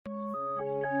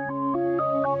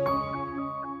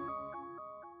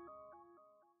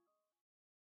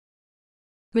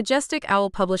Majestic Owl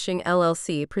Publishing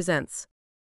LLC presents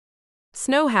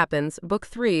Snow Happens, Book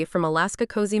 3 from Alaska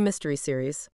Cozy Mystery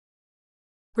Series.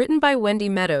 Written by Wendy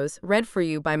Meadows, read for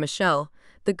you by Michelle,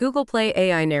 the Google Play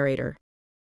AI narrator.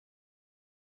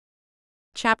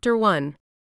 Chapter 1.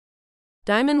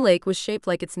 Diamond Lake was shaped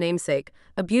like its namesake,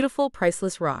 a beautiful,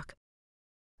 priceless rock.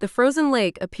 The frozen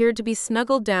lake appeared to be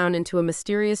snuggled down into a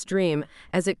mysterious dream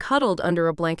as it cuddled under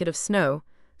a blanket of snow,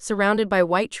 surrounded by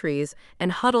white trees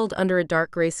and huddled under a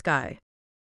dark gray sky.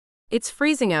 "It's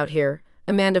freezing out here,"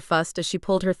 Amanda fussed as she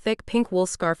pulled her thick pink wool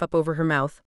scarf up over her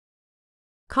mouth.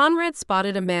 Conrad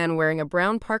spotted a man wearing a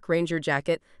brown park ranger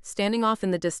jacket standing off in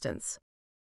the distance.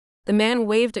 The man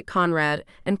waved at Conrad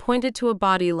and pointed to a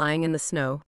body lying in the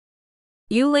snow.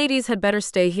 "You ladies had better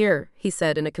stay here," he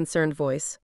said in a concerned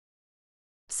voice.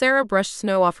 Sarah brushed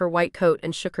snow off her white coat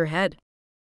and shook her head.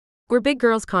 "We're big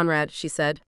girls, Conrad," she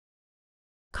said.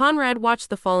 Conrad watched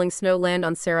the falling snow land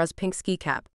on Sarah's pink ski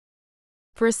cap.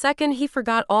 For a second he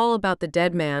forgot all about the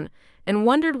dead man and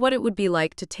wondered what it would be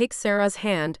like to take Sarah's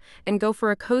hand and go for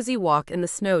a cozy walk in the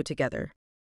snow together.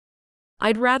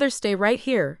 "I'd rather stay right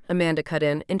here," Amanda cut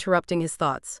in, interrupting his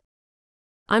thoughts.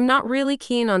 "I'm not really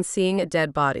keen on seeing a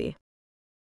dead body."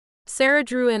 Sarah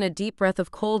drew in a deep breath of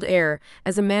cold air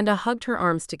as Amanda hugged her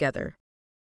arms together.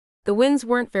 The winds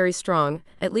weren't very strong,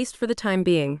 at least for the time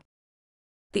being.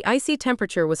 The icy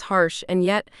temperature was harsh, and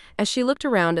yet, as she looked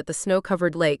around at the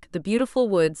snow-covered lake, the beautiful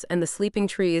woods, and the sleeping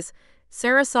trees,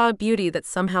 Sarah saw a beauty that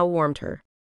somehow warmed her.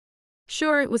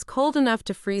 Sure, it was cold enough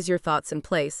to freeze your thoughts in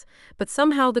place, but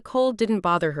somehow the cold didn't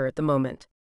bother her at the moment.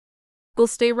 "We'll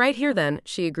stay right here then,"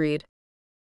 she agreed.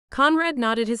 Conrad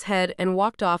nodded his head and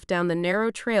walked off down the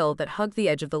narrow trail that hugged the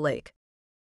edge of the lake.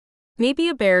 "Maybe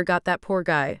a bear got that poor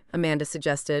guy," Amanda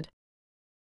suggested.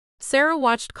 Sarah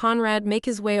watched Conrad make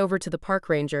his way over to the park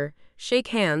ranger, shake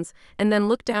hands, and then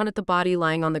look down at the body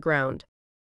lying on the ground.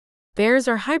 "Bears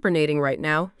are hibernating right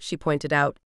now," she pointed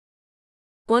out.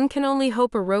 "One can only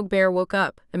hope a rogue bear woke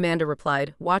up," Amanda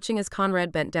replied, watching as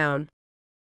Conrad bent down.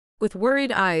 With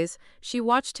worried eyes, she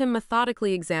watched him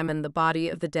methodically examine the body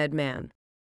of the dead man.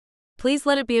 "Please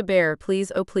let it be a bear,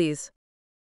 please, oh please."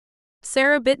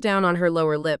 Sarah bit down on her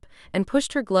lower lip and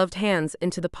pushed her gloved hands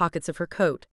into the pockets of her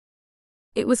coat.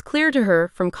 It was clear to her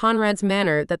from Conrad's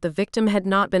manner that the victim had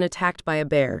not been attacked by a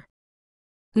bear.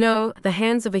 No, the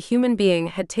hands of a human being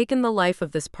had taken the life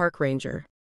of this park ranger.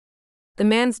 The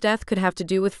man's death could have to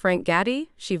do with Frank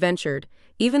Gaddy, she ventured,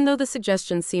 even though the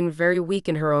suggestion seemed very weak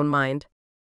in her own mind.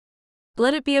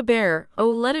 "Let it be a bear, oh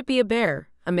let it be a bear,"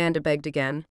 Amanda begged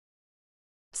again.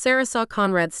 Sarah saw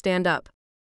Conrad stand up.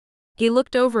 He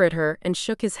looked over at her and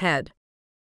shook his head.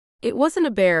 "It wasn't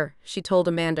a bear," she told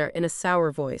Amanda in a sour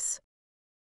voice.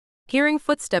 Hearing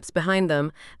footsteps behind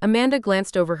them, Amanda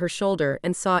glanced over her shoulder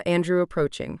and saw Andrew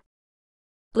approaching.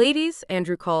 "Ladies,"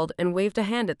 Andrew called and waved a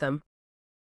hand at them.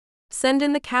 "Send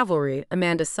in the cavalry,"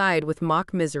 Amanda sighed with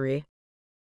mock misery.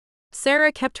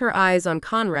 Sarah kept her eyes on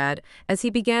Conrad as he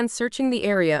began searching the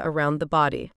area around the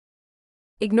body.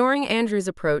 Ignoring Andrew's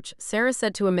approach, Sarah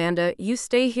said to Amanda, "You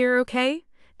stay here, okay?"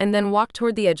 and then walked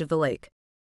toward the edge of the lake.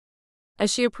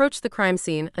 As she approached the crime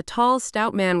scene, a tall,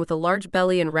 stout man with a large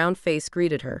belly and round face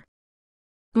greeted her.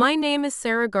 "My name is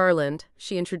Sarah Garland,"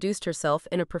 she introduced herself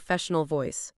in a professional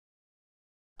voice.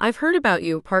 "I've heard about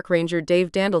you," Park Ranger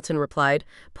Dave Dandleton replied,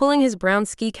 pulling his brown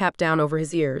ski cap down over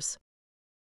his ears.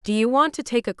 "Do you want to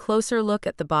take a closer look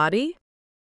at the body?"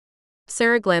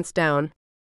 Sarah glanced down.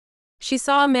 She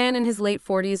saw a man in his late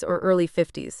 40s or early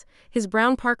 50s, his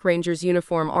brown park ranger's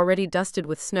uniform already dusted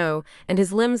with snow, and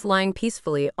his limbs lying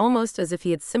peacefully, almost as if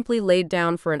he had simply laid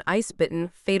down for an ice-bitten,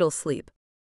 fatal sleep.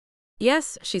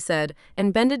 "Yes," she said,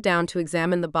 and bended down to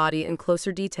examine the body in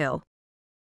closer detail.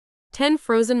 10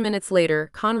 frozen minutes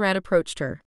later, Conrad approached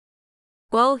her.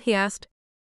 "Well?" he asked.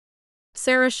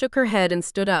 Sarah shook her head and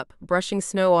stood up, brushing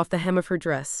snow off the hem of her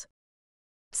dress.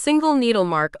 "Single needle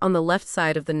mark on the left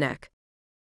side of the neck.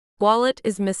 Wallet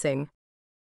is missing.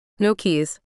 No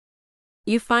keys.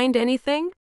 You find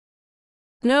anything?"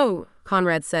 "No,"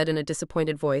 Conrad said in a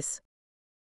disappointed voice.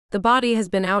 "The body has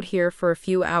been out here for a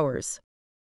few hours.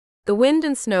 The wind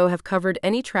and snow have covered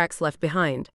any tracks left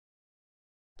behind."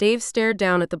 Dave stared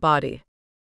down at the body.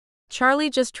 "Charlie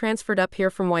just transferred up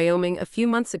here from Wyoming a few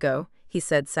months ago," he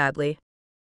said sadly.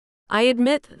 "I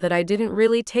admit that I didn't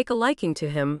really take a liking to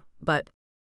him, but—"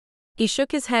 He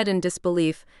shook his head in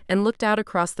disbelief and looked out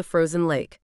across the frozen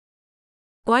lake.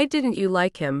 "Why didn't you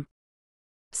like him?"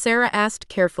 Sarah asked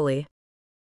carefully.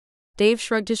 Dave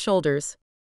shrugged his shoulders.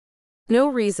 "No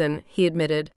reason," he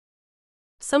admitted.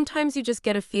 "Sometimes you just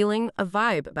get a feeling, a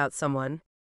vibe about someone.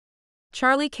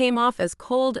 Charlie came off as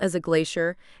cold as a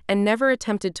glacier and never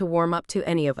attempted to warm up to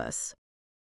any of us.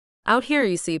 Out here,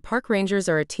 you see, park rangers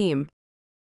are a team.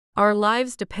 Our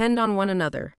lives depend on one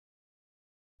another.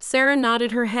 Sarah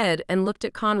nodded her head and looked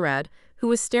at Conrad, who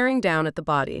was staring down at the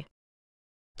body.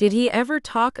 Did he ever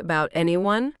talk about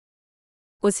anyone?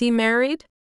 Was he married?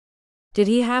 Did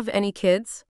he have any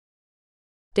kids?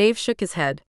 Dave shook his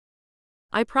head.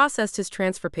 I processed his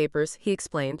transfer papers, he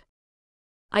explained.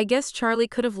 I guess Charlie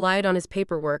could have lied on his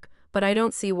paperwork, but I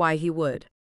don't see why he would.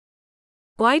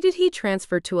 Why did he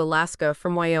transfer to Alaska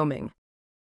from Wyoming?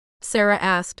 Sarah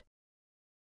asked.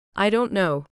 I don't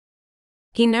know.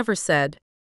 He never said.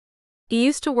 He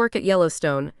used to work at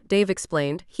Yellowstone, Dave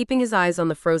explained, keeping his eyes on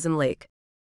the frozen lake.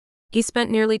 He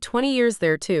spent nearly 20 years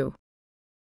there too.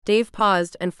 Dave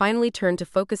paused and finally turned to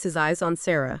focus his eyes on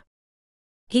Sarah.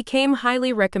 He came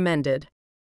highly recommended.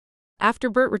 After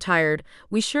Bert retired,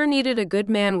 we sure needed a good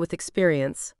man with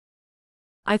experience.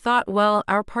 I thought, well,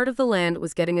 our part of the land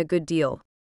was getting a good deal.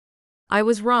 I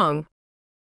was wrong.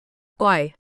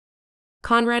 Why?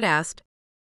 Conrad asked.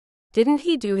 Didn't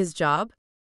he do his job?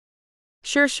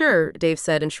 Sure, Dave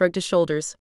said and shrugged his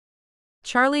shoulders.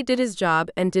 Charlie did his job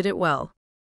and did it well.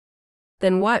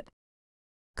 Then what?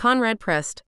 Conrad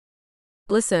pressed.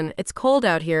 Listen, it's cold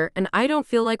out here and I don't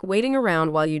feel like waiting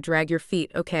around while you drag your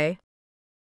feet, okay?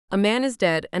 A man is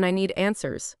dead and I need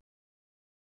answers.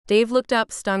 Dave looked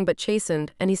up, stung but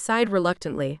chastened, and he sighed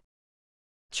reluctantly.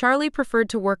 Charlie preferred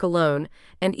to work alone,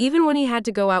 and even when he had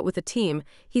to go out with a team,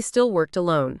 he still worked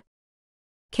alone.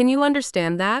 Can you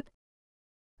understand that?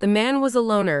 The man was a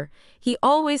loner. He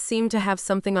always seemed to have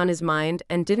something on his mind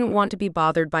and didn't want to be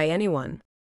bothered by anyone.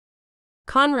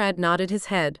 Conrad nodded his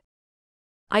head.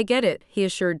 I get it, he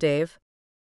assured Dave.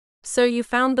 So you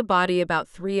found the body about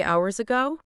 3 hours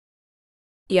ago?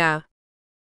 Yeah.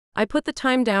 I put the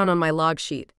time down on my log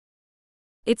sheet.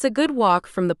 It's a good walk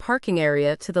from the parking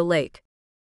area to the lake.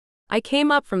 I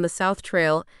came up from the South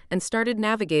Trail and started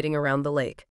navigating around the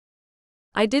lake.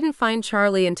 I didn't find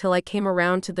Charlie until I came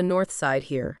around to the north side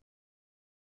here.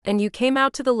 And you came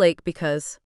out to the lake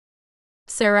because?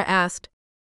 Sarah asked.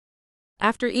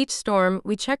 After each storm,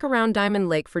 we check around Diamond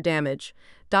Lake for damage,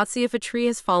 see if a tree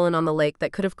has fallen on the lake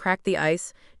that could have cracked the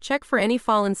ice, check for any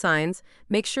fallen signs,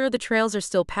 make sure the trails are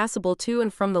still passable to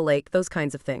and from the lake, those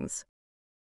kinds of things.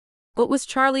 What was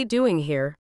Charlie doing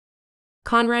here?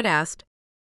 Conrad asked.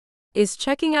 Is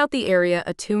checking out the area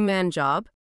a two-man job?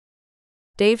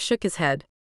 Dave shook his head.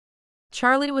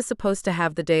 Charlie was supposed to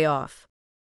have the day off.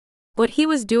 What he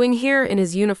was doing here in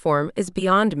his uniform is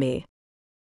beyond me.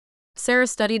 Sarah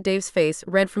studied Dave's face,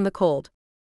 red from the cold.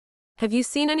 Have you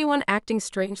seen anyone acting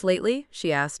strange lately?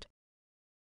 She asked.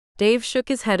 Dave shook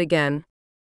his head again.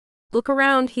 Look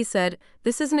around, he said,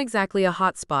 this isn't exactly a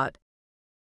hot spot.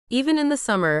 Even in the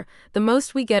summer, the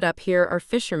most we get up here are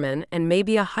fishermen and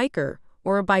maybe a hiker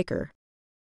or a biker.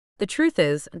 The truth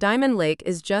is, Diamond Lake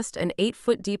is just an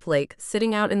 8-foot deep lake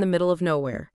sitting out in the middle of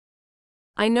nowhere.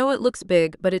 I know it looks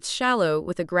big, but it's shallow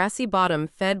with a grassy bottom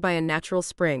fed by a natural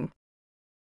spring.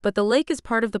 But the lake is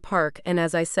part of the park, and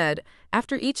as I said,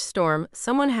 after each storm,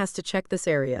 someone has to check this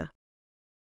area.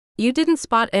 You didn't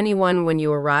spot anyone when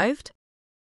you arrived?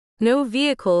 No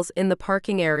vehicles in the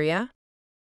parking area?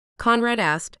 Conrad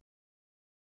asked.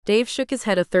 Dave shook his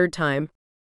head a third time.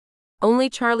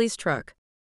 Only Charlie's truck.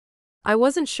 I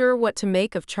wasn't sure what to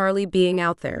make of Charlie being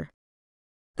out there.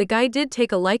 The guy did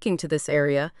take a liking to this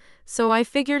area, so I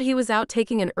figured he was out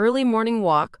taking an early morning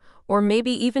walk or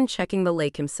maybe even checking the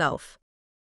lake himself.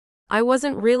 I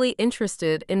wasn't really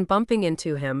interested in bumping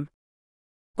into him.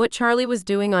 What Charlie was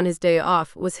doing on his day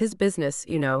off was his business,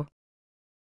 you know.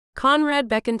 Conrad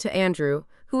beckoned to Andrew,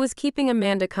 who was keeping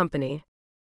Amanda company.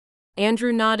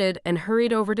 Andrew nodded and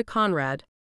hurried over to Conrad.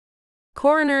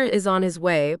 Coroner is on his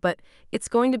way, but it's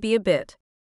going to be a bit.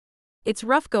 It's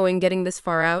rough going getting this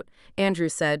far out, Andrew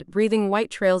said, breathing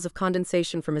white trails of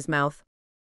condensation from his mouth.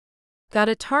 Got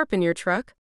a tarp in your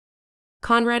truck?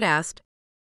 Conrad asked.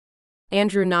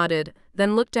 Andrew nodded,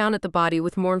 then looked down at the body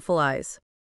with mournful eyes.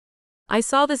 I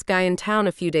saw this guy in town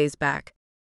a few days back.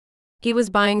 He was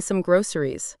buying some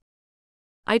groceries.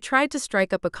 I tried to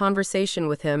strike up a conversation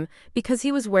with him because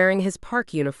he was wearing his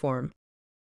park uniform.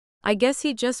 I guess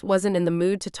he just wasn't in the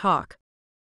mood to talk.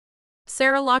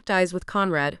 Sarah locked eyes with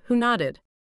Conrad, who nodded.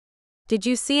 Did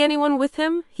you see anyone with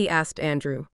him? He asked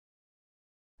Andrew.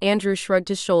 Andrew shrugged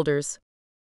his shoulders.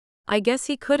 I guess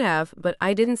he could have, but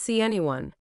I didn't see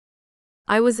anyone.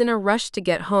 I was in a rush to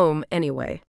get home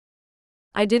anyway.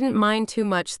 I didn't mind too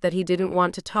much that he didn't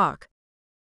want to talk.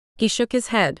 He shook his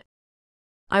head.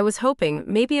 I was hoping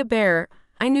maybe a bear.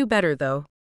 I knew better though.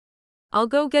 I'll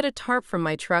go get a tarp from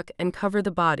my truck and cover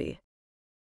the body.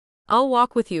 I'll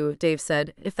walk with you, Dave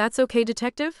said, if that's okay,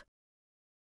 Detective?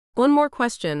 One more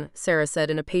question, Sarah said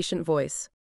in a patient voice.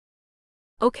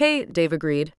 Okay, Dave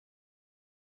agreed.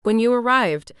 When you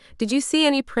arrived, did you see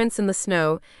any prints in the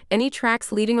snow, any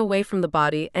tracks leading away from the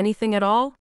body, anything at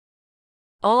all?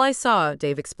 All I saw,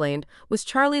 Dave explained, was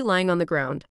Charlie lying on the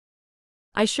ground.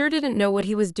 I sure didn't know what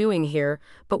he was doing here,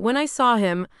 but when I saw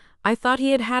him, I thought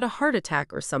he had had a heart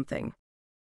attack or something.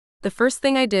 The first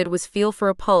thing I did was feel for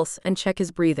a pulse and check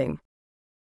his breathing.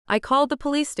 I called the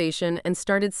police station and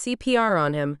started CPR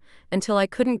on him until I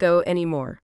couldn't go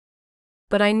anymore.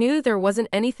 But I knew there wasn't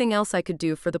anything else I could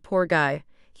do for the poor guy.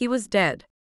 He was dead.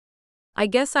 I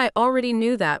guess I already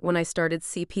knew that when I started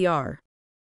CPR.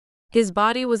 His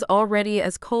body was already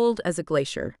as cold as a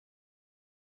glacier.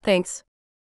 Thanks.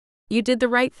 You did the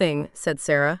right thing, said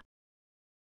Sarah.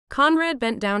 Conrad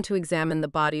bent down to examine the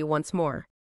body once more.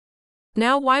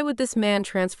 Now why would this man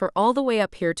transfer all the way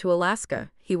up here to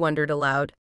Alaska, he wondered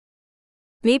aloud.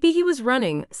 Maybe he was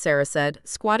running, Sarah said,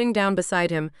 squatting down beside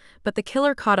him, but the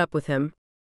killer caught up with him.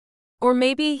 Or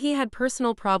maybe he had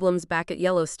personal problems back at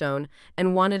Yellowstone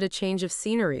and wanted a change of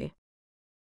scenery.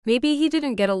 Maybe he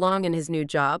didn't get along in his new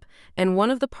job, and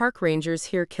one of the park rangers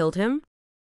here killed him?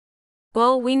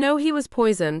 Well, we know he was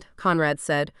poisoned, Conrad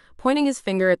said, pointing his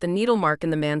finger at the needle mark in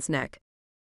the man's neck.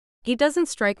 He doesn't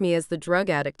strike me as the drug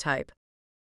addict type.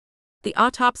 The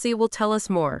autopsy will tell us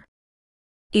more.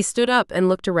 He stood up and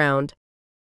looked around.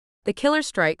 The killer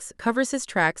strikes, covers his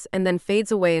tracks, and then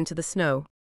fades away into the snow.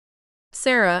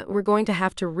 Sarah, we're going to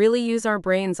have to really use our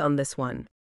brains on this one.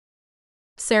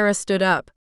 Sarah stood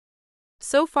up.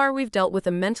 So far we've dealt with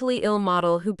a mentally ill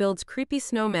model who builds creepy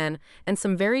snowmen and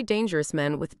some very dangerous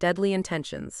men with deadly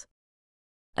intentions.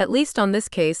 At least on this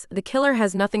case, the killer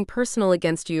has nothing personal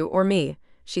against you or me,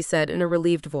 she said in a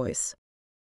relieved voice.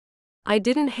 I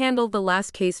didn't handle the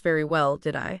last case very well,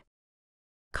 did I?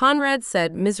 Conrad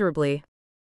said miserably.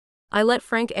 I let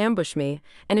Frank ambush me,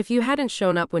 and if you hadn't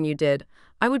shown up when you did,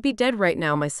 I would be dead right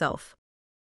now myself.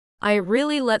 I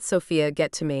really let Sophia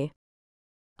get to me.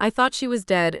 I thought she was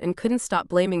dead and couldn't stop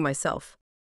blaming myself.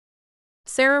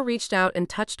 Sarah reached out and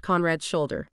touched Conrad's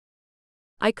shoulder.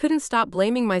 I couldn't stop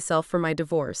blaming myself for my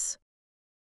divorce.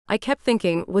 I kept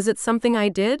thinking, was it something I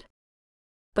did?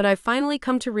 But I've finally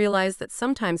come to realize that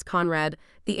sometimes, Conrad,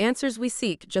 the answers we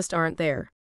seek just aren't there.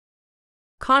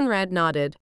 Conrad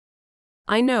nodded.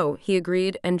 I know, he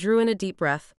agreed and drew in a deep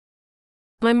breath.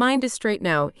 My mind is straight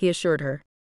now, he assured her.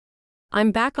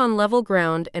 I'm back on level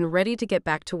ground and ready to get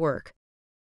back to work.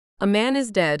 A man is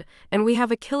dead, and we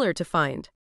have a killer to find.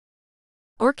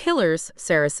 Or killers,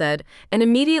 Sarah said, and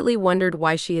immediately wondered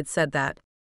why she had said that.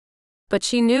 But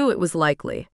she knew it was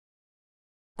likely.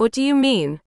 What do you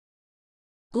mean?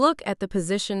 Look at the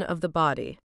position of the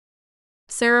body.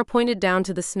 Sarah pointed down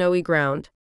to the snowy ground.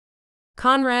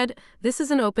 Conrad, this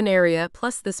is an open area,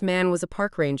 plus this man was a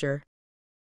park ranger.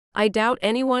 I doubt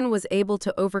anyone was able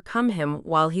to overcome him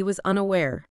while he was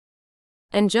unaware.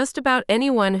 And just about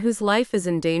anyone whose life is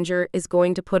in danger is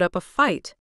going to put up a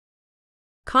fight.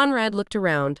 Conrad looked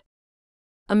around.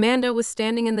 Amanda was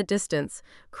standing in the distance,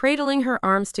 cradling her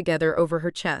arms together over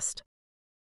her chest.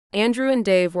 Andrew and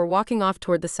Dave were walking off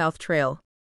toward the south trail.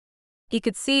 He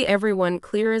could see everyone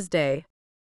clear as day.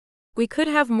 We could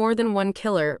have more than one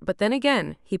killer, but then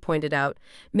again, he pointed out,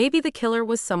 maybe the killer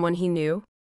was someone he knew.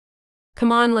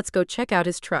 Come on, let's go check out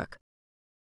his truck.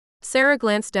 Sarah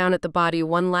glanced down at the body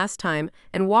one last time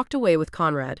and walked away with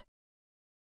Conrad.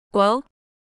 Well?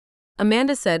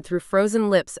 Amanda said through frozen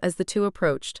lips as the two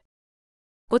approached.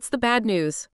 What's the bad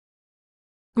news?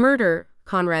 Murder,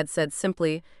 Conrad said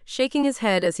simply, shaking his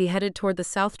head as he headed toward the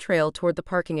south trail toward the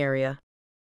parking area.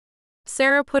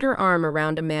 Sarah put her arm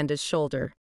around Amanda's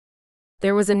shoulder.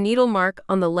 There was a needle mark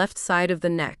on the left side of the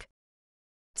neck.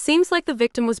 Seems like the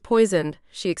victim was poisoned,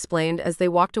 she explained as they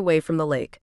walked away from the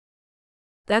lake.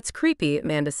 That's creepy,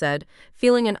 Amanda said,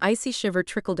 feeling an icy shiver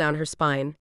trickle down her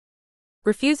spine.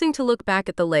 Refusing to look back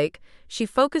at the lake, she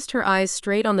focused her eyes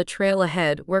straight on the trail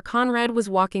ahead where Conrad was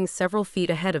walking several feet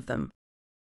ahead of them.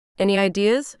 Any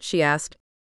ideas? She asked.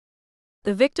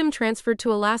 The victim transferred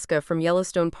to Alaska from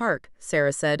Yellowstone Park,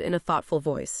 Sarah said in a thoughtful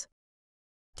voice.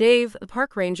 Dave, the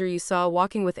park ranger you saw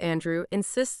walking with Andrew,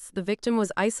 insists the victim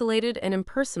was isolated and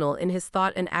impersonal in his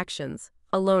thought and actions,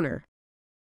 a loner.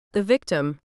 The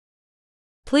victim.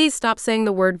 Please stop saying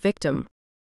the word victim.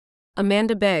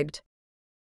 Amanda begged.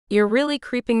 You're really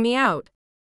creeping me out.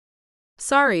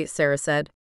 Sorry, Sarah said.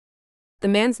 The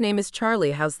man's name is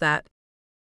Charlie, how's that?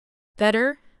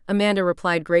 Better, Amanda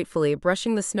replied gratefully,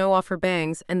 brushing the snow off her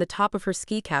bangs and the top of her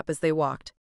ski cap as they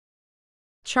walked.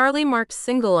 Charlie marked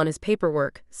single on his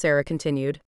paperwork, Sarah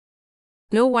continued.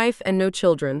 No wife and no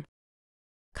children.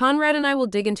 Conrad and I will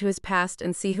dig into his past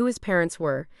and see who his parents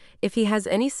were, if he has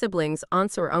any siblings,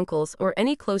 aunts or uncles, or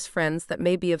any close friends that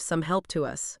may be of some help to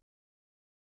us.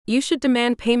 You should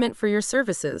demand payment for your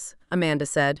services, Amanda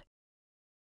said.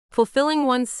 Fulfilling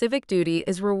one's civic duty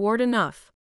is reward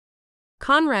enough.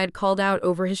 Conrad called out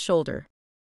over his shoulder.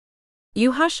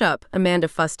 You hush up, Amanda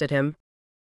fussed at him.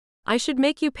 I should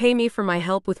make you pay me for my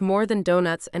help with more than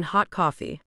donuts and hot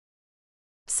coffee.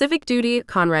 Civic duty,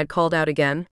 Conrad called out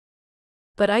again.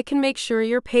 But I can make sure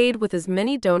you're paid with as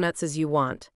many donuts as you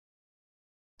want.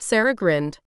 Sarah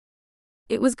grinned.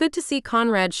 It was good to see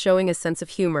Conrad showing a sense of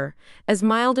humor, as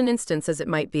mild an instance as it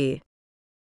might be.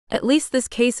 At least this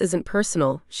case isn't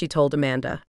personal, she told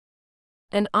Amanda.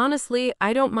 And honestly,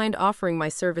 I don't mind offering my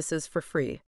services for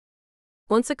free.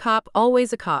 Once a cop,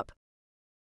 always a cop.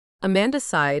 Amanda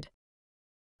sighed.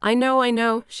 I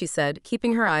know, she said,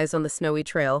 keeping her eyes on the snowy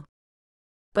trail.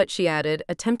 But she added,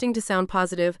 attempting to sound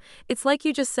positive, it's like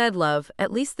you just said, love,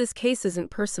 at least this case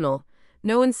isn't personal.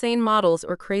 No insane models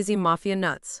or crazy mafia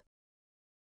nuts.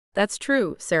 That's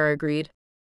true, Sarah agreed.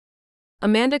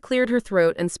 Amanda cleared her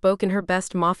throat and spoke in her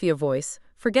best mafia voice.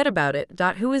 Forget about it.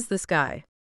 Who is this guy?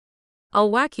 I'll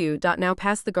whack you. Now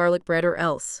pass the garlic bread or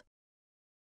else.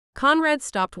 Conrad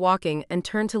stopped walking and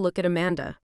turned to look at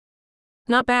Amanda.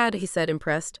 Not bad, he said,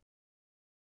 impressed.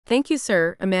 Thank you,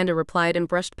 sir, Amanda replied and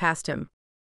brushed past him.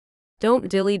 Don't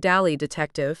dilly-dally,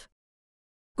 detective.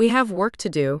 We have work to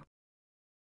do.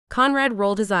 Conrad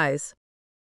rolled his eyes.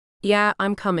 Yeah,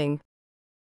 I'm coming.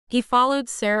 He followed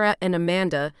Sarah and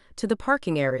Amanda to the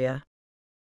parking area.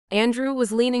 Andrew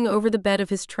was leaning over the bed of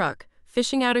his truck,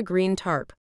 fishing out a green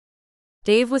tarp.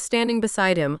 Dave was standing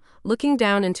beside him, looking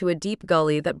down into a deep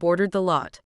gully that bordered the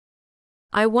lot.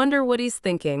 I wonder what he's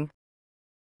thinking.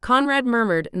 Conrad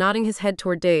murmured, nodding his head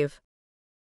toward Dave.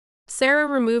 Sarah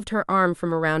removed her arm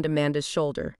from around Amanda's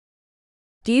shoulder.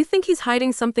 Do you think he's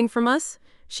hiding something from us?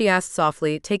 She asked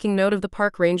softly, taking note of the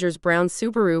park ranger's brown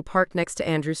Subaru parked next to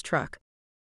Andrew's truck.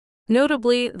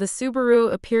 Notably, the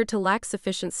Subaru appeared to lack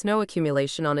sufficient snow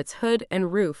accumulation on its hood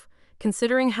and roof,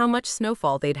 considering how much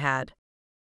snowfall they'd had.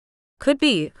 Could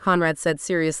be, Conrad said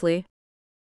seriously.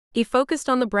 He focused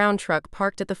on the brown truck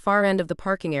parked at the far end of the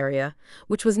parking area,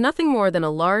 which was nothing more than a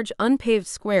large, unpaved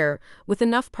square with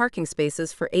enough parking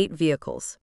spaces for 8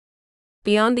 vehicles.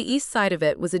 Beyond the east side of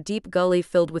it was a deep gully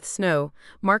filled with snow,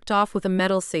 marked off with a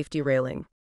metal safety railing.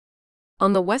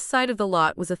 On the west side of the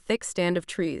lot was a thick stand of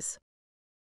trees.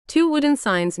 2 wooden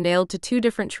signs nailed to 2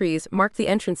 different trees marked the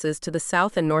entrances to the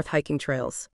south and north hiking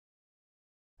trails.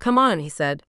 Come on, he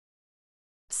said.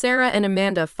 Sarah and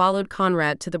Amanda followed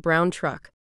Conrad to the brown truck.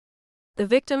 The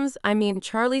victims,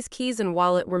 Charlie's keys and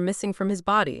wallet were missing from his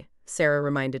body, Sarah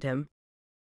reminded him.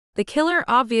 The killer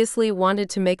obviously wanted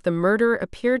to make the murder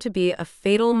appear to be a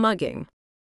fatal mugging.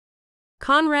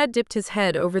 Conrad dipped his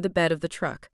head over the bed of the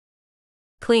truck.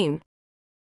 Clean.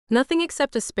 Nothing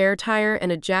except a spare tire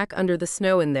and a jack under the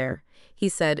snow in there, he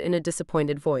said in a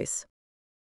disappointed voice.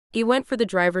 He went for the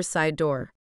driver's side door.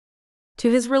 To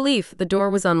his relief, the door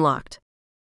was unlocked.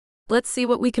 Let's see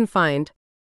what we can find.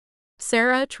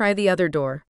 Sarah, try the other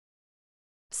door.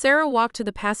 Sarah walked to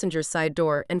the passenger's side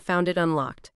door and found it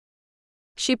unlocked.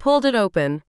 She pulled it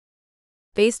open.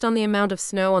 Based on the amount of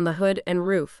snow on the hood and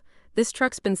roof, this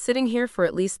truck's been sitting here for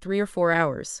at least 3 or 4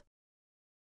 hours.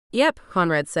 Yep,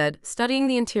 Conrad said, studying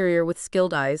the interior with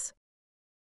skilled eyes.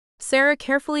 Sarah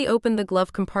carefully opened the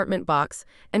glove compartment box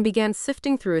and began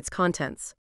sifting through its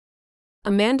contents.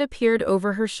 Amanda peered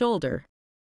over her shoulder.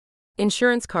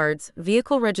 Insurance cards,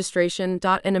 vehicle registration,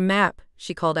 and a map,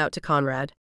 she called out to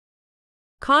Conrad.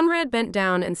 Conrad bent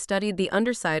down and studied the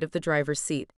underside of the driver's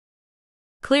seat.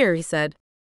 Clear, he said.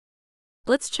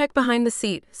 Let's check behind the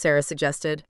seat, Sarah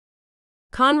suggested.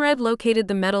 Conrad located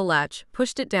the metal latch,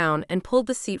 pushed it down, and pulled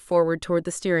the seat forward toward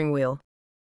the steering wheel.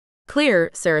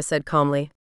 Clear, Sarah said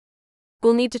calmly.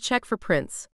 We'll need to check for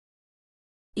prints.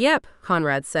 Yep,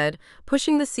 Conrad said,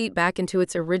 pushing the seat back into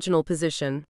its original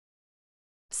position.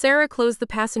 Sarah closed the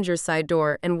passenger's side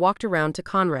door and walked around to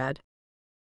Conrad.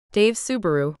 Dave's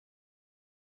Subaru.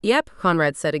 Yep,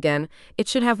 Conrad said again, it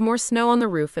should have more snow on the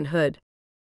roof and hood.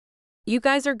 You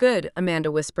guys are good,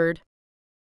 Amanda whispered.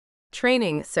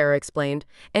 Training, Sarah explained,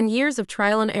 and years of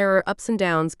trial and error, ups and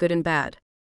downs, good and bad.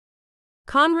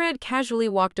 Conrad casually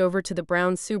walked over to the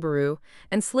brown Subaru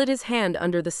and slid his hand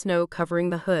under the snow covering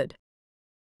the hood.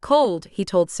 Cold, he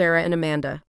told Sarah and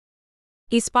Amanda.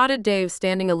 He spotted Dave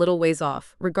standing a little ways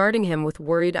off, regarding him with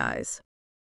worried eyes.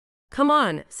 Come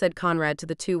on, said Conrad to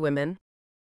the 2 women.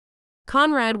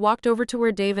 Conrad walked over to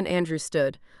where Dave and Andrew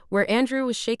stood, where Andrew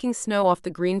was shaking snow off the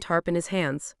green tarp in his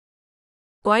hands.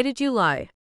 Why did you lie?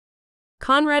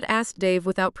 Conrad asked Dave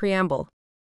without preamble.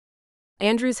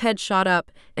 Andrew's head shot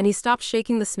up, and he stopped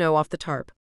shaking the snow off the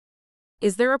tarp.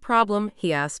 Is there a problem?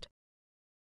 He asked.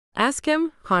 Ask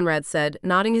him, Conrad said,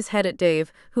 nodding his head at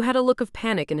Dave, who had a look of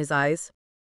panic in his eyes.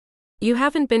 You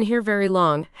haven't been here very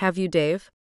long, have you, Dave?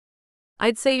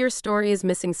 I'd say your story is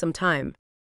missing some time.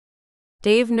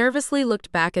 Dave nervously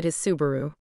looked back at his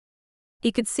Subaru.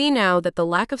 He could see now that the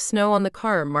lack of snow on the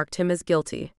car marked him as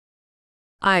guilty.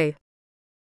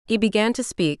 He began to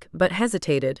speak, but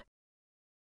hesitated.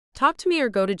 Talk to me or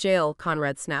go to jail,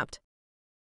 Conrad snapped.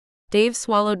 Dave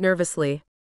swallowed nervously.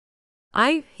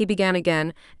 He began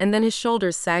again, and then his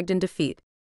shoulders sagged in defeat.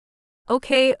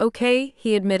 Okay,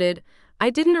 he admitted. I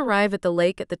didn't arrive at the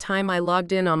lake at the time I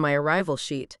logged in on my arrival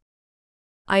sheet.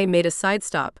 I made a side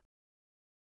stop.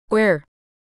 Where?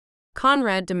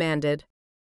 Conrad demanded.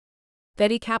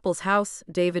 Betty Capple's house,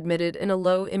 Dave admitted in a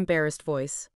low, embarrassed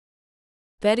voice.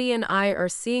 Betty and I are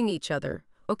seeing each other,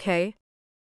 okay?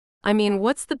 I mean,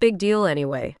 what's the big deal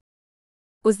anyway?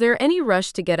 Was there any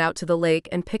rush to get out to the lake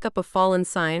and pick up a fallen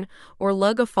sign or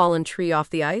lug a fallen tree off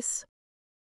the ice?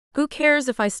 Who cares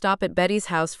if I stop at Betty's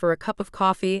house for a cup of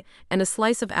coffee and a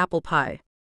slice of apple pie?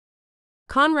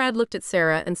 Conrad looked at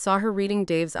Sarah and saw her reading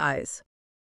Dave's eyes.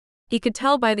 He could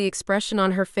tell by the expression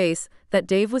on her face that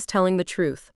Dave was telling the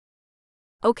truth.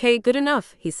 Okay, good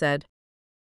enough, he said.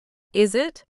 Is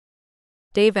it?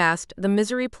 Dave asked, the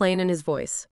misery plain in his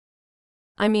voice.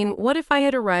 I mean, what if I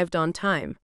had arrived on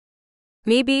time?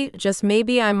 Maybe, just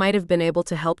maybe I might have been able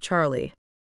to help Charlie.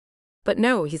 But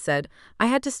no, he said, I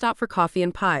had to stop for coffee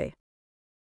and pie.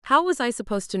 How was I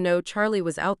supposed to know Charlie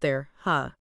was out there, huh?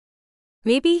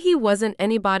 Maybe he wasn't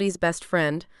anybody's best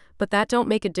friend, but that don't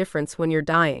make a difference when you're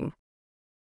dying.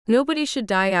 Nobody should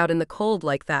die out in the cold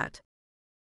like that.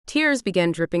 Tears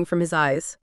began dripping from his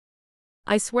eyes.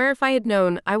 I swear if I had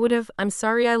known, I would have. I'm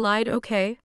sorry I lied,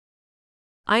 okay?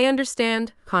 I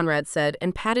understand, Conrad said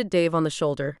and patted Dave on the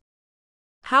shoulder.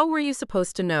 How were you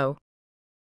supposed to know?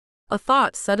 A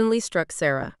thought suddenly struck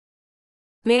Sarah.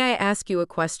 May I ask you a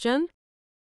question?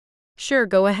 Sure,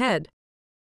 go ahead.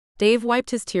 Dave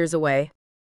wiped his tears away.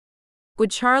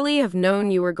 Would Charlie have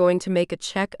known you were going to make a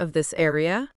check of this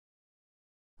area?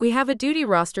 We have a duty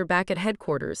roster back at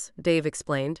headquarters, Dave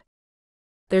explained.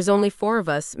 There's only 4 of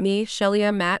us, me,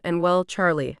 Shelia, Matt, and well,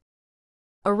 Charlie.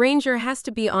 A ranger has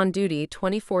to be on duty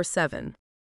 24/7.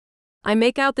 I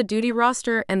make out the duty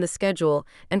roster and the schedule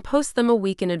and post them a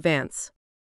week in advance.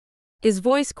 His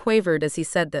voice quavered as he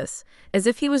said this, as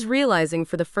if he was realizing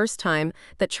for the first time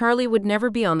that Charlie would never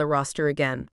be on the roster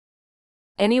again.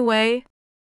 Anyway,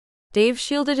 Dave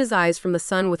shielded his eyes from the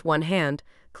sun with one hand,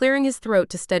 clearing his throat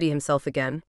to steady himself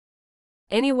again.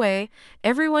 Anyway,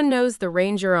 everyone knows the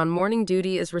ranger on morning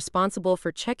duty is responsible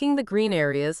for checking the green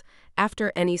areas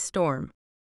after any storm.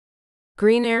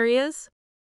 Green areas?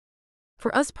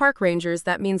 For us park rangers,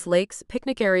 that means lakes,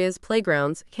 picnic areas,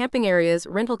 playgrounds, camping areas,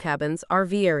 rental cabins,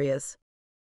 RV areas.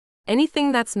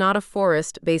 Anything that's not a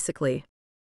forest, basically.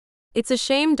 It's a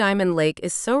shame Diamond Lake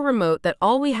is so remote that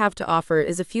all we have to offer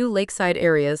is a few lakeside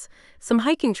areas, some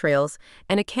hiking trails,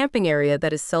 and a camping area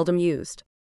that is seldom used.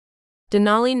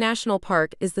 Denali National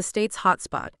Park is the state's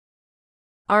hotspot.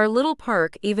 Our little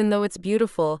park, even though it's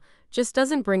beautiful, just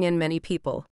doesn't bring in many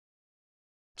people.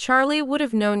 Charlie would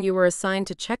have known you were assigned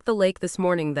to check the lake this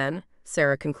morning then,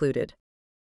 Sarah concluded.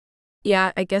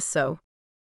 Yeah, I guess so.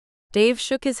 Dave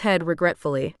shook his head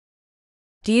regretfully.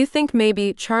 Do you think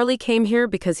maybe Charlie came here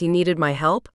because he needed my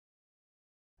help?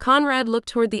 Conrad looked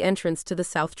toward the entrance to the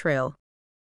South Trail.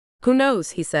 Who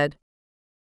knows, he said.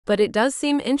 But it does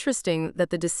seem interesting that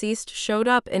the deceased showed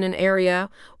up in an area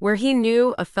where he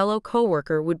knew a fellow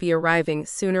coworker would be arriving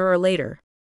sooner or later.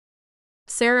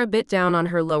 Sarah bit down on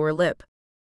her lower lip.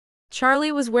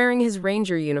 Charlie was wearing his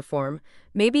ranger uniform.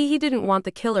 Maybe he didn't want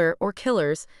the killer or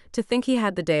killers to think he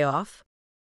had the day off.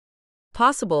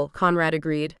 Possible, Conrad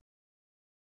agreed.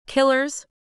 Killers?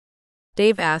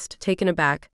 Dave asked, taken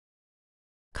aback.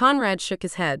 Conrad shook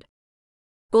his head.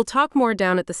 We'll talk more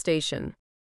down at the station.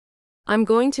 I'm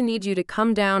going to need you to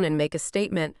come down and make a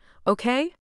statement,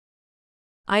 okay?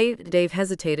 Dave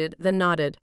hesitated, then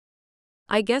nodded.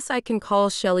 I guess I can call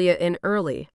Shelia in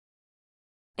early.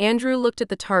 Andrew looked at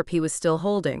the tarp he was still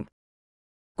holding.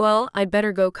 Well, I'd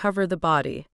better go cover the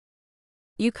body.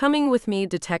 You coming with me,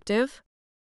 detective?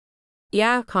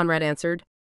 Yeah, Conrad answered.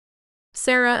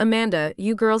 Sarah, Amanda,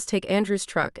 you girls take Andrew's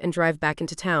truck and drive back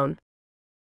into town.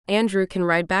 Andrew can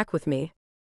ride back with me.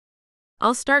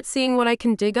 I'll start seeing what I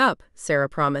can dig up, Sarah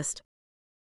promised.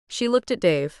 She looked at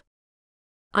Dave.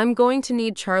 I'm going to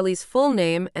need Charlie's full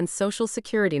name and social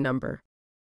security number.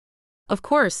 Of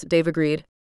course, Dave agreed.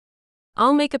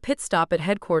 I'll make a pit stop at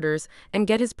headquarters and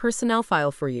get his personnel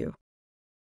file for you.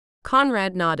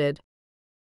 Conrad nodded.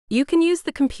 You can use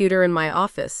the computer in my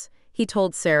office, he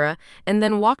told Sarah, and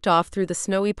then walked off through the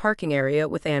snowy parking area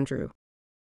with Andrew.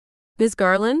 Ms.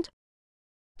 Garland?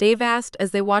 Dave asked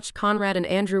as they watched Conrad and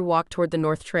Andrew walk toward the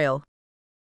North Trail.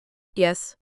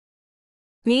 Yes.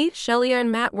 Me, Shelia,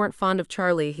 and Matt weren't fond of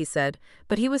Charlie, he said,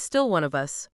 but he was still one of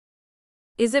us.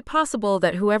 Is it possible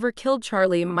that whoever killed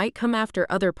Charlie might come after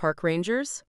other park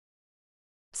rangers?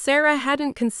 Sarah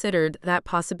hadn't considered that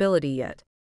possibility yet.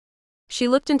 She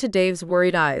looked into Dave's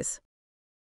worried eyes.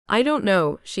 I don't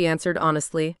know, she answered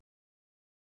honestly.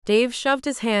 Dave shoved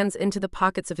his hands into the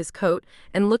pockets of his coat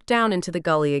and looked down into the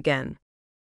gully again.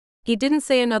 He didn't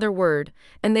say another word,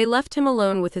 and they left him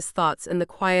alone with his thoughts in the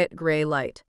quiet gray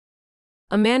light.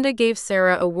 Amanda gave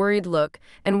Sarah a worried look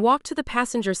and walked to the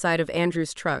passenger side of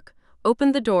Andrew's truck,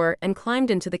 opened the door, and climbed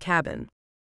into the cabin.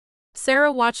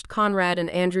 Sarah watched Conrad and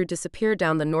Andrew disappear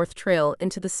down the North Trail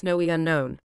into the snowy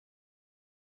unknown.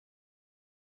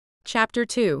 Chapter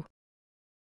 2.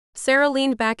 Sarah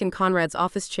leaned back in Conrad's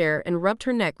office chair and rubbed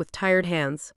her neck with tired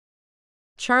hands.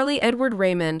 Charlie Edward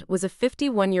Raymond was a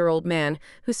 51-year-old man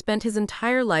who spent his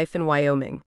entire life in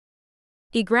Wyoming.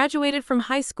 He graduated from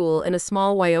high school in a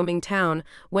small Wyoming town,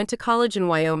 went to college in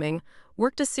Wyoming,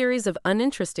 worked a series of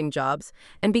uninteresting jobs,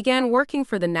 and began working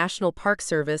for the National Park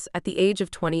Service at the age of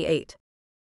 28.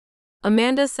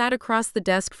 Amanda sat across the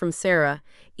desk from Sarah,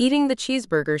 eating the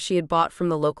cheeseburger she had bought from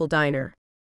the local diner.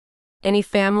 Any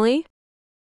family?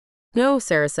 No,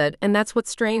 Sarah said, and that's what's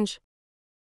strange.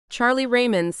 Charlie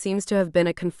Raymond seems to have been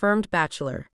a confirmed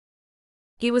bachelor.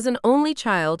 He was an only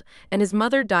child, and his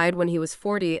mother died when he was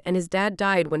 40 and his dad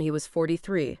died when he was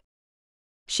 43.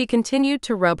 She continued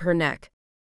to rub her neck.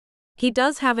 He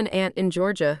does have an aunt in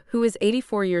Georgia who is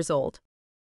 84 years old.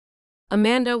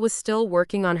 Amanda was still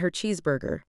working on her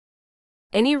cheeseburger.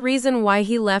 Any reason why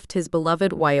he left his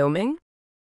beloved Wyoming?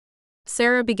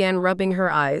 Sarah began rubbing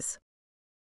her eyes.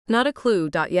 Not a clue.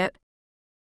 Yet.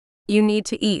 You need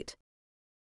to eat.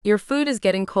 Your food is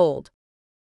getting cold.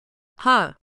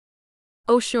 Huh.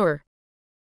 Oh, sure.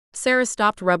 Sarah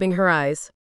stopped rubbing her eyes.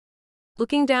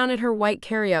 Looking down at her white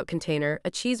carryout container,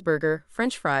 a cheeseburger,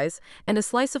 French fries, and a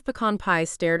slice of pecan pie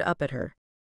stared up at her.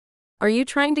 Are you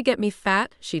trying to get me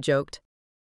fat? She joked.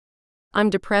 I'm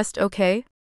depressed, okay?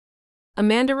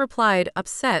 Amanda replied,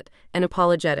 upset and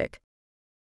apologetic.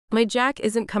 My Jack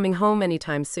isn't coming home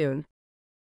anytime soon.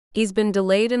 He's been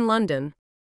delayed in London.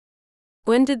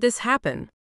 When did this happen?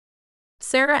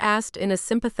 Sarah asked in a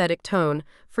sympathetic tone,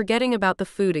 forgetting about the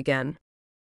food again.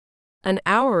 An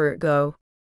hour ago.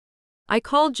 I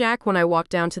called Jack when I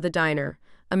walked down to the diner,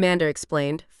 Amanda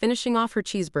explained, finishing off her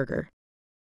cheeseburger.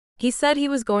 He said he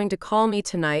was going to call me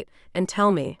tonight and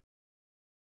tell me.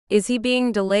 Is he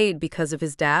being delayed because of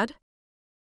his dad?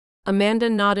 Amanda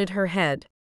nodded her head.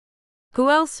 Who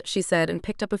else? She said and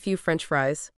picked up a few French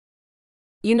fries.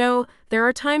 You know, there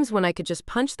are times when I could just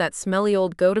punch that smelly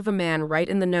old goat of a man right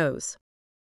in the nose.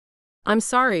 I'm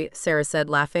sorry, Sarah said,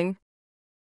 laughing.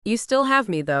 You still have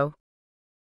me, though.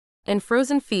 And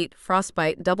frozen feet,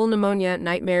 frostbite, double pneumonia,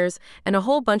 nightmares, and a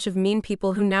whole bunch of mean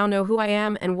people who now know who I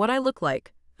am and what I look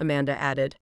like, Amanda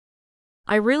added.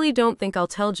 I really don't think I'll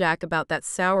tell Jack about that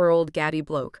sour old gaddy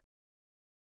bloke.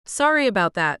 Sorry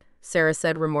about that, Sarah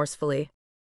said remorsefully.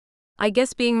 I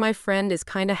guess being my friend is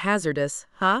kinda hazardous,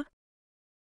 huh?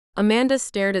 Amanda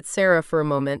stared at Sarah for a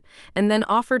moment and then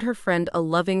offered her friend a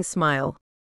loving smile.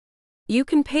 You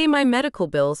can pay my medical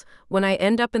bills when I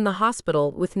end up in the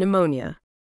hospital with pneumonia.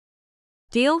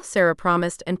 Deal, Sarah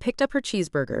promised and picked up her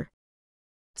cheeseburger.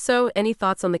 So, any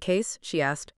thoughts on the case? She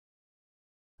asked.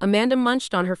 Amanda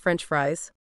munched on her French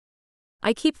fries.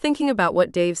 I keep thinking about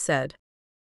what Dave said.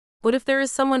 What if there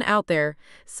is someone out there,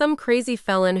 some crazy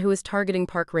felon who is targeting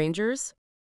park rangers?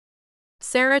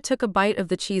 Sarah took a bite of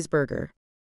the cheeseburger.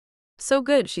 So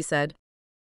good, she said.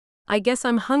 I guess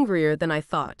I'm hungrier than I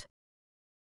thought.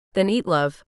 Then eat,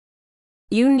 love.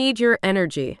 You need your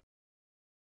energy.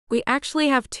 We actually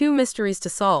have 2 mysteries to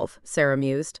solve, Sarah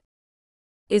mused.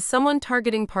 Is someone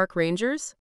targeting park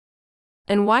rangers?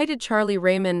 And why did Charlie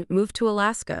Raymond move to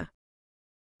Alaska?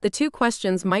 The 2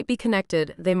 questions might be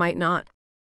connected, they might not.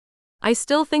 I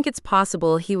still think it's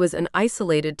possible he was an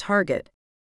isolated target.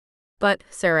 But,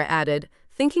 Sarah added,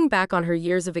 thinking back on her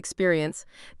years of experience,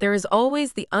 there is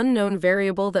always the unknown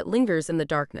variable that lingers in the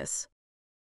darkness.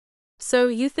 So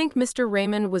you think Mr.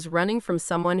 Raymond was running from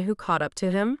someone who caught up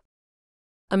to him?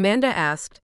 Amanda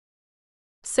asked.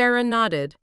 Sarah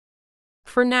nodded.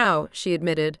 For now, she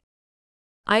admitted.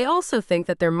 I also think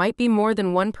that there might be more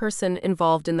than one person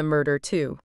involved in the murder,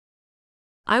 too.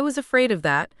 I was afraid of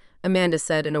that, Amanda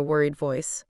said in a worried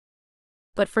voice.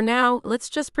 But for now, let's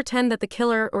just pretend that the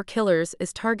killer or killers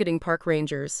is targeting park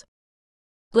rangers.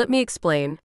 Let me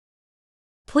explain.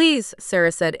 Please,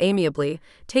 Sarah said amiably,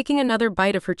 taking another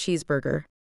bite of her cheeseburger.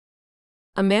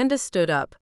 Amanda stood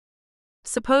up.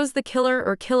 Suppose the killer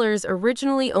or killers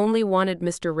originally only wanted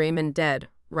Mr. Raymond dead,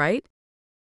 right?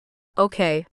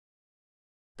 Okay.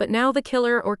 But now the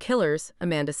killer or killers,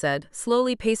 Amanda said,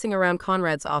 slowly pacing around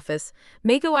Conrad's office,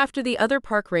 may go after the other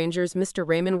park rangers Mr.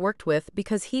 Raymond worked with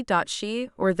because she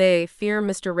or they fear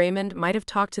Mr. Raymond might have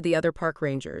talked to the other park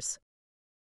rangers.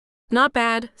 Not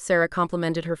bad, Sarah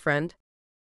complimented her friend.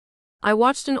 I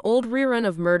watched an old rerun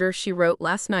of Murder, She Wrote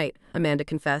last night, Amanda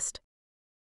confessed.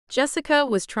 Jessica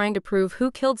was trying to prove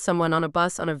who killed someone on a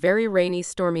bus on a very rainy,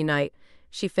 stormy night,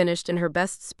 she finished in her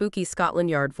best spooky Scotland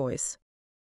Yard voice.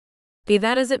 Be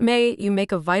that as it may, you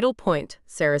make a vital point,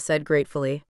 Sarah said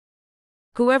gratefully.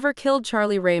 Whoever killed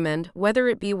Charlie Raymond, whether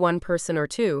it be one person or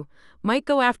two, might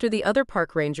go after the other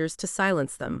park rangers to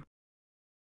silence them.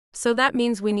 So that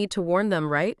means we need to warn them,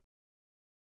 right?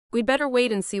 We'd better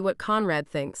wait and see what Conrad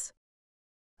thinks.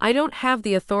 I don't have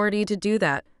the authority to do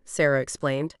that, Sarah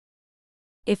explained.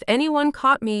 If anyone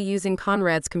caught me using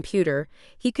Conrad's computer,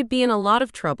 he could be in a lot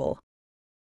of trouble.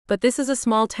 But this is a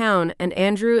small town, and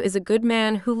Andrew is a good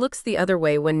man who looks the other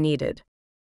way when needed.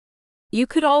 You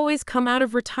could always come out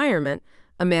of retirement,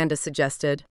 Amanda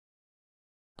suggested.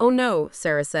 Oh no,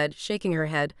 Sarah said, shaking her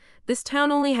head. This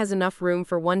town only has enough room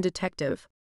for one detective.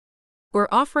 We're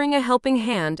offering a helping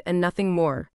hand and nothing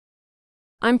more.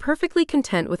 I'm perfectly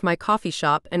content with my coffee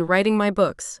shop and writing my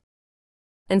books.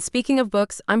 And speaking of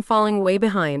books, I'm falling way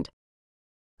behind.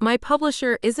 My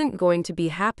publisher isn't going to be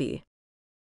happy.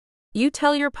 You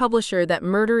tell your publisher that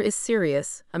murder is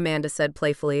serious, Amanda said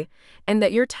playfully, and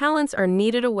that your talents are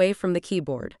needed away from the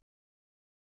keyboard.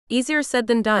 Easier said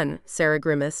than done, Sarah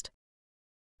grimaced.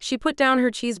 She put down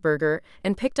her cheeseburger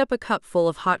and picked up a cup full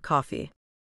of hot coffee.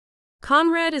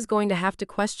 Conrad is going to have to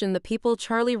question the people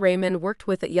Charlie Raymond worked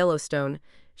with at Yellowstone,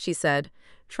 she said,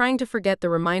 trying to forget the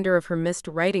reminder of her missed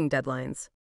writing deadlines.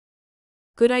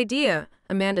 Good idea,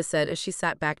 Amanda said as she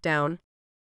sat back down.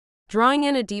 Drawing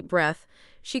in a deep breath,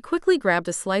 she quickly grabbed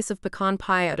a slice of pecan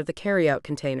pie out of the carryout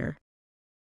container.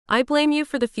 I blame you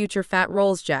for the future fat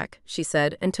rolls, Jack, she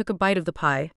said, and took a bite of the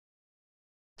pie.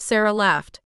 Sarah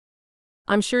laughed.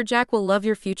 I'm sure Jack will love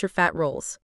your future fat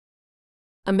rolls.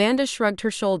 Amanda shrugged her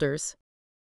shoulders.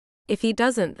 If he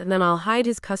doesn't, then I'll hide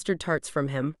his custard tarts from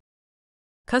him.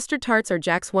 Custard tarts are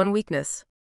Jack's one weakness.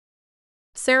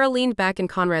 Sarah leaned back in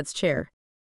Conrad's chair.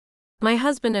 My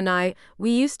husband and I, we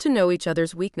used to know each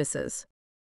other's weaknesses.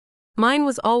 Mine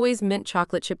was always mint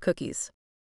chocolate chip cookies.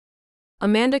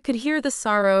 Amanda could hear the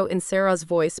sorrow in Sarah's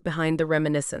voice behind the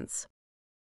reminiscence.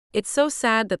 It's so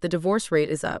sad that the divorce rate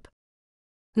is up.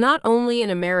 Not only in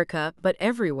America, but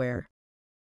everywhere.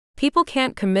 People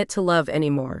can't commit to love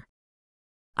anymore.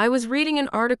 I was reading an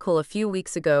article a few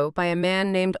weeks ago by a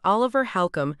man named Oliver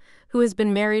Halcombe, who has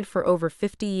been married for over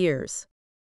 50 years.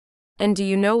 And do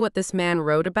you know what this man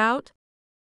wrote about?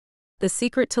 The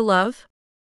secret to love?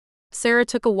 Sarah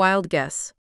took a wild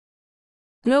guess.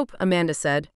 Nope, Amanda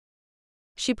said.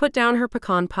 She put down her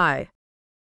pecan pie.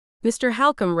 Mr.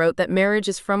 Halcombe wrote that marriage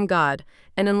is from God,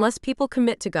 and unless people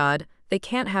commit to God, they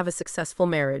can't have a successful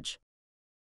marriage.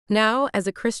 Now, as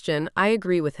a Christian, I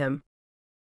agree with him.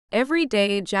 Every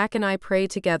day, Jack and I pray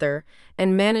together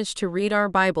and manage to read our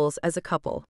Bibles as a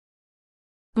couple.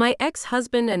 My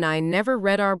ex-husband and I never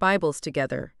read our Bibles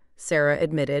together, Sarah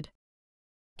admitted.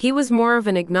 He was more of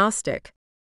an agnostic.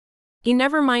 He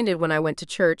never minded when I went to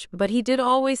church, but he did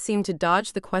always seem to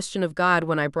dodge the question of God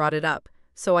when I brought it up,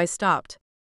 so I stopped.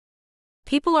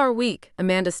 People are weak,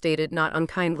 Amanda stated not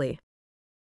unkindly.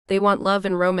 They want love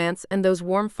and romance and those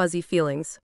warm fuzzy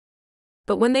feelings.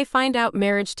 But when they find out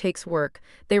marriage takes work,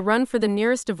 they run for the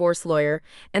nearest divorce lawyer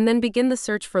and then begin the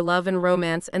search for love and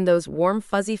romance and those warm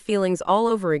fuzzy feelings all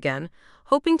over again,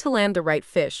 hoping to land the right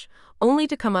fish, only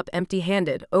to come up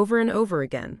empty-handed over and over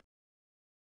again.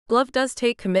 Love does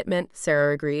take commitment,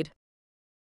 Sarah agreed.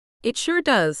 It sure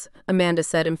does, Amanda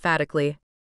said emphatically.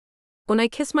 When I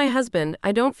kiss my husband,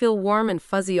 I don't feel warm and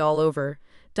fuzzy all over,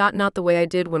 not the way I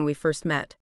did when we first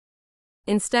met.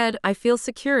 Instead, I feel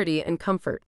security and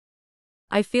comfort.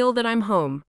 I feel that I'm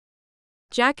home.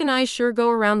 Jack and I sure go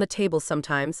around the table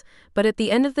sometimes, but at the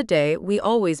end of the day, we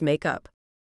always make up.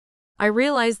 I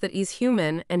realize that he's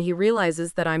human and he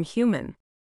realizes that I'm human.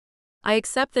 I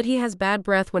accept that he has bad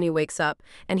breath when he wakes up,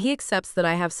 and he accepts that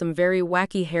I have some very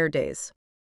wacky hair days.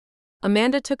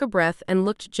 Amanda took a breath and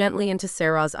looked gently into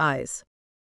Sarah's eyes.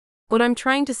 What I'm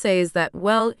trying to say is that,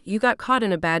 well, you got caught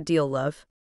in a bad deal, love.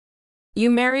 You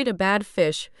married a bad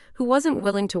fish who wasn't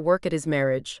willing to work at his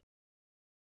marriage.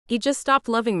 He just stopped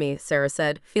loving me, Sarah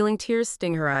said, feeling tears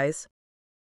sting her eyes.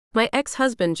 My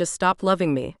ex-husband just stopped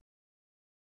loving me.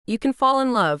 You can fall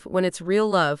in love when it's real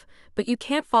love, but you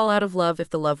can't fall out of love if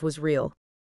the love was real.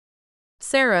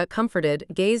 Sarah, comforted,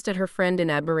 gazed at her friend in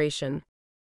admiration.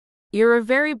 You're a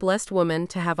very blessed woman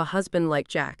to have a husband like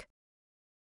Jack.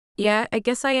 Yeah, I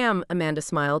guess I am, Amanda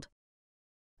smiled.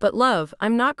 But love,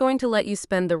 I'm not going to let you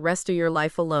spend the rest of your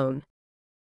life alone.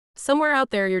 Somewhere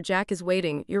out there your Jack is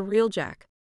waiting, your real Jack.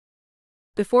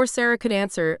 Before Sarah could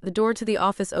answer, the door to the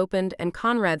office opened and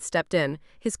Conrad stepped in,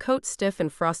 his coat stiff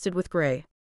and frosted with gray.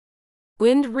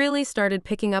 Wind really started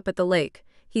picking up at the lake,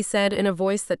 he said in a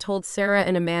voice that told Sarah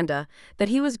and Amanda that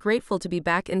he was grateful to be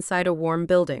back inside a warm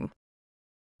building.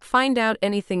 Find out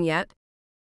anything yet?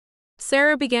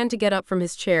 Sarah began to get up from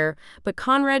his chair, but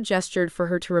Conrad gestured for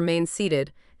her to remain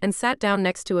seated and sat down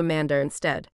next to Amanda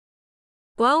instead.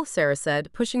 Well, Sarah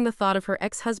said, pushing the thought of her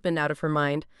ex-husband out of her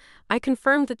mind, I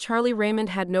confirmed that Charlie Raymond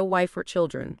had no wife or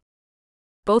children.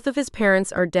 Both of his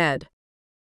parents are dead.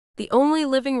 The only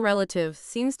living relative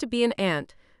seems to be an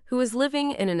aunt who is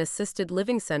living in an assisted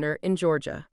living center in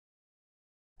Georgia.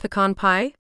 Pecan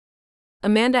pie?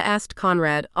 Amanda asked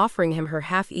Conrad, offering him her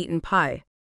half-eaten pie.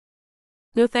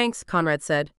 No thanks, Conrad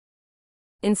said.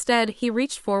 Instead, he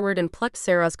reached forward and plucked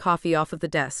Sarah's coffee off of the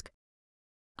desk.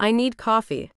 I need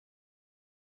coffee.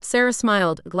 Sarah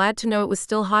smiled, glad to know it was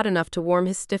still hot enough to warm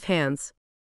his stiff hands.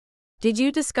 Did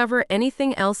you discover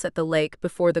anything else at the lake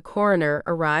before the coroner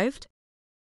arrived?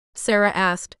 Sarah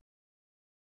asked.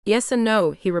 Yes and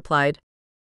no, he replied.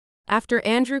 After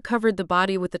Andrew covered the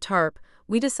body with the tarp,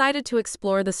 we decided to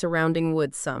explore the surrounding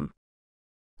woods some.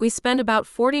 We spent about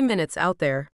 40 minutes out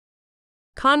there.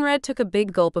 Conrad took a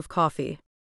big gulp of coffee.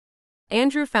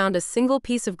 Andrew found a single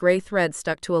piece of gray thread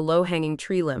stuck to a low-hanging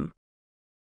tree limb.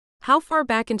 How far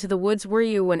back into the woods were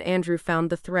you when Andrew found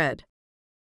the thread?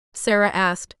 Sarah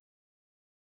asked.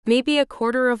 Maybe a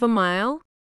quarter of a mile?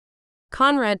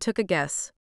 Conrad took a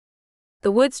guess.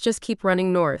 The woods just keep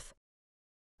running north.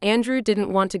 Andrew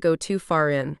didn't want to go too far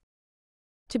in.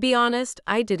 To be honest,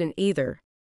 I didn't either.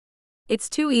 It's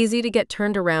too easy to get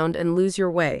turned around and lose your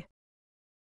way.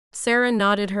 Sarah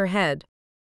nodded her head.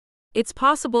 It's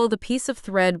possible the piece of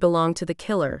thread belonged to the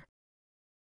killer.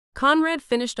 Conrad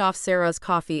finished off Sarah's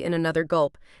coffee in another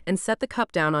gulp and set the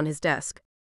cup down on his desk.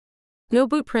 No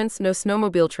boot prints, no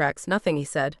snowmobile tracks, nothing, he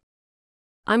said.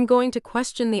 I'm going to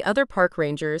question the other park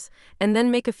rangers and then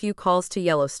make a few calls to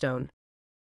Yellowstone.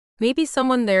 Maybe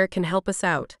someone there can help us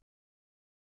out.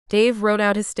 Dave wrote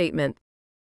out his statement.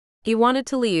 He wanted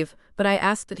to leave, but I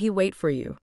asked that he wait for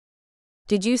you.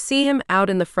 Did you see him out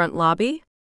in the front lobby?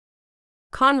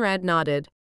 Conrad nodded.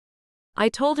 I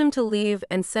told him to leave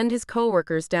and send his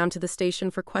coworkers down to the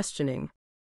station for questioning.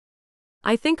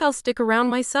 I think I'll stick around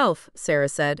myself, Sarah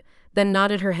said, then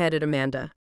nodded her head at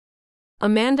Amanda.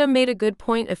 Amanda made a good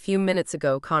point a few minutes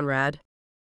ago, Conrad.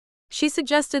 She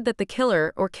suggested that the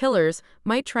killer or killers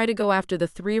might try to go after the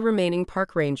 3 remaining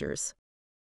park rangers.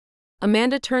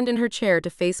 Amanda turned in her chair to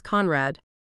face Conrad.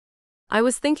 I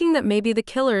was thinking that maybe the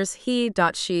killers,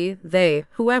 she, they,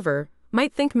 whoever,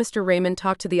 might think Mr. Raymond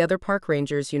talked to the other park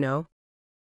rangers, you know.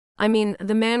 I mean,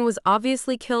 the man was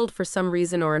obviously killed for some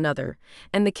reason or another,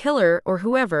 and the killer, or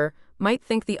whoever, might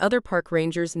think the other park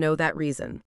rangers know that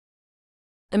reason.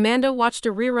 Amanda watched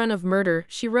a rerun of Murder,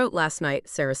 She Wrote last night,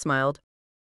 Sarah smiled.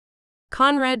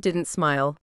 Conrad didn't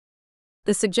smile.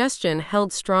 The suggestion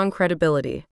held strong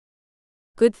credibility.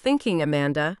 Good thinking,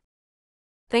 Amanda.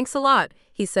 Thanks a lot,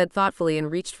 he said thoughtfully and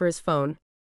reached for his phone.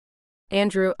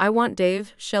 Andrew, I want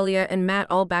Dave, Shelia, and Matt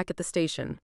all back at the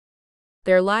station.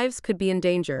 Their lives could be in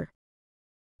danger.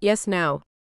 Yes, now.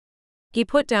 He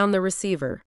put down the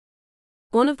receiver.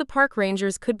 One of the park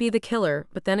rangers could be the killer,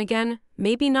 but then again,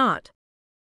 maybe not.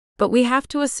 But we have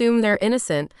to assume they're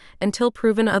innocent until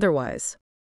proven otherwise.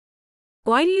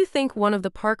 Why do you think one of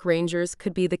the park rangers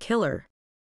could be the killer?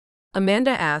 Amanda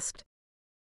asked.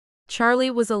 Charlie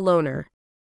was a loner.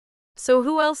 So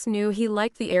who else knew he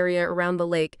liked the area around the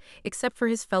lake except for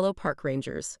his fellow park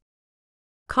rangers?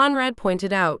 Conrad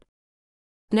pointed out.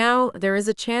 Now, there is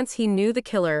a chance he knew the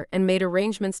killer and made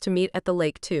arrangements to meet at the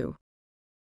lake too.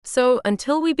 So,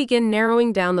 until we begin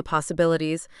narrowing down the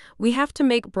possibilities, we have to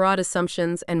make broad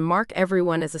assumptions and mark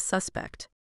everyone as a suspect.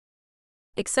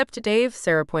 Except Dave,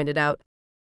 Sarah pointed out.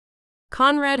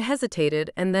 Conrad hesitated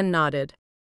and then nodded.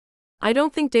 I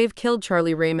don't think Dave killed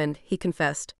Charlie Raymond, he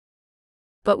confessed.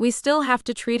 But we still have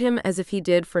to treat him as if he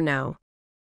did for now.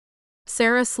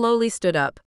 Sarah slowly stood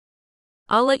up.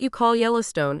 I'll let you call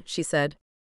Yellowstone, she said.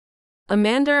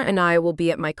 Amanda and I will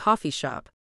be at my coffee shop.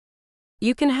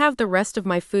 You can have the rest of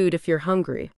my food if you're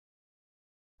hungry.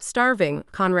 Starving,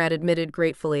 Conrad admitted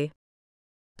gratefully.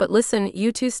 But listen,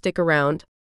 you two stick around.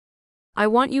 I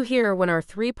want you here when our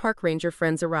 3 park ranger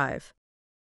friends arrive.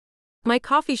 My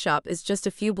coffee shop is just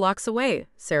a few blocks away,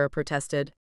 Sarah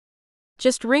protested.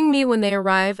 Just ring me when they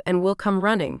arrive and we'll come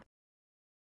running.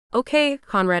 Okay,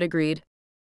 Conrad agreed.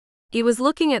 He was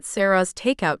looking at Sarah's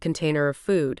takeout container of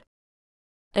food.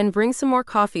 And bring some more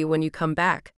coffee when you come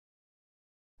back.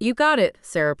 You got it,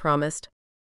 Sarah promised.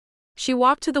 She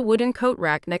walked to the wooden coat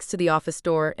rack next to the office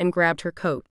door and grabbed her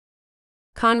coat.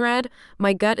 Conrad,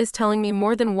 my gut is telling me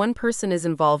more than one person is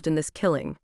involved in this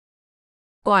killing.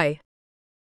 Why?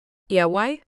 Yeah,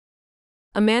 why?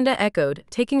 Amanda echoed,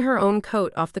 taking her own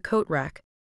coat off the coat rack.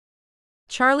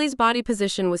 Charlie's body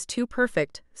position was too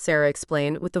perfect, Sarah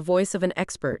explained with the voice of an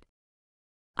expert.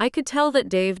 I could tell that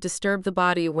Dave disturbed the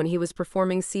body when he was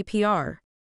performing CPR.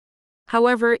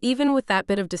 However, even with that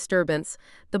bit of disturbance,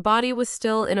 the body was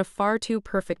still in a far too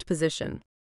perfect position.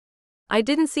 I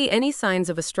didn't see any signs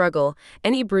of a struggle,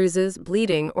 any bruises,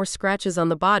 bleeding, or scratches on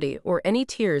the body, or any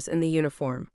tears in the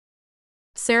uniform.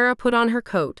 Sarah put on her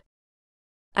coat.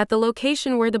 At the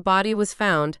location where the body was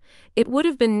found, it would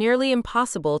have been nearly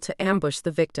impossible to ambush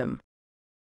the victim.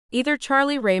 Either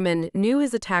Charlie Raymond knew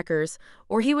his attackers,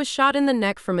 or he was shot in the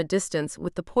neck from a distance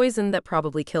with the poison that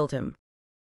probably killed him.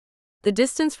 The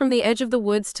distance from the edge of the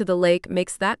woods to the lake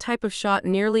makes that type of shot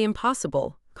nearly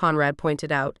impossible, Conrad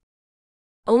pointed out.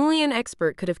 Only an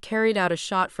expert could have carried out a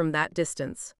shot from that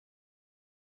distance.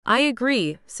 I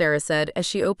agree, Sarah said as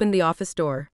she opened the office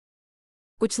door.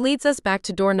 Which leads us back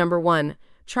to door number 1.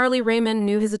 Charlie Raymond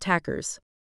knew his attackers.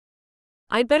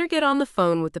 I'd better get on the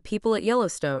phone with the people at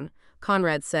Yellowstone,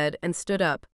 Conrad said and stood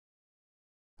up.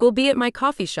 We'll be at my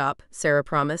coffee shop, Sarah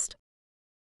promised.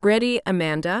 Ready,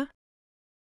 Amanda?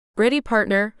 Ready,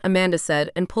 partner, Amanda said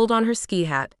and pulled on her ski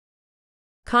hat.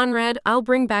 Conrad, I'll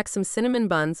bring back some cinnamon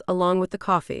buns along with the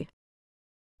coffee.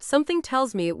 Something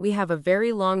tells me we have a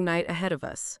very long night ahead of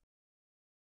us.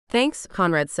 Thanks,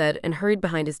 Conrad said and hurried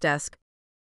behind his desk.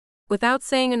 Without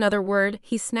saying another word,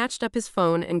 he snatched up his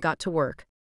phone and got to work.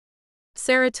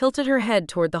 Sarah tilted her head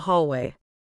toward the hallway.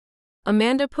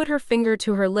 Amanda put her finger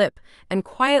to her lip and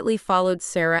quietly followed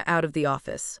Sarah out of the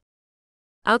office.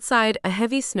 Outside, a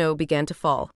heavy snow began to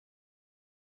fall.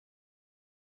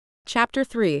 Chapter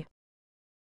 3.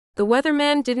 The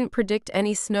weatherman didn't predict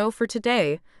any snow for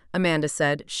today, Amanda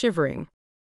said, shivering.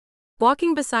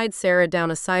 Walking beside Sarah down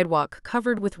a sidewalk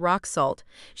covered with rock salt,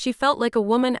 she felt like a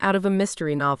woman out of a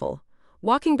mystery novel,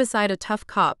 walking beside a tough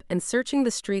cop and searching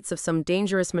the streets of some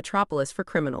dangerous metropolis for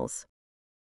criminals.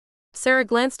 Sarah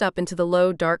glanced up into the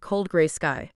low, dark, cold gray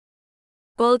sky.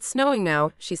 Well, it's snowing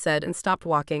now, she said and stopped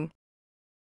walking.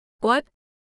 What?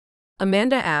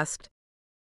 Amanda asked.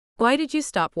 Why did you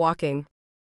stop walking?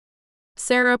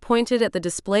 Sarah pointed at the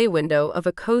display window of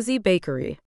a cozy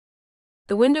bakery.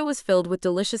 The window was filled with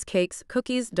delicious cakes,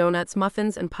 cookies, donuts,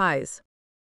 muffins, and pies.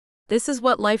 This is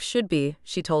what life should be,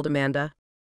 she told Amanda.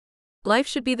 Life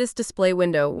should be this display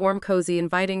window, warm, cozy,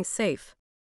 inviting, safe.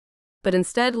 But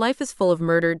instead, life is full of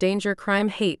murder, danger, crime,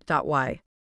 hate. Why?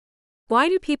 Why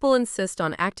do people insist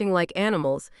on acting like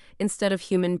animals instead of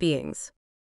human beings?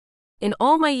 In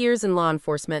all my years in law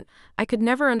enforcement, I could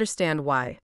never understand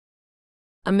why.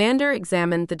 Amanda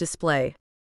examined the display.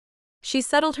 She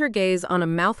settled her gaze on a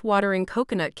mouth-watering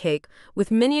coconut cake with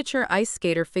miniature ice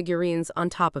skater figurines on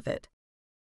top of it.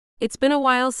 It's been a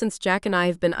while since Jack and I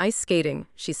have been ice skating,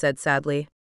 she said sadly.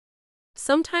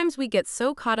 Sometimes we get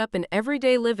so caught up in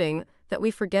everyday living that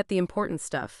we forget the important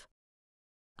stuff.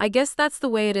 I guess that's the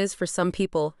way it is for some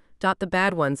people, the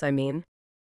bad ones, I mean.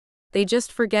 They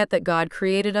just forget that God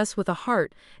created us with a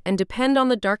heart and depend on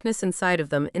the darkness inside of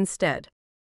them instead.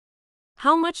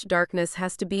 How much darkness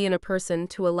has to be in a person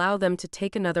to allow them to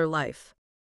take another life?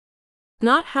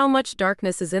 Not how much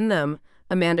darkness is in them,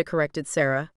 Amanda corrected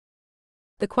Sarah.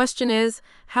 The question is,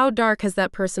 how dark has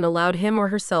that person allowed him or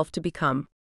herself to become?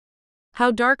 How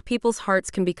dark people's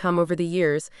hearts can become over the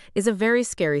years is a very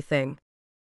scary thing.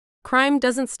 Crime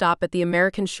doesn't stop at the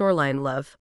American shoreline,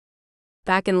 love.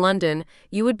 Back in London,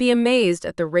 you would be amazed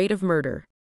at the rate of murder.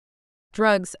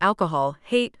 Drugs, alcohol,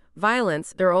 hate,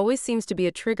 violence, there always seems to be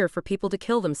a trigger for people to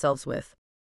kill themselves with.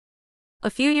 A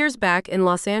few years back in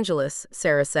Los Angeles,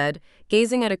 Sarah said,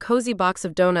 gazing at a cozy box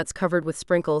of donuts covered with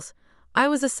sprinkles, I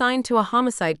was assigned to a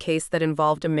homicide case that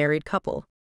involved a married couple.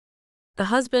 The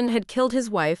husband had killed his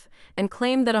wife and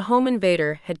claimed that a home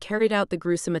invader had carried out the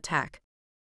gruesome attack.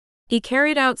 He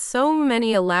carried out so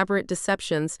many elaborate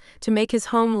deceptions to make his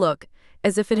home look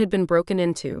as if it had been broken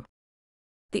into.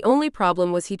 The only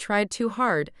problem was he tried too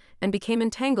hard and became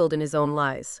entangled in his own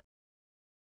lies.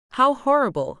 How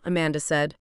horrible, Amanda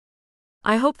said.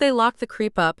 I hope they locked the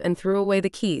creep up and threw away the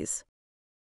keys.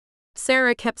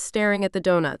 Sarah kept staring at the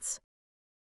donuts.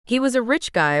 He was a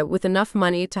rich guy with enough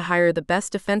money to hire the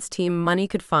best defense team money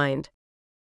could find.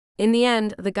 In the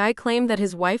end, the guy claimed that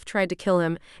his wife tried to kill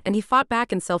him, and he fought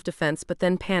back in self-defense but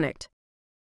then panicked.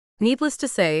 Needless to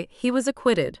say, he was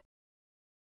acquitted.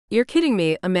 "You're kidding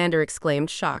me," Amanda exclaimed,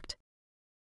 shocked.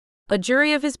 "A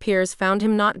jury of his peers found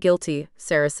him not guilty,"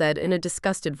 Sarah said in a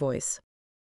disgusted voice.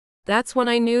 "That's when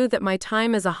I knew that my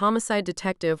time as a homicide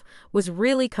detective was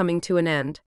really coming to an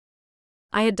end.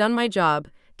 I had done my job,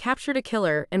 captured a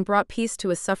killer, and brought peace to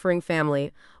a suffering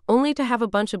family, only to have a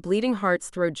bunch of bleeding hearts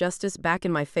throw justice back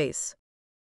in my face."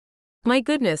 "My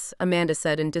goodness," Amanda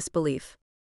said in disbelief.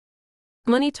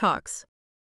 "Money talks."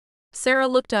 Sarah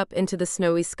looked up into the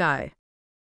snowy sky.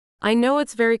 "I know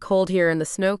it's very cold here and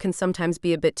the snow can sometimes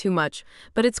be a bit too much,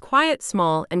 but it's quiet,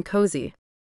 small, and cozy.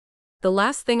 The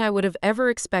last thing I would have ever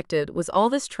expected was all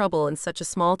this trouble in such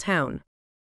a small town."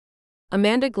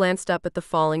 Amanda glanced up at the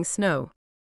falling snow.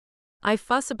 "I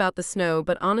fuss about the snow,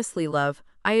 but honestly, love,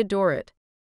 I adore it.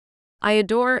 I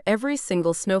adore every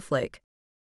single snowflake.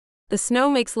 The snow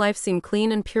makes life seem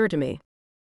clean and pure to me.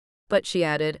 But," she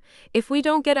added, "if we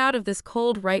don't get out of this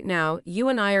cold right now, you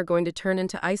and I are going to turn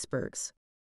into icebergs."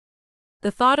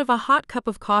 The thought of a hot cup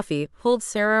of coffee pulled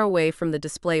Sarah away from the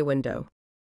display window.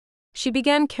 She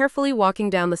began carefully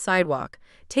walking down the sidewalk,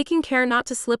 taking care not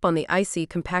to slip on the icy,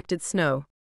 compacted snow.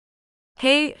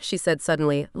 "Hey," she said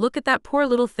suddenly, "look at that poor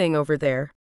little thing over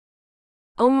there."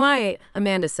 "Oh my,"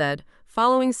 Amanda said,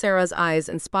 following Sarah's eyes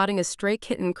and spotting a stray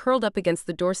kitten curled up against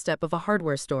the doorstep of a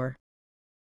hardware store.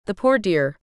 "The poor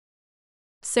dear."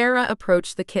 Sarah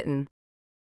approached the kitten.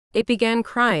 It began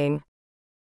crying.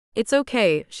 "It's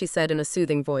okay," she said in a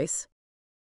soothing voice.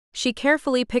 She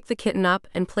carefully picked the kitten up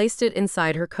and placed it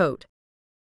inside her coat.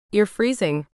 "You're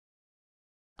freezing."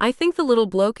 "I think the little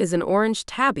bloke is an orange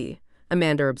tabby,"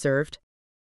 Amanda observed.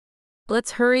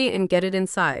 "Let's hurry and get it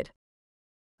inside.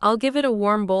 I'll give it a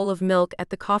warm bowl of milk at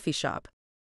the coffee shop."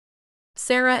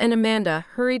 Sarah and Amanda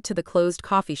hurried to the closed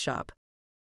coffee shop.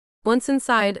 Once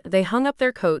inside, they hung up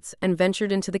their coats and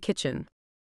ventured into the kitchen.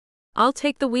 "I'll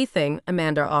take the wee thing,"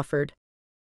 Amanda offered.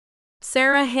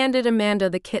 Sarah handed Amanda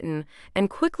the kitten and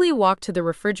quickly walked to the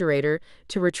refrigerator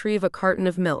to retrieve a carton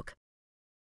of milk.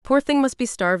 "Poor thing must be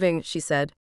starving," she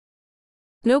said.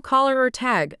 "No collar or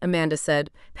tag," Amanda said,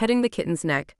 petting the kitten's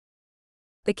neck.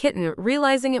 The kitten,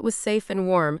 realizing it was safe and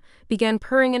warm, began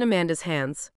purring in Amanda's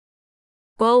hands.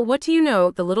 "Well, what do you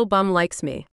know, the little bum likes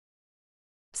me."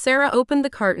 Sarah opened the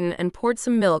carton and poured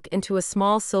some milk into a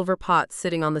small silver pot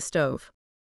sitting on the stove.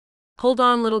 "Hold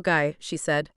on, little guy," she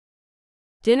said.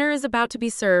 "Dinner is about to be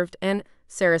served," and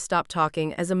Sarah stopped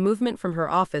talking as a movement from her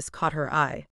office caught her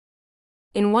eye.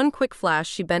 In one quick flash,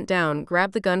 she bent down,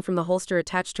 grabbed the gun from the holster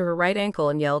attached to her right ankle,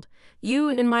 and yelled, "You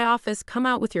in my office, come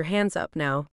out with your hands up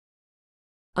now."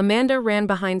 Amanda ran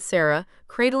behind Sarah,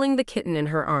 cradling the kitten in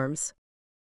her arms.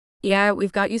 "Yeah,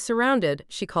 we've got you surrounded,"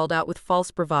 she called out with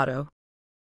false bravado.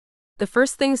 The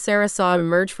first thing Sarah saw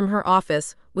emerge from her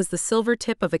office was the silver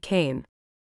tip of a cane.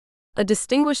 A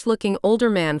distinguished-looking older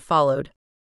man followed.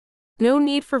 "No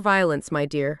need for violence, my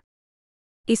dear."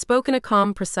 He spoke in a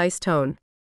calm, precise tone.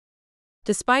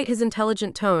 Despite his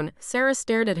intelligent tone, Sarah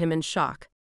stared at him in shock.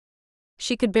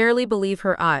 She could barely believe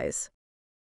her eyes.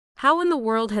 How in the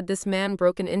world had this man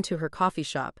broken into her coffee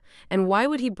shop, and why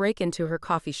would he break into her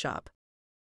coffee shop?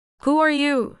 "Who are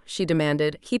you?" she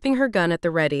demanded, keeping her gun at the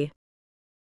ready.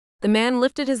 The man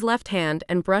lifted his left hand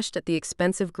and brushed at the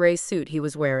expensive gray suit he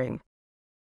was wearing.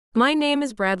 "My name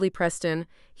is Bradley Preston,"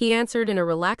 he answered in a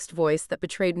relaxed voice that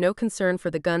betrayed no concern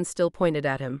for the gun still pointed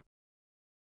at him.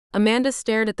 Amanda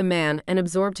stared at the man and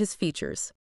absorbed his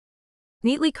features.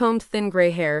 Neatly combed thin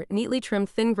gray hair, neatly trimmed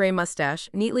thin gray mustache,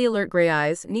 neatly alert gray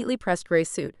eyes, neatly pressed gray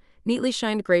suit, neatly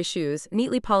shined gray shoes,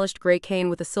 neatly polished gray cane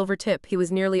with a silver tip. He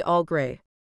was nearly all gray.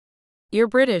 "You're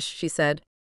British," she said.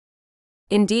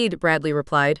 "Indeed," Bradley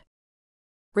replied.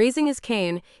 Raising his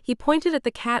cane, he pointed at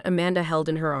the cat Amanda held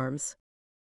in her arms.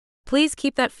 "Please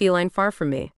keep that feline far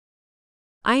from me.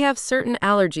 I have certain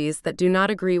allergies that do not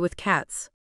agree with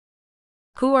cats."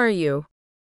 "Who are you?"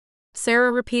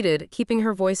 Sarah repeated, keeping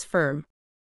her voice firm.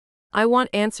 "I want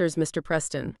answers, Mr.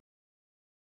 Preston."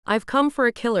 "I've come for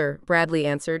a killer," Bradley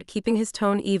answered, keeping his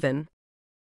tone even.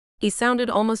 He sounded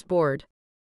almost bored.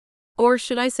 "Or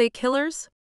should I say killers?"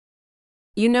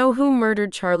 "You know who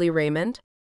murdered Charlie Raymond?"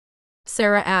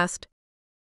 Sarah asked.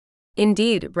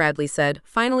 "Indeed," Bradley said,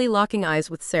 finally locking eyes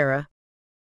with Sarah.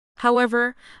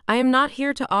 "However, I am not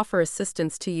here to offer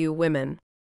assistance to you women.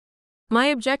 My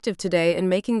objective today in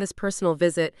making this personal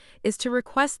visit is to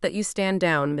request that you stand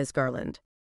down, Ms. Garland.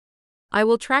 I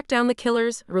will track down the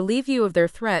killers, relieve you of their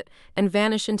threat, and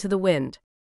vanish into the wind."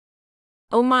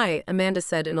 "Oh my," Amanda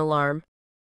said in alarm.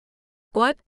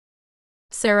 "What?"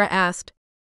 Sarah asked.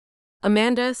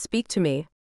 "Amanda, speak to me."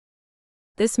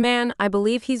 This man, I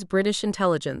believe he's British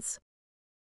intelligence.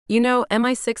 You know,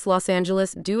 MI6 Los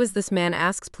Angeles, do as this man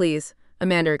asks, please,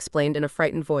 Amanda explained in a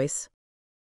frightened voice.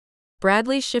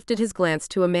 Bradley shifted his glance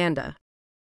to Amanda.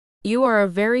 You are a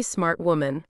very smart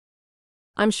woman.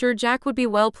 I'm sure Jack would be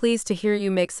well pleased to hear you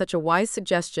make such a wise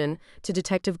suggestion to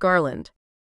Detective Garland.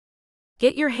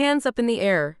 Get your hands up in the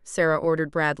air, Sarah ordered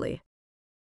Bradley.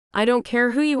 I don't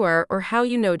care who you are or how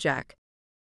you know Jack.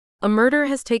 A murder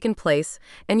has taken place,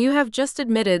 and you have just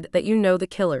admitted that you know the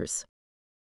killers.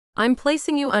 I'm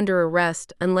placing you under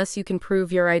arrest unless you can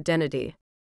prove your identity.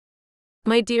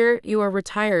 My dear, you are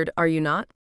retired, are you not?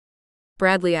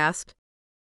 Bradley asked.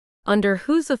 Under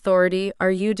whose authority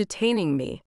are you detaining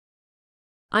me?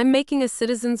 I'm making a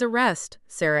citizen's arrest,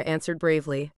 Sarah answered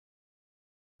bravely.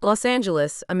 Los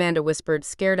Angeles, Amanda whispered,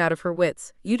 scared out of her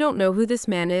wits. You don't know who this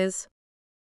man is?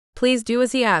 Please do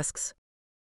as he asks.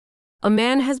 A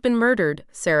man has been murdered,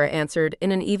 Sarah answered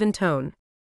in an even tone.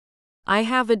 I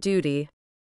have a duty.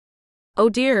 Oh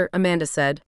dear, Amanda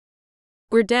said.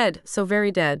 We're dead, so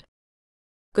very dead.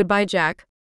 Goodbye, Jack.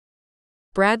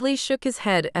 Bradley shook his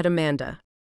head at Amanda.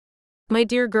 My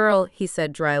dear girl, he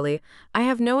said dryly, I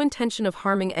have no intention of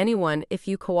harming anyone if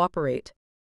you cooperate.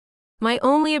 My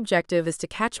only objective is to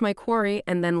catch my quarry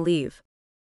and then leave.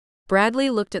 Bradley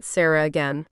looked at Sarah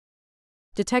again.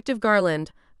 Detective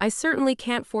Garland, I certainly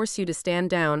can't force you to stand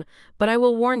down, but I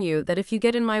will warn you that if you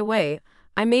get in my way,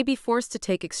 I may be forced to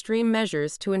take extreme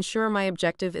measures to ensure my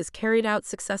objective is carried out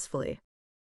successfully.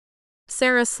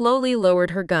 Sarah slowly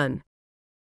lowered her gun.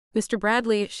 Mr.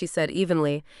 Bradley, she said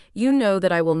evenly, you know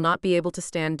that I will not be able to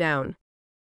stand down.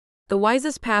 The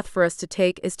wisest path for us to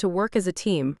take is to work as a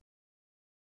team.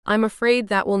 I'm afraid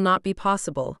that will not be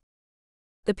possible.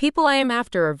 The people I am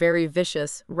after are very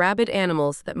vicious, rabid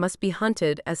animals that must be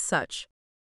hunted as such.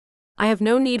 I have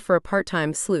no need for a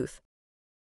part-time sleuth.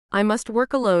 I must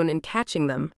work alone in catching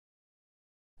them.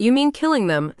 You mean killing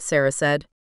them, Sarah said.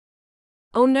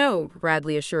 Oh no,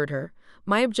 Bradley assured her.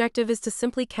 My objective is to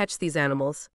simply catch these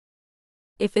animals.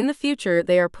 If in the future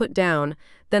they are put down,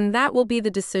 then that will be the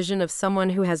decision of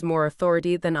someone who has more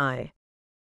authority than I.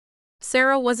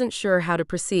 Sarah wasn't sure how to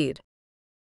proceed.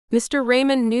 Mr.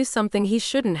 Raymond knew something he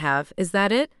shouldn't have, is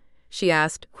that it? She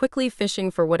asked, quickly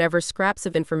fishing for whatever scraps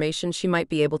of information she might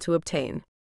be able to obtain.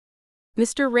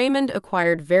 Mr. Raymond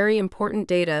acquired very important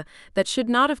data that should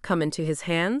not have come into his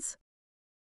hands?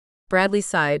 Bradley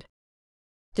sighed.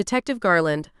 Detective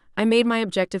Garland, I made my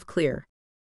objective clear.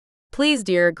 Please,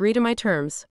 dear, agree to my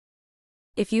terms.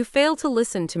 If you fail to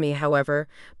listen to me, however,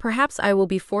 perhaps I will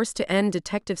be forced to end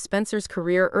Detective Spencer's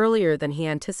career earlier than he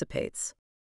anticipates.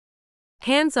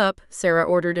 Hands up, Sarah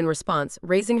ordered in response,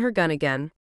 raising her gun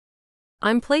again.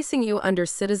 I'm placing you under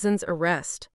citizen's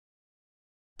arrest.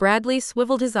 Bradley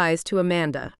swiveled his eyes to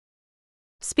Amanda.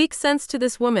 Speak sense to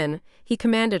this woman, he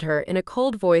commanded her in a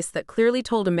cold voice that clearly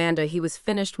told Amanda he was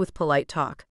finished with polite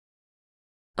talk.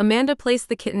 Amanda placed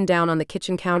the kitten down on the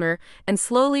kitchen counter and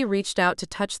slowly reached out to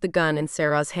touch the gun in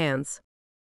Sarah's hands.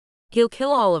 He'll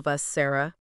kill all of us,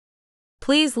 Sarah.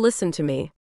 Please listen to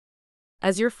me.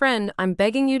 As your friend, I'm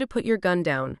begging you to put your gun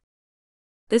down.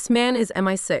 This man is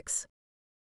MI6.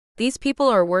 These people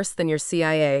are worse than your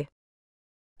CIA.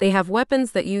 They have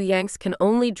weapons that you Yanks can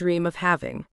only dream of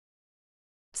having.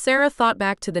 Sarah thought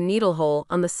back to the needle hole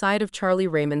on the side of Charlie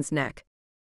Raymond's neck.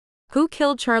 Who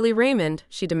killed Charlie Raymond?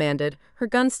 She demanded, her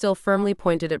gun still firmly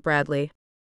pointed at Bradley.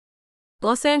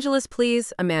 Los Angeles,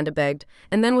 please, Amanda begged,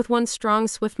 and then with one strong,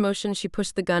 swift motion she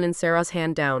pushed the gun in Sarah's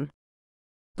hand down.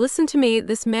 Listen to me,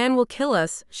 this man will kill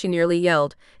us, she nearly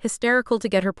yelled, hysterical to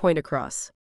get her point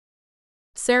across.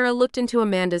 Sarah looked into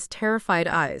Amanda's terrified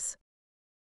eyes.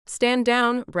 Stand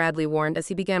down, Bradley warned as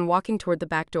he began walking toward the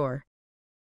back door.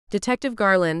 Detective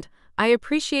Garland, I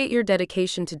appreciate your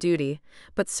dedication to duty,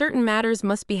 but certain matters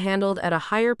must be handled at a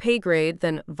higher pay grade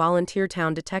than volunteer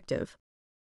town detective.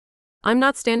 I'm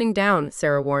not standing down,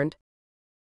 Sarah warned.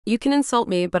 You can insult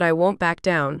me, but I won't back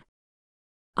down.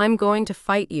 I'm going to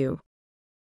fight you.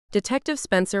 Detective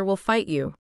Spencer will fight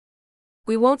you.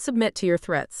 We won't submit to your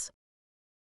threats.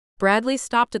 Bradley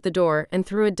stopped at the door and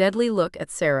threw a deadly look at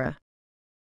Sarah.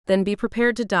 Then be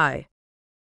prepared to die.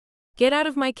 Get out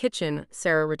of my kitchen,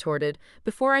 Sarah retorted,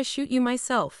 before I shoot you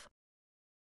myself.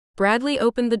 Bradley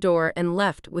opened the door and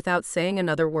left without saying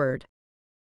another word.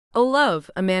 Oh love,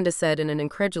 Amanda said in an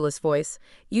incredulous voice,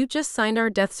 you just signed our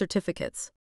death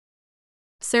certificates.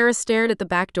 Sarah stared at the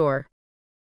back door.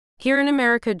 Here in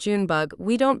America, Junebug,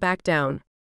 we don't back down.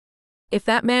 If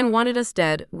that man wanted us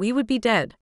dead, we would be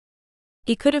dead.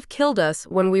 He could have killed us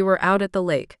when we were out at the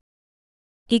lake.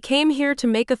 He came here to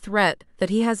make a threat that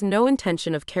he has no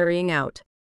intention of carrying out.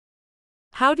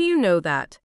 How do you know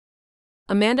that?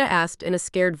 Amanda asked in a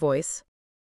scared voice.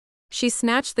 She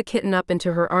snatched the kitten up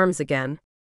into her arms again.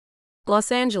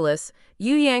 Los Angeles,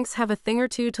 you Yanks have a thing or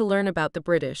two to learn about the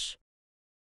British.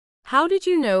 How did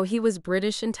you know he was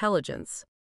British intelligence?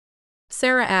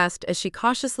 Sarah asked as she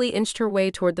cautiously inched her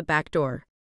way toward the back door.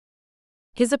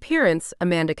 His appearance,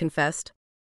 Amanda confessed.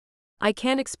 I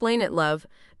can't explain it, love.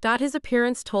 His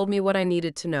appearance told me what I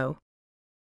needed to know.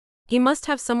 He must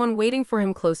have someone waiting for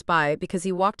him close by because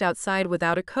he walked outside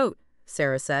without a coat,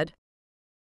 Sarah said.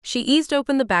 She eased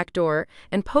open the back door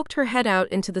and poked her head out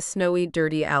into the snowy,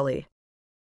 dirty alley.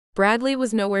 Bradley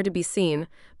was nowhere to be seen,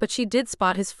 but she did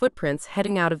spot his footprints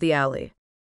heading out of the alley.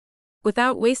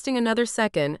 Without wasting another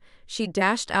second, she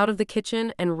dashed out of the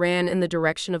kitchen and ran in the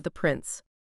direction of the prints.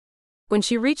 When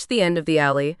she reached the end of the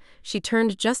alley, she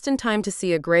turned just in time to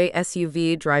see a gray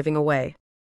SUV driving away.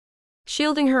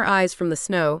 Shielding her eyes from the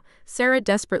snow, Sarah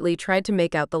desperately tried to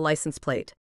make out the license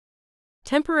plate.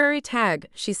 Temporary tag,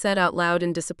 she said out loud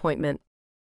in disappointment.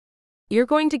 You're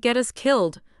going to get us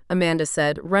killed, Amanda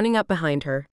said, running up behind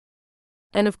her.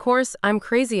 And of course, I'm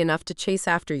crazy enough to chase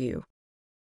after you.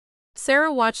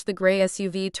 Sarah watched the gray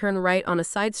SUV turn right on a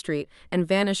side street and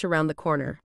vanish around the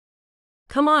corner.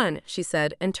 Come on, she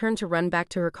said, and turned to run back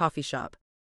to her coffee shop.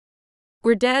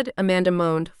 We're dead, Amanda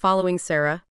moaned, following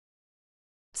Sarah.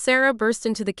 Sarah burst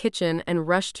into the kitchen and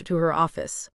rushed to her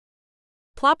office.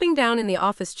 Plopping down in the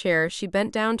office chair, she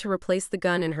bent down to replace the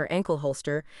gun in her ankle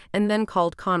holster and then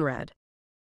called Conrad.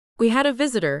 We had a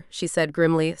visitor, she said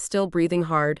grimly, still breathing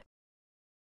hard.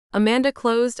 Amanda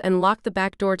closed and locked the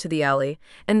back door to the alley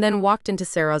and then walked into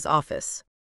Sarah's office.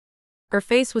 Her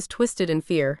face was twisted in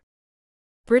fear.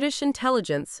 British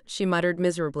intelligence, she muttered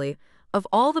miserably, of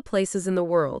all the places in the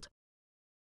world.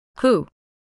 Who?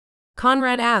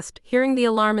 Conrad asked, hearing the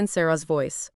alarm in Sarah's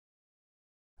voice.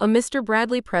 A Mr.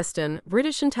 Bradley Preston,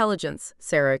 British intelligence,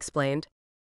 Sarah explained.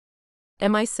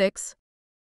 MI6?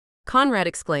 Conrad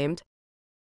exclaimed.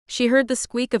 She heard the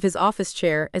squeak of his office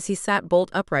chair as he sat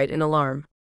bolt upright in alarm.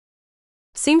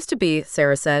 Seems to be,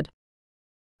 Sarah said.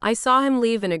 I saw him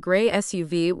leave in a gray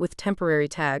SUV with temporary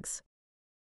tags.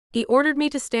 He ordered me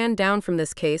to stand down from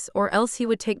this case or else he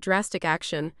would take drastic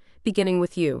action, beginning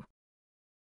with you.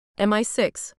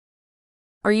 MI6.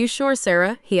 Are you sure,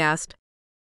 Sarah? He asked.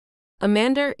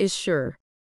 Amanda is sure.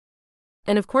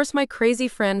 And of course my crazy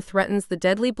friend threatens the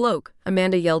deadly bloke,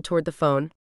 Amanda yelled toward the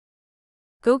phone.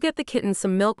 Go get the kitten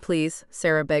some milk, please,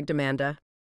 Sarah begged Amanda.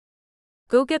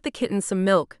 Go get the kitten some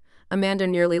milk, Amanda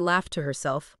nearly laughed to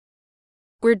herself.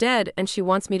 We're dead and she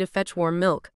wants me to fetch warm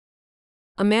milk.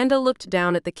 Amanda looked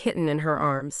down at the kitten in her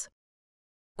arms.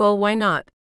 Well, why not?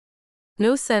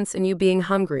 No sense in you being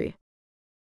hungry.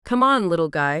 Come on, little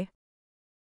guy.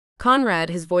 Conrad,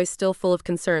 his voice still full of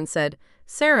concern, said,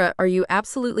 Sarah, are you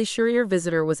absolutely sure your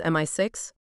visitor was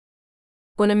MI6?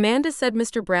 When Amanda said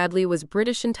Mr. Bradley was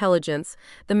British intelligence,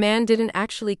 the man didn't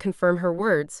actually confirm her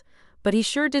words, but he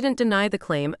sure didn't deny the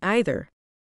claim either.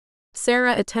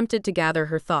 Sarah attempted to gather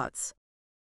her thoughts.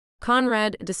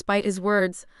 Conrad, despite his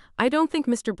words, I don't think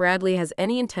Mr. Bradley has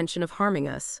any intention of harming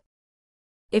us.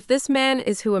 If this man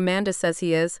is who Amanda says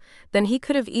he is, then he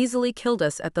could have easily killed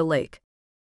us at the lake.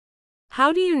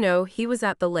 How do you know he was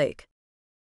at the lake?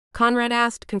 Conrad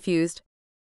asked, confused.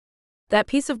 That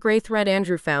piece of gray thread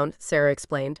Andrew found, Sarah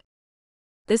explained.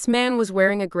 This man was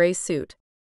wearing a gray suit.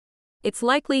 It's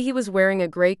likely he was wearing a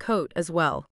gray coat as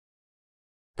well.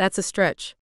 That's a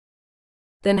stretch.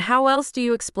 Then how else do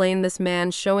you explain this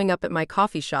man showing up at my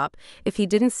coffee shop if he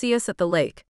didn't see us at the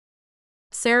lake?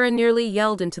 Sarah nearly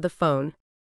yelled into the phone.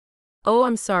 Oh,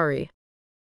 I'm sorry.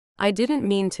 I didn't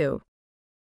mean to.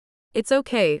 It's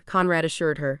okay, Conrad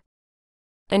assured her.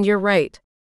 And you're right.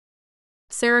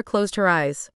 Sarah closed her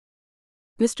eyes.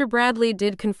 Mr. Bradley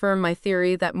did confirm my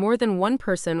theory that more than one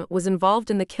person was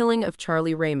involved in the killing of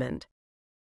Charlie Raymond.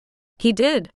 He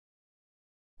did?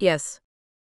 Yes.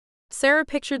 Sarah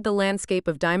pictured the landscape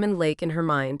of Diamond Lake in her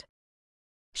mind.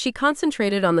 She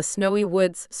concentrated on the snowy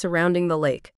woods surrounding the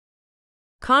lake.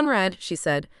 Conrad, she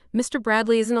said, Mr.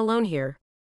 Bradley isn't alone here.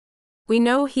 We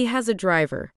know he has a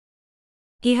driver.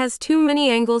 He has too many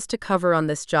angles to cover on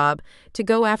this job to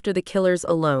go after the killers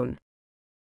alone.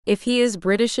 If he is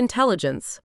British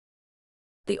intelligence.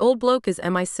 The old bloke is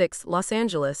MI6, Los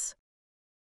Angeles.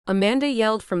 Amanda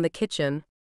yelled from the kitchen.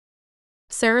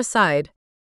 Sarah sighed.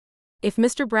 If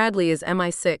Mr. Bradley is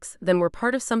MI6, then we're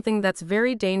part of something that's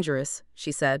very dangerous,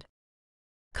 she said.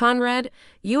 Conrad,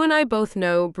 you and I both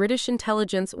know British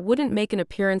intelligence wouldn't make an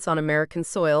appearance on American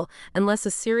soil unless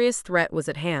a serious threat was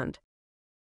at hand.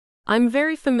 I'm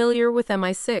very familiar with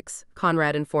MI6,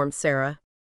 Conrad informed Sarah.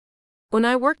 When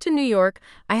I worked in New York,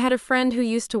 I had a friend who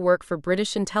used to work for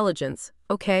British intelligence,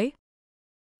 okay?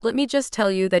 Let me just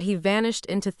tell you that he vanished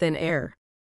into thin air.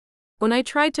 When I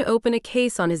tried to open a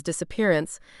case on his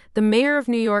disappearance, the mayor of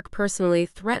New York personally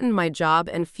threatened my job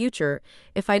and future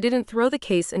if I didn't throw the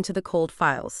case into the cold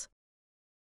files.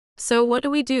 So what do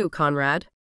we do, Conrad?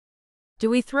 Do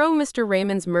we throw Mr.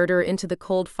 Raymond's murder into the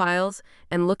cold files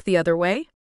and look the other way?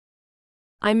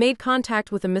 I made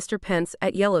contact with a Mr. Pence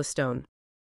at Yellowstone.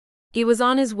 He was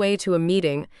on his way to a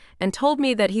meeting and told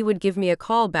me that he would give me a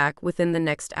call back within the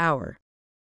next hour.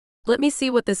 Let me see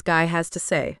what this guy has to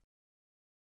say.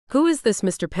 Who is this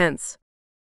Mr. Pence?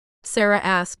 Sarah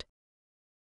asked.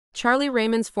 Charlie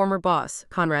Raymond's former boss,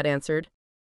 Conrad answered.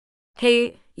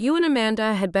 Hey, you and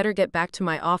Amanda had better get back to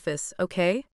my office,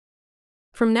 okay?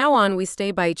 From now on we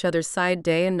stay by each other's side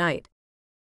day and night.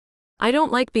 I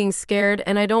don't like being scared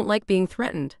and I don't like being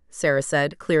threatened, Sarah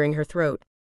said, clearing her throat.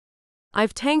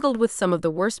 I've tangled with some of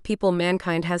the worst people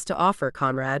mankind has to offer,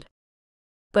 Conrad.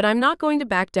 But I'm not going to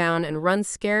back down and run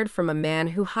scared from a man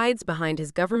who hides behind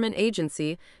his government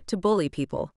agency to bully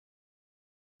people.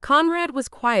 Conrad was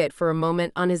quiet for a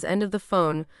moment on his end of the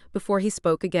phone before he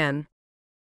spoke again.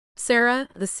 Sarah,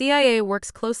 the CIA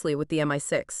works closely with the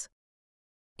MI6.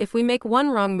 If we make one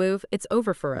wrong move, it's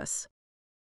over for us.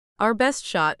 Our best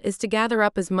shot is to gather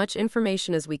up as much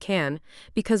information as we can,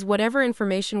 because whatever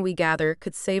information we gather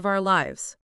could save our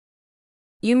lives.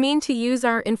 You mean to use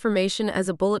our information as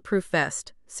a bulletproof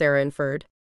vest, Sarah inferred.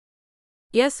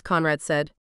 Yes, Conrad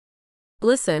said.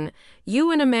 Listen,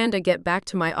 you and Amanda get back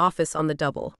to my office on the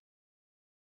double.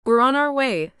 We're on our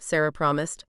way, Sarah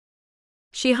promised.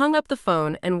 She hung up the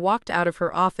phone and walked out of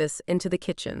her office into the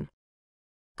kitchen.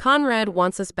 Conrad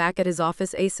wants us back at his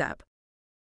office ASAP.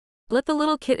 Let the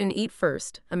little kitten eat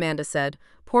first, Amanda said,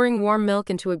 pouring warm milk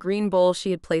into a green bowl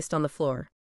she had placed on the floor.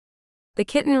 The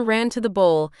kitten ran to the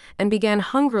bowl and began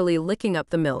hungrily licking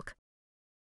up the milk.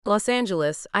 Los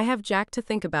Angeles, I have Jack to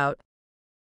think about.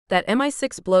 That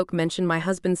MI6 bloke mentioned my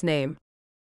husband's name.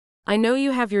 I know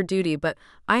you have your duty, but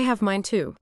I have mine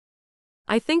too.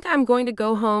 I think I'm going to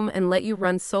go home and let you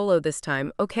run solo this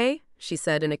time, okay? She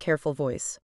said in a careful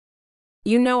voice.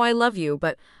 You know I love you,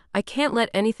 but I can't let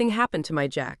anything happen to my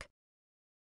Jack.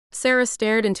 Sarah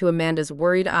stared into Amanda's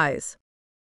worried eyes.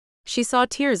 She saw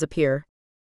tears appear.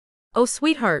 Oh,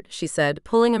 sweetheart, she said,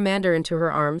 pulling Amanda into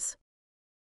her arms.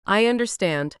 I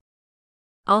understand.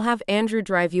 I'll have Andrew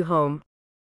drive you home.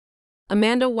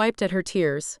 Amanda wiped at her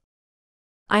tears.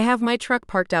 I have my truck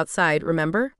parked outside,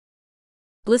 remember?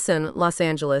 Listen, Los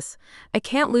Angeles, I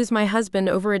can't lose my husband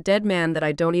over a dead man that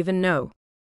I don't even know.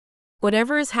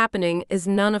 Whatever is happening is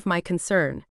none of my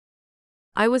concern.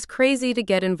 I was crazy to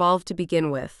get involved to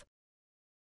begin with.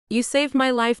 You saved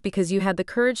my life because you had the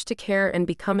courage to care and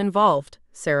become involved,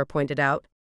 Sarah pointed out.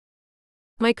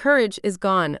 My courage is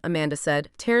gone, Amanda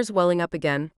said, tears welling up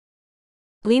again.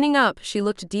 Leaning up, she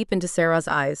looked deep into Sarah's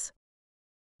eyes.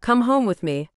 Come home with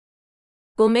me.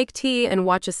 We'll make tea and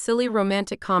watch a silly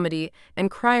romantic comedy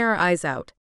and cry our eyes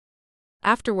out.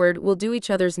 Afterward, we'll do each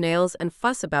other's nails and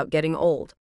fuss about getting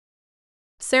old.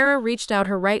 Sarah reached out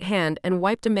her right hand and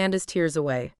wiped Amanda's tears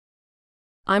away.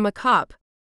 I'm a cop.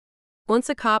 Once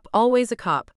a cop, always a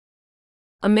cop.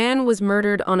 A man was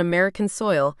murdered on American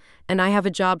soil, and I have a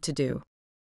job to do.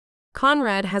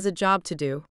 Conrad has a job to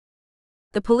do.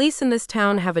 The police in this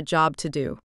town have a job to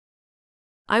do.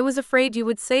 I was afraid you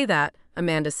would say that,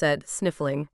 Amanda said,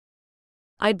 sniffling.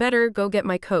 I'd better go get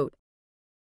my coat.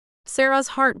 Sarah's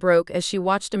heart broke as she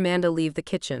watched Amanda leave the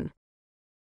kitchen.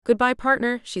 Goodbye,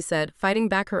 partner, she said, fighting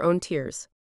back her own tears.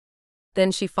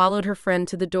 Then she followed her friend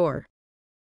to the door.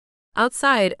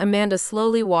 Outside, Amanda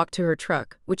slowly walked to her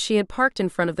truck, which she had parked in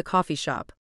front of the coffee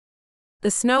shop. The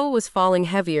snow was falling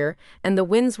heavier, and the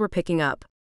winds were picking up.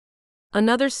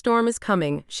 Another storm is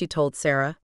coming, she told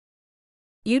Sarah.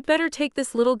 You'd better take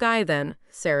this little guy then,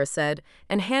 Sarah said,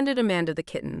 and handed Amanda the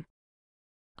kitten.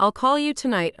 I'll call you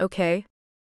tonight, okay?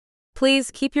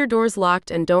 Please keep your doors locked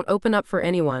and don't open up for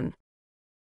anyone.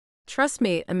 Trust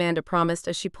me, Amanda promised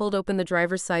as she pulled open the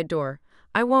driver's side door.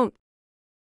 I won't.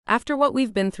 After what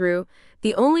we've been through,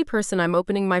 the only person I'm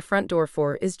opening my front door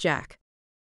for is Jack.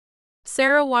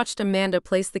 Sarah watched Amanda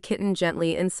place the kitten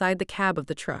gently inside the cab of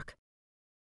the truck.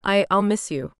 I'll miss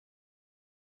you.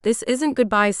 This isn't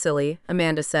goodbye, silly,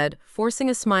 Amanda said, forcing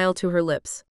a smile to her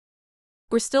lips.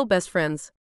 We're still best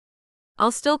friends.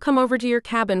 I'll still come over to your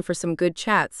cabin for some good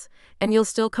chats, and you'll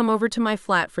still come over to my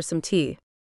flat for some tea.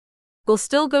 We'll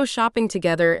still go shopping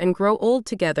together and grow old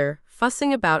together,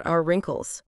 fussing about our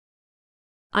wrinkles.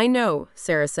 I know,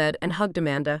 Sarah said and hugged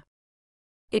Amanda.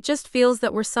 It just feels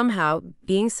that we're somehow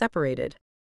being separated.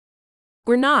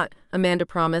 We're not, Amanda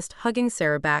promised, hugging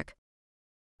Sarah back.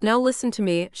 Now listen to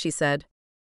me, she said.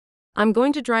 I'm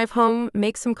going to drive home,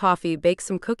 make some coffee, bake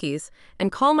some cookies,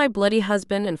 and call my bloody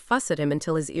husband and fuss at him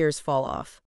until his ears fall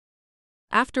off.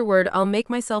 Afterward, I'll make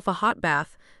myself a hot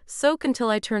bath, soak until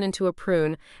I turn into a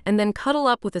prune, and then cuddle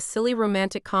up with a silly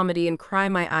romantic comedy and cry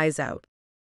my eyes out.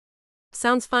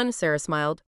 Sounds fun, Sarah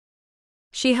smiled.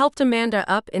 She helped Amanda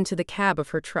up into the cab of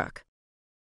her truck.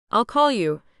 I'll call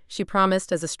you, she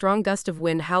promised as a strong gust of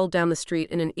wind howled down the street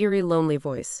in an eerie, lonely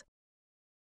voice.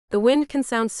 The wind can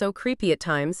sound so creepy at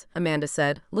times, Amanda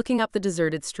said, looking up the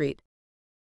deserted street.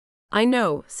 I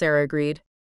know, Sarah agreed.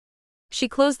 She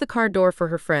closed the car door for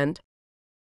her friend.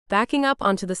 Backing up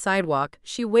onto the sidewalk,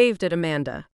 she waved at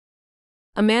Amanda.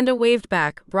 Amanda waved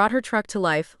back, brought her truck to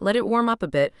life, let it warm up a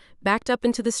bit, backed up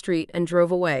into the street, and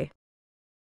drove away.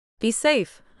 Be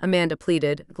safe, Amanda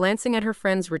pleaded, glancing at her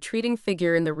friend's retreating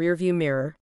figure in the rearview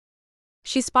mirror.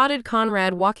 She spotted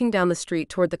Conrad walking down the street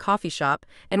toward the coffee shop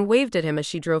and waved at him as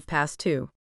she drove past too.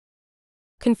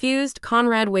 Confused,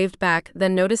 Conrad waved back,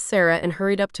 then noticed Sarah and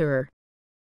hurried up to her.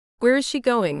 Where is she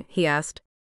going? He asked.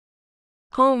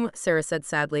 Home, Sarah said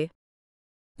sadly.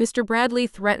 Mr. Bradley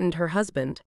threatened her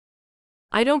husband.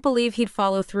 I don't believe he'd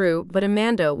follow through, but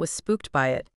Amanda was spooked by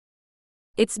it.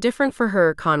 It's different for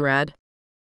her, Conrad.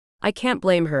 I can't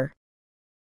blame her.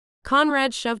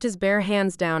 Conrad shoved his bare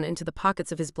hands down into the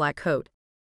pockets of his black coat.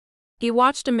 He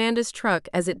watched Amanda's truck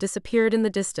as it disappeared in the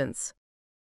distance.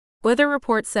 Weather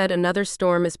report said another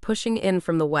storm is pushing in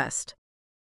from the west.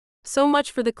 So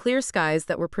much for the clear skies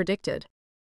that were predicted.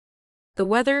 The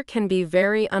weather can be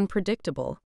very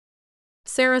unpredictable.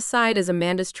 Sarah sighed as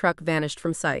Amanda's truck vanished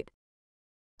from sight.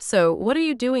 So, what are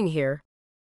you doing here?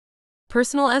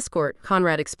 Personal escort,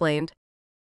 Conrad explained.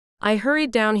 I hurried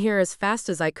down here as fast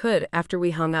as I could after we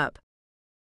hung up.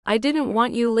 I didn't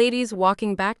want you ladies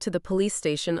walking back to the police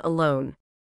station alone.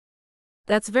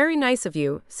 That's very nice of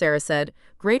you, Sarah said,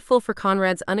 grateful for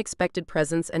Conrad's unexpected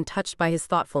presence and touched by his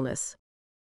thoughtfulness.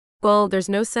 Well, there's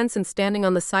no sense in standing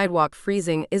on the sidewalk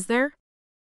freezing, is there?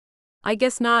 I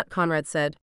guess not, Conrad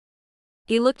said.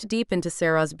 He looked deep into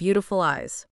Sarah's beautiful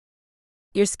eyes.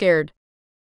 You're scared.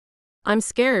 I'm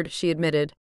scared, she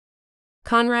admitted.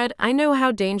 Conrad, I know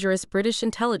how dangerous British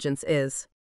intelligence is.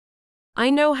 I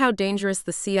know how dangerous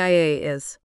the CIA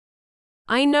is.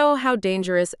 I know how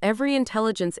dangerous every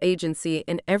intelligence agency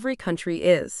in every country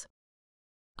is.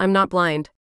 I'm not blind.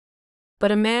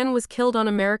 But a man was killed on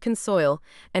American soil,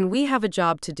 and we have a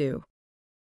job to do.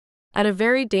 At a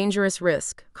very dangerous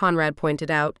risk, Conrad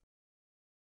pointed out.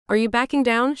 Are you backing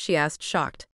down? She asked,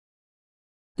 shocked.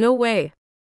 No way.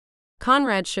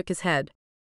 Conrad shook his head.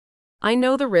 I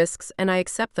know the risks and I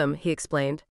accept them, he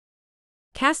explained.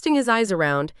 Casting his eyes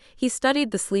around, he studied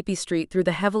the sleepy street through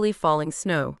the heavily falling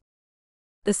snow.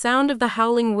 The sound of the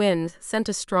howling wind sent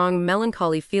a strong,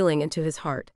 melancholy feeling into his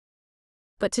heart.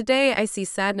 But today I see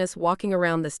sadness walking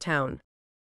around this town.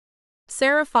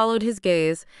 Sarah followed his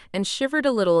gaze and shivered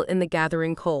a little in the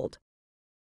gathering cold.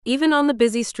 Even on the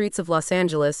busy streets of Los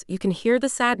Angeles, you can hear the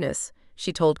sadness,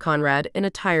 she told Conrad in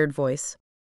a tired voice.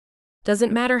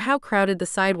 Doesn't matter how crowded the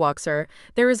sidewalks are,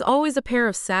 there is always a pair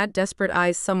of sad, desperate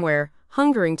eyes somewhere,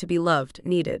 hungering to be loved,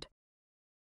 needed.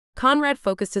 Conrad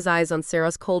focused his eyes on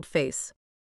Sarah's cold face.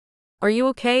 Are you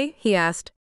okay? He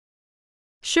asked.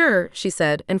 Sure, she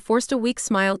said, and forced a weak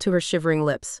smile to her shivering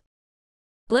lips.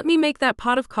 Let me make that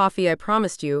pot of coffee I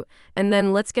promised you, and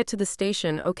then let's get to the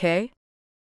station, okay?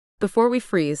 Before we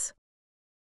freeze.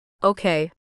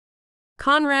 Okay.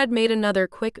 Conrad made another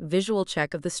quick visual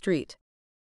check of the street.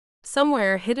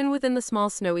 Somewhere, hidden within the small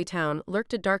snowy town,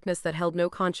 lurked a darkness that held no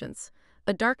conscience,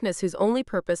 a darkness whose only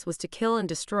purpose was to kill and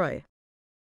destroy.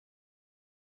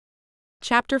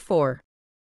 Chapter 4.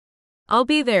 I'll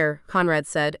be there, Conrad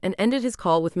said, and ended his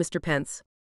call with Mr. Pence.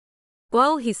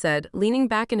 Well, he said, leaning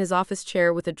back in his office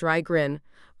chair with a dry grin,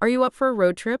 are you up for a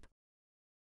road trip?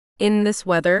 In this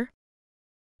weather?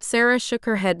 Sarah shook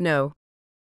her head no.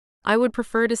 I would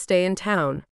prefer to stay in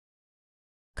town.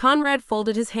 Conrad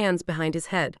folded his hands behind his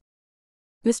head.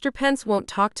 Mr. Pence won't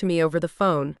talk to me over the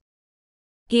phone.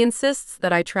 He insists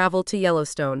that I travel to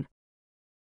Yellowstone.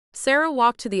 Sarah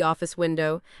walked to the office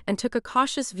window and took a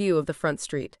cautious view of the front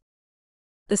street.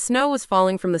 The snow was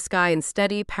falling from the sky in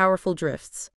steady, powerful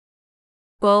drifts.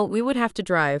 Well, we would have to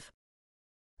drive.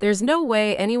 There's no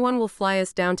way anyone will fly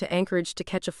us down to Anchorage to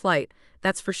catch a flight,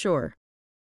 that's for sure.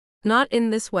 Not in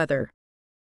this weather.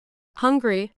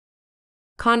 Hungry?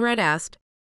 Conrad asked.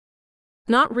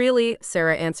 Not really,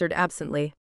 Sarah answered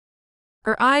absently.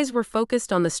 Her eyes were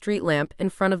focused on the street lamp in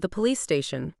front of the police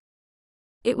station.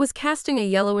 It was casting a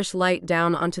yellowish light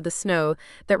down onto the snow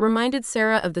that reminded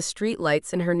Sarah of the street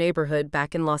lights in her neighborhood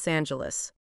back in Los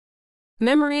Angeles.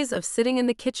 Memories of sitting in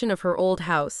the kitchen of her old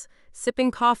house,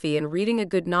 sipping coffee and reading a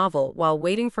good novel while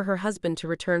waiting for her husband to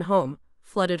return home,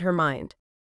 flooded her mind.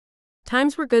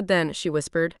 Times were good then, she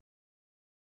whispered.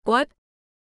 What?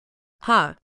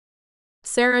 Huh?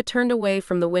 Sarah turned away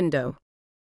from the window.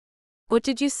 What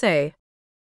did you say?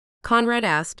 Conrad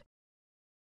asked.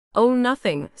 Oh,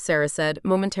 nothing, Sarah said,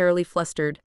 momentarily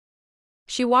flustered.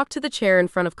 She walked to the chair in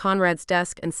front of Conrad's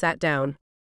desk and sat down.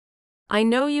 I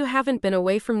know you haven't been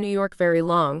away from New York very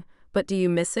long, but do you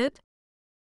miss it?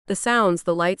 The sounds,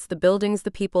 the lights, the buildings,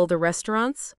 the people, the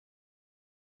restaurants?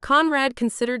 Conrad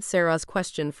considered Sarah's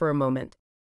question for a moment.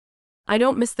 I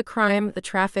don't miss the crime, the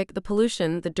traffic, the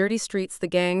pollution, the dirty streets, the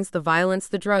gangs, the violence,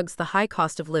 the drugs, the high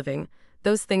cost of living.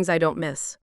 Those things I don't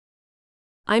miss.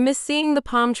 I miss seeing the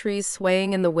palm trees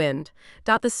swaying in the wind,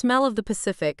 the smell of the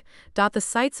Pacific, the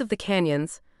sights of the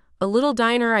canyons, a little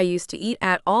diner I used to eat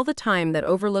at all the time that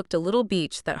overlooked a little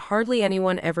beach that hardly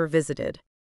anyone ever visited.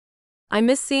 I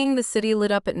miss seeing the city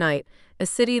lit up at night, a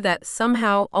city that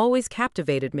somehow always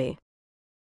captivated me.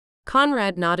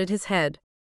 Conrad nodded his head.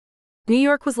 New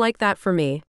York was like that for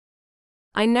me.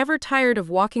 I never tired of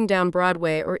walking down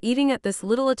Broadway or eating at this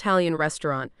little Italian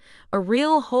restaurant, a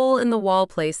real hole-in-the-wall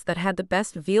place that had the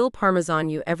best veal parmesan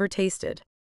you ever tasted.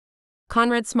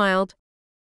 Conrad smiled.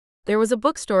 There was a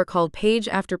bookstore called Page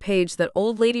After Page that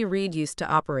old Lady Reed used to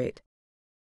operate.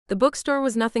 The bookstore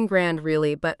was nothing grand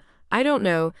really, but, I don't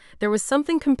know, there was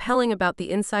something compelling about the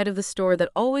inside of the store that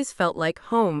always felt like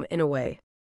home in a way.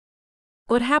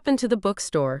 What happened to the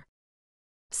bookstore?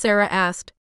 Sarah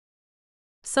asked.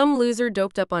 Some loser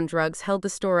doped up on drugs held the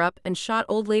store up and shot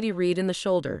old Lady Reed in the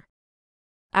shoulder.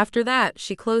 After that,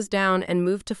 she closed down and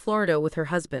moved to Florida with her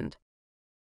husband.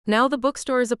 Now the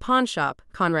bookstore is a pawn shop,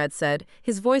 Conrad said,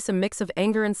 his voice a mix of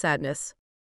anger and sadness.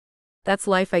 That's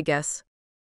life, I guess.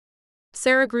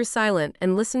 Sarah grew silent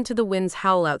and listened to the winds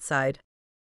howl outside.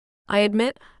 I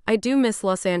admit, I do miss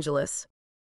Los Angeles.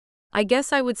 I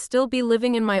guess I would still be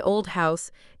living in my old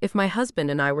house if my husband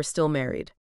and I were still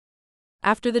married.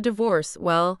 After the divorce,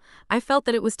 well, I felt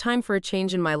that it was time for a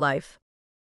change in my life.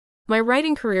 My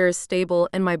writing career is stable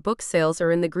and my book sales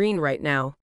are in the green right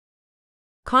now.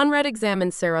 Conrad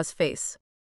examined Sarah's face.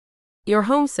 You're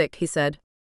homesick, he said.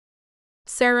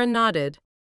 Sarah nodded.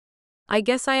 I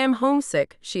guess I am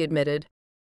homesick, she admitted.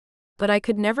 But I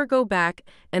could never go back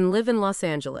and live in Los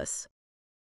Angeles.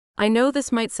 I know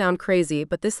this might sound crazy,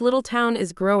 but this little town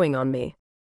is growing on me.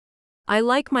 I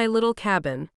like my little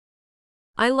cabin.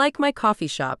 I like my coffee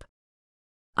shop.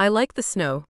 I like the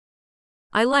snow.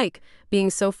 I like being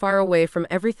so far away from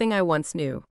everything I once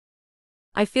knew.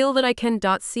 I feel that I can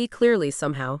see clearly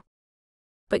somehow.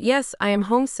 But yes, I am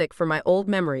homesick for my old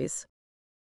memories.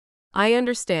 I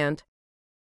understand.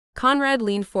 Conrad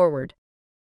leaned forward.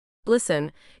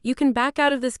 Listen, you can back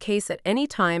out of this case at any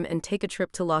time and take a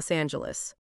trip to Los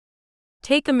Angeles.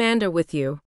 Take Amanda with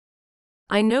you.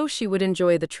 I know she would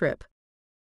enjoy the trip.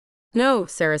 No,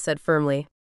 Sarah said firmly.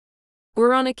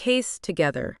 We're on a case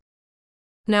together.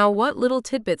 Now what little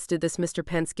tidbits did this Mr.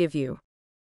 Pence give you?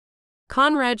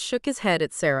 Conrad shook his head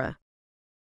at Sarah.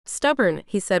 Stubborn,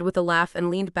 he said with a laugh and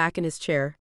leaned back in his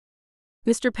chair.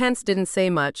 Mr. Pence didn't say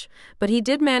much, but he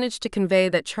did manage to convey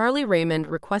that Charlie Raymond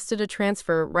requested a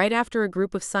transfer right after a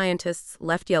group of scientists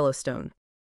left Yellowstone.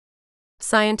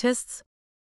 Scientists?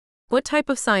 What type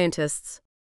of scientists?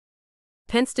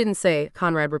 Pence didn't say,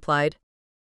 Conrad replied.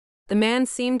 The man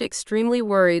seemed extremely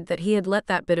worried that he had let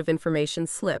that bit of information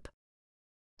slip.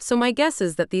 So my guess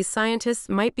is that these scientists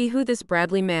might be who this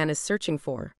Bradley man is searching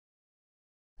for.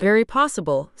 Very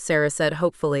possible, Sarah said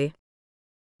hopefully.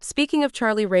 Speaking of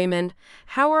Charlie Raymond,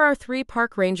 how are our 3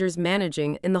 park rangers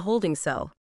managing in the holding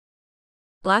cell?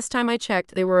 Last time I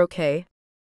checked, they were okay.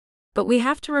 But we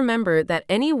have to remember that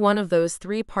any one of those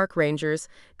 3 park rangers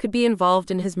could be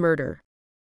involved in his murder.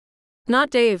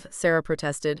 Not Dave, Sarah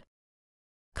protested.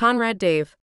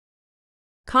 Dave.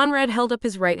 Conrad held up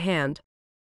his right hand.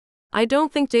 I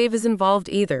don't think Dave is involved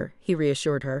either, he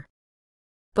reassured her.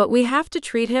 But we have to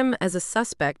treat him as a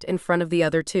suspect in front of the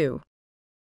other 2.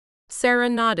 Sarah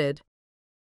nodded.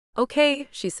 Okay,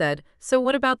 she said, so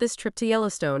what about this trip to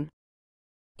Yellowstone?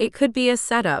 It could be a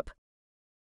setup.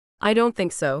 I don't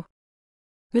think so.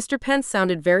 Mr. Pence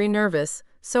sounded very nervous,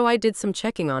 so I did some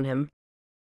checking on him.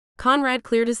 Conrad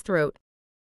cleared his throat.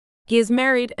 He is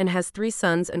married and has 3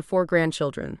 sons and 4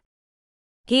 grandchildren.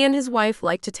 He and his wife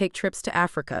like to take trips to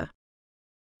Africa.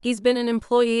 He's been an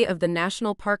employee of the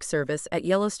National Park Service at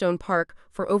Yellowstone Park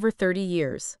for over 30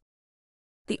 years.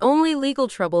 The only legal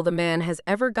trouble the man has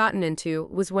ever gotten into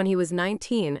was when he was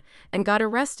 19 and got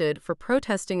arrested for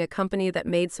protesting a company that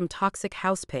made some toxic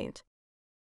house paint.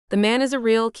 The man is a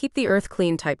real keep the earth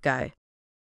clean type guy.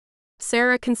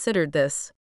 Sarah considered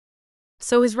this.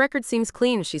 So his record seems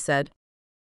clean, she said.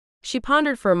 She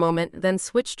pondered for a moment, then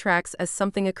switched tracks as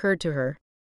something occurred to her.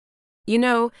 You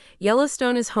know,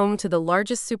 Yellowstone is home to the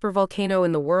largest supervolcano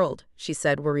in the world, she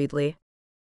said worriedly.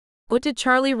 What did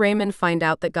Charlie Raymond find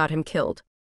out that got him killed?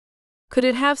 Could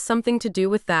it have something to do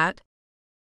with that?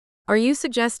 Are you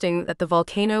suggesting that the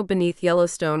volcano beneath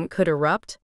Yellowstone could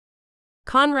erupt?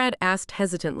 Conrad asked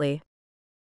hesitantly.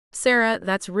 Sarah,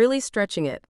 that's really stretching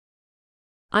it.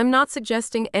 I'm not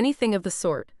suggesting anything of the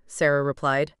sort, Sarah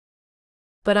replied.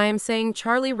 But I am saying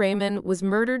Charlie Raymond was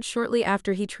murdered shortly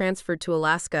after he transferred to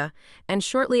Alaska, and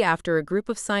shortly after a group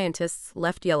of scientists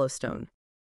left Yellowstone.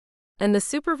 And the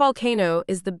supervolcano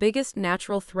is the biggest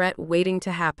natural threat waiting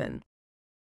to happen.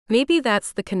 Maybe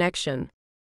that's the connection.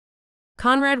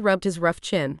 Conrad rubbed his rough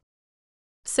chin.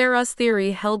 Sarah's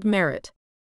theory held merit.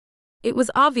 It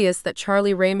was obvious that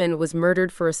Charlie Raymond was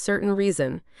murdered for a certain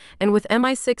reason, and with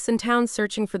MI6 in town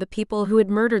searching for the people who had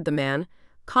murdered the man,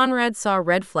 Conrad saw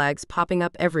red flags popping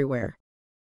up everywhere.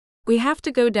 We have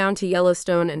to go down to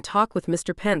Yellowstone and talk with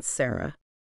Mr. Pence, Sarah.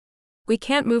 We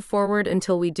can't move forward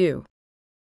until we do.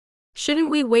 Shouldn't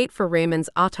we wait for Raymond's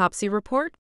autopsy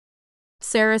report?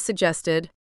 Sarah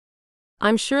suggested.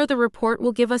 I'm sure the report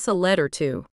will give us a lead or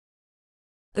two.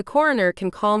 The coroner can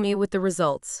call me with the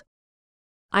results.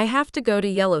 I have to go to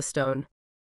Yellowstone.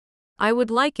 I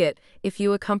would like it if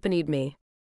you accompanied me.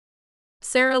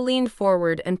 Sarah leaned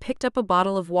forward and picked up a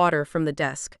bottle of water from the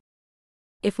desk.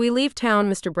 If we leave town,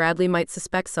 Mr. Bradley might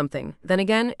suspect something. Then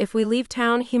again, if we leave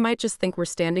town, he might just think we're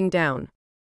standing down.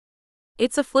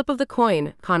 It's a flip of the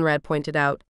coin, Conrad pointed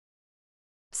out.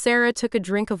 Sarah took a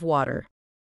drink of water.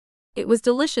 It was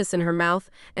delicious in her mouth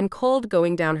and cold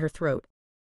going down her throat.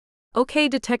 Okay,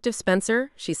 Detective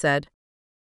Spencer, she said.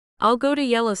 I'll go to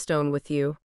Yellowstone with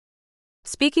you.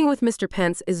 Speaking with Mr.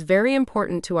 Pence is very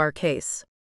important to our case.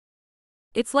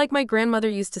 It's like my grandmother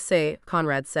used to say,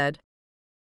 Conrad said.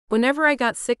 Whenever I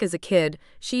got sick as a kid,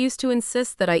 she used to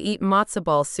insist that I eat matzo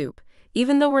ball soup,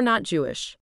 even though we're not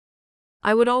Jewish.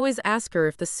 I would always ask her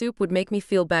if the soup would make me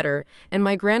feel better, and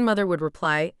my grandmother would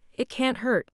reply, it can't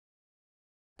hurt.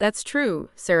 That's true,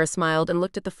 Sarah smiled and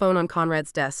looked at the phone on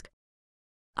Conrad's desk.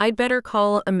 I'd better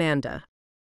call Amanda.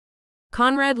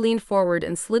 Conrad leaned forward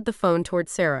and slid the phone toward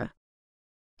Sarah.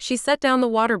 She set down the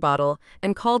water bottle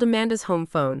and called Amanda's home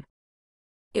phone.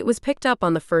 It was picked up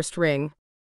on the first ring.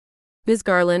 Ms.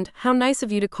 Garland, how nice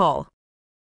of you to call.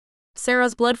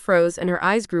 Sarah's blood froze and her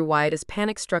eyes grew wide as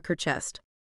panic struck her chest.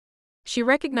 She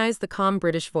recognized the calm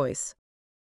British voice.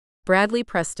 Bradley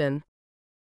Preston.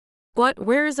 What,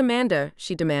 where is Amanda?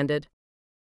 She demanded.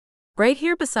 Right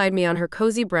here beside me on her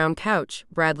cozy brown couch,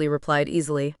 Bradley replied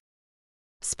easily.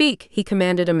 Speak, he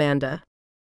commanded Amanda.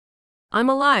 I'm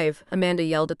alive, Amanda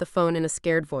yelled at the phone in a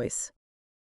scared voice.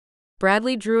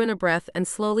 Bradley drew in a breath and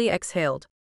slowly exhaled.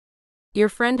 Your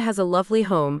friend has a lovely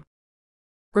home.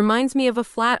 Reminds me of a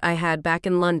flat I had back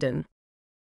in London.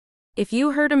 If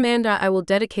you hurt Amanda, I will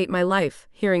dedicate my life.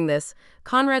 Hearing this,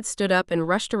 Conrad stood up and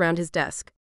rushed around his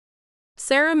desk.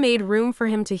 Sarah made room for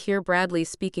him to hear Bradley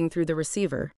speaking through the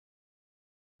receiver.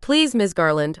 Please, Ms.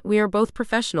 Garland, we are both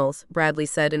professionals, Bradley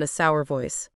said in a sour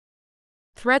voice.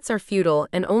 Threats are futile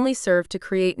and only serve to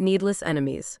create needless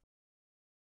enemies.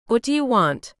 What do you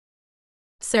want?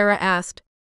 Sarah asked.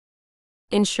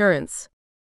 Insurance.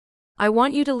 I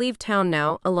want you to leave town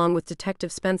now, along with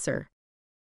Detective Spencer.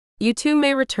 You two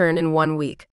may return in 1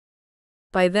 week.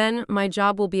 By then, my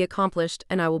job will be accomplished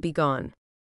and I will be gone.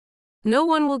 No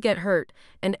one will get hurt,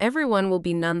 and everyone will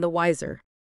be none the wiser.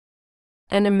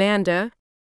 And Amanda?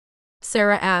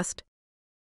 Sarah asked.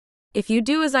 If you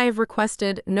do as I have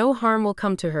requested, no harm will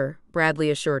come to her, Bradley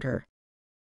assured her.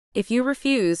 If you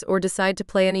refuse or decide to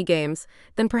play any games,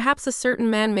 then perhaps a certain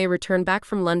man may return back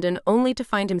from London only to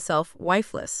find himself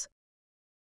wifeless.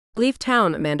 Leave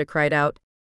town, Amanda cried out.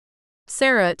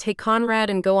 Sarah, take Conrad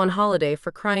and go on holiday,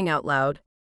 for crying out loud.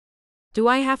 Do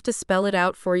I have to spell it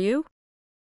out for you?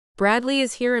 Bradley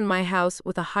is here in my house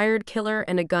with a hired killer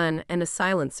and a gun and a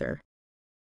silencer.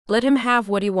 Let him have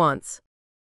what he wants.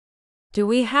 Do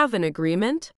we have an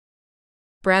agreement?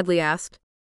 Bradley asked.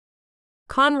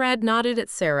 Conrad nodded at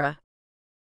Sarah.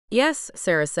 Yes,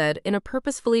 Sarah said in a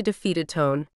purposefully defeated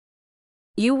tone.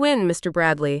 You win, Mr.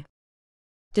 Bradley.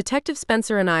 Detective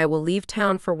Spencer and I will leave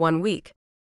town for 1 week.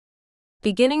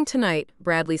 Beginning tonight,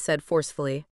 Bradley said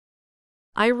forcefully.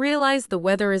 I realize the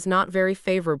weather is not very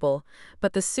favorable,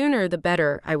 but the sooner the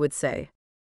better, I would say.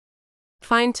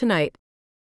 Fine tonight.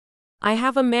 I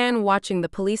have a man watching the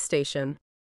police station.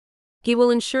 He will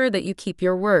ensure that you keep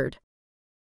your word.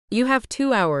 You have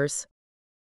 2 hours.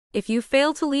 If you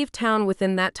fail to leave town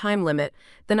within that time limit,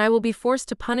 then I will be forced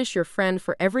to punish your friend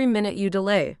for every minute you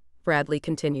delay, Bradley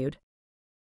continued.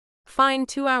 Fine,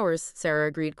 2 hours, Sarah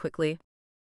agreed quickly.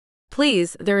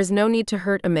 Please, there is no need to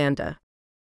hurt Amanda.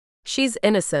 She's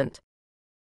innocent.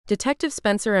 Detective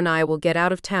Spencer and I will get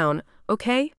out of town,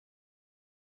 okay?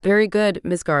 Very good,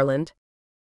 Miss Garland.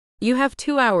 You have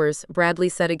 2 hours, Bradley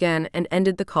said again and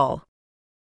ended the call.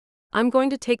 I'm going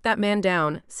to take that man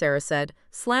down, Sarah said,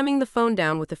 slamming the phone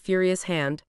down with a furious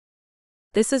hand.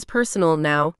 This is personal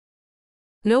now.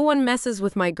 No one messes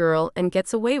with my girl and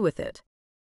gets away with it.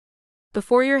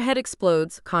 Before your head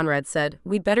explodes, Conrad said,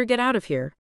 we'd better get out of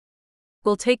here.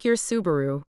 We'll take your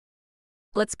Subaru.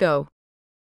 Let's go.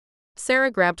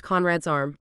 Sarah grabbed Conrad's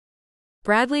arm.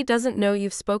 Bradley doesn't know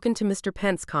you've spoken to Mr.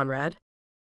 Pence, Conrad.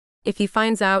 If he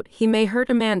finds out, he may hurt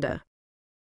Amanda.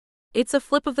 It's a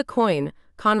flip of the coin,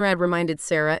 Conrad reminded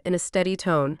Sarah in a steady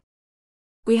tone.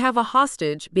 We have a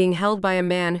hostage being held by a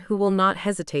man who will not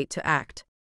hesitate to act.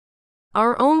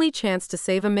 Our only chance to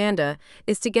save Amanda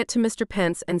is to get to Mr.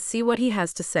 Pence and see what he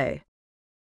has to say.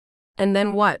 And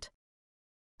then what?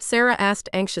 Sarah asked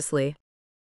anxiously.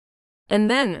 And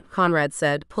then, Conrad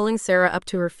said, pulling Sarah up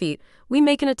to her feet, we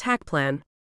make an attack plan.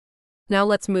 Now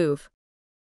let's move.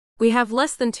 We have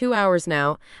less than 2 hours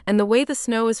now, and the way the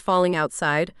snow is falling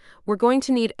outside, we're going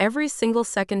to need every single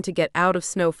second to get out of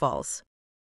snowfalls.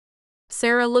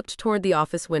 Sarah looked toward the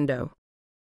office window.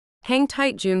 Hang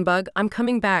tight, Junebug, I'm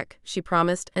coming back, she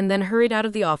promised, and then hurried out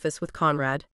of the office with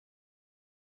Conrad.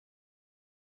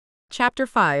 Chapter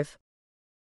 5.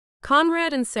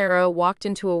 Conrad and Sarah walked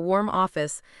into a warm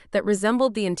office that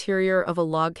resembled the interior of a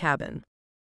log cabin.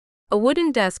 A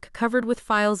wooden desk covered with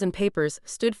files and papers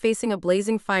stood facing a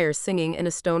blazing fire singing in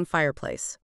a stone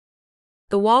fireplace.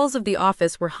 The walls of the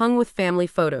office were hung with family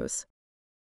photos.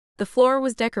 The floor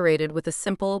was decorated with a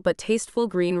simple but tasteful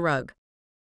green rug.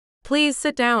 Please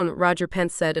sit down, Roger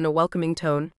Pence said in a welcoming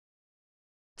tone.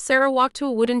 Sarah walked to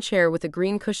a wooden chair with a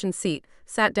green cushioned seat,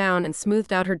 sat down and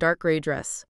smoothed out her dark gray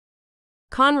dress.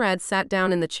 Conrad sat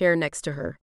down in the chair next to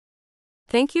her.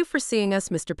 Thank you for seeing us,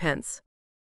 Mr. Pence.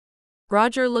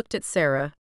 Roger looked at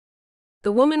Sarah.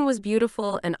 The woman was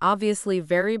beautiful and obviously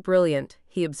very brilliant,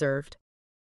 he observed.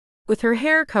 With her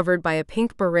hair covered by a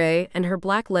pink beret and her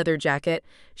black leather jacket,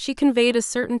 she conveyed a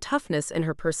certain toughness in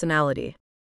her personality.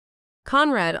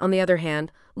 Conrad, on the other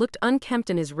hand, looked unkempt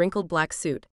in his wrinkled black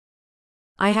suit.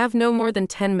 I have no more than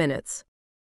 10 minutes.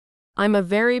 I'm a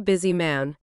very busy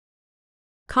man.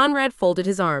 Conrad folded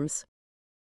his arms.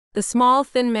 The small,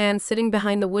 thin man sitting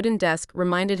behind the wooden desk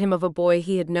reminded him of a boy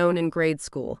he had known in grade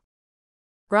school.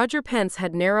 Roger Pence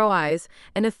had narrow eyes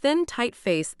and a thin, tight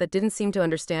face that didn't seem to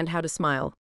understand how to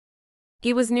smile.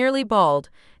 He was nearly bald,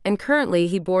 and currently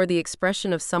he bore the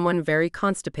expression of someone very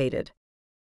constipated.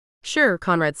 Sure,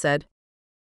 Conrad said.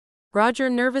 Roger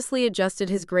nervously adjusted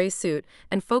his gray suit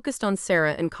and focused on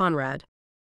Sarah and Conrad.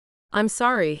 I'm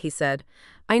sorry, he said.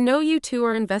 I know you two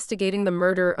are investigating the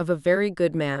murder of a very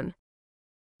good man.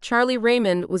 Charlie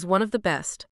Raymond was one of the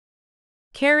best.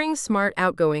 Caring, smart,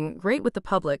 outgoing, great with the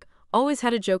public, always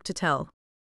had a joke to tell.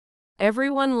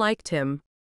 Everyone liked him.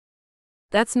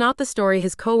 That's not the story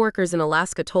his co-workers in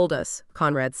Alaska told us,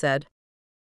 Conrad said.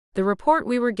 The report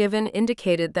we were given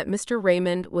indicated that Mr.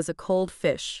 Raymond was a cold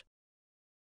fish.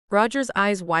 Roger's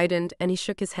eyes widened and he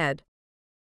shook his head.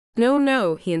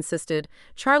 No, he insisted.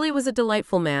 Charlie was a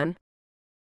delightful man.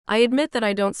 I admit that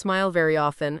I don't smile very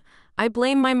often. I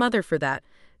blame my mother for that.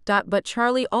 But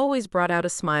Charlie always brought out a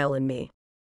smile in me.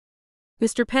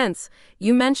 Mr. Pence,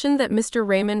 you mentioned that Mr.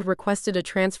 Raymond requested a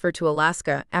transfer to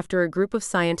Alaska after a group of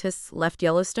scientists left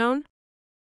Yellowstone?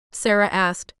 Sarah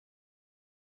asked.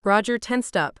 Roger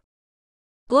tensed up.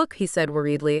 Look, he said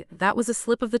worriedly, that was a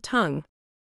slip of the tongue.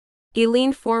 He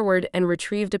leaned forward and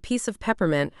retrieved a piece of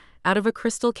peppermint out of a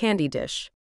crystal candy dish.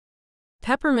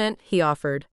 Peppermint, he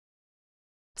offered.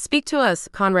 Speak to us,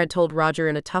 Conrad told Roger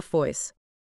in a tough voice.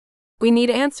 We need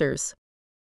answers.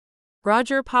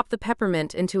 Roger popped the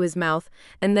peppermint into his mouth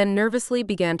and then nervously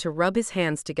began to rub his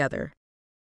hands together.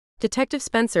 Detective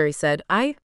Spencer, he said,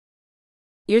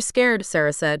 You're scared,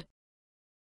 Sarah said.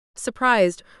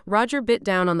 Surprised, Roger bit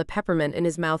down on the peppermint in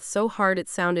his mouth so hard it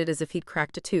sounded as if he'd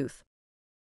cracked a tooth.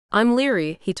 I'm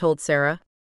leery, he told Sarah.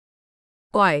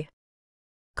 Why?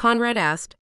 Conrad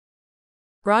asked.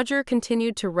 Roger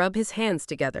continued to rub his hands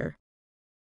together.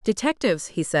 Detectives,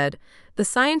 he said, the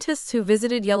scientists who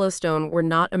visited Yellowstone were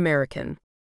not American.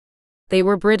 They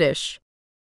were British.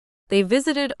 They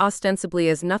visited ostensibly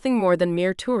as nothing more than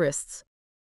mere tourists.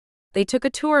 They took a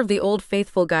tour of the Old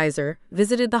Faithful geyser,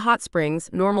 visited the hot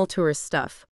springs, normal tourist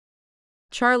stuff.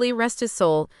 Charlie, rest his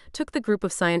soul, took the group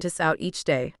of scientists out each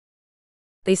day.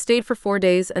 They stayed for 4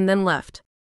 days and then left.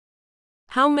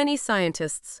 How many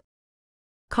scientists?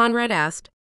 Conrad asked.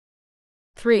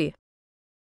 3.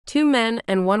 2 men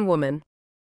and 1 woman.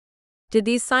 Did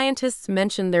these scientists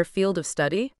mention their field of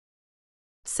study?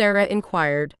 Sarah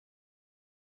inquired.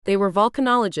 They were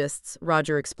volcanologists,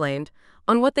 Roger explained,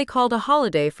 on what they called a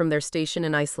holiday from their station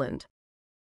in Iceland.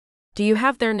 Do you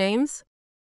have their names?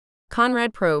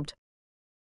 Conrad probed.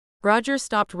 Roger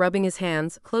stopped rubbing his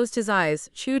hands, closed his eyes,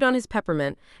 chewed on his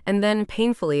peppermint, and then,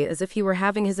 painfully, as if he were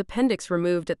having his appendix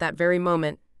removed at that very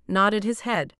moment, nodded his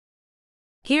head.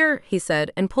 Here, he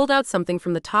said, and pulled out something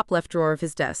from the top left drawer of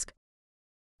his desk.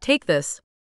 Take this.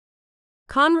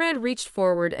 Conrad reached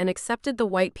forward and accepted the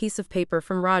white piece of paper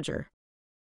from Roger.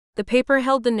 The paper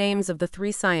held the names of the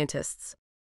 3 scientists.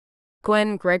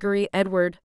 Gwen, Gregory,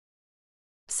 Edward.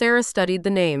 Sarah studied the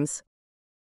names.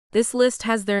 This list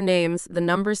has their names, the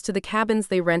numbers to the cabins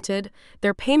they rented,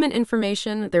 their payment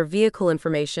information, their vehicle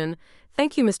information.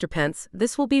 Thank you, Mr. Pence,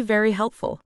 this will be very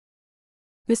helpful.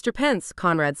 Mr. Pence,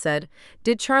 Conrad said,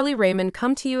 did Charlie Raymond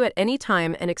come to you at any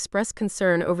time and express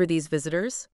concern over these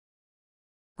visitors?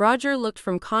 Roger looked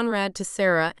from Conrad to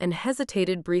Sarah and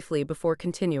hesitated briefly before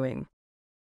continuing.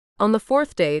 On the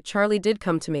 4th day, Charlie did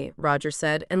come to me, Roger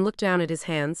said, and looked down at his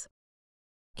hands.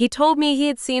 He told me he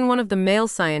had seen one of the male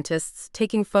scientists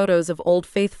taking photos of Old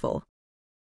Faithful.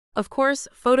 Of course,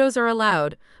 photos are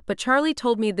allowed, but Charlie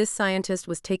told me this scientist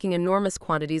was taking enormous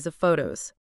quantities of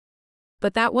photos.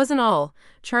 But that wasn't all.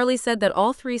 Charlie said that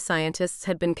all 3 scientists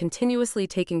had been continuously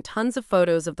taking tons of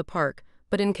photos of the park,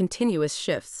 but in continuous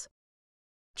shifts.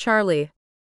 Charlie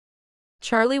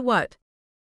what?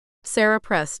 Sarah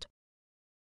pressed.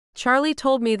 Charlie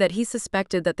told me that he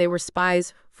suspected that they were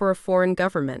spies for a foreign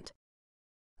government.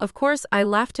 Of course, I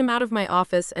laughed him out of my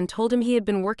office and told him he had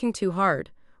been working too hard,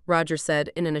 Roger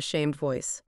said in an ashamed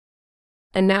voice.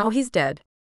 And now he's dead.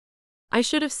 I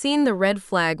should have seen the red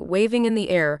flag waving in the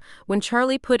air when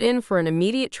Charlie put in for an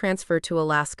immediate transfer to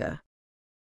Alaska.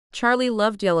 Charlie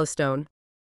loved Yellowstone.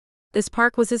 This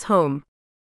park was his home.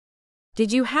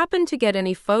 Did you happen to get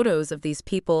any photos of these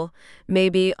people,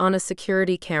 maybe on a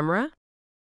security camera?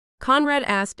 Conrad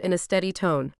asked in a steady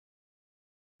tone.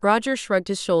 Roger shrugged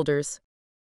his shoulders.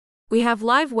 We have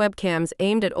live webcams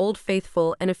aimed at Old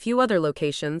Faithful and a few other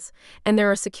locations, and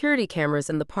there are security cameras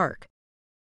in the park.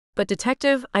 But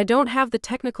Detective, I don't have the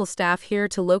technical staff here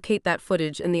to locate that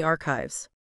footage in the archives.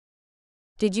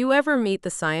 Did you ever meet the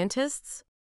scientists?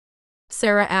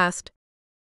 Sarah asked.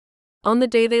 On the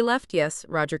day they left, yes,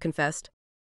 Roger confessed.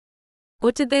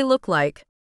 What did they look like?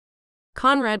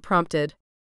 Conrad prompted.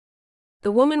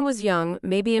 The woman was young,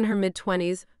 maybe in her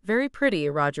mid-20s, very pretty,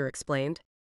 Roger explained.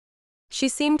 She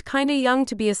seemed kinda young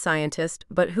to be a scientist,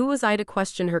 but who was I to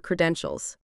question her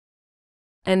credentials?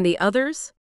 And the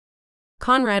others?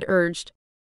 Conrad urged.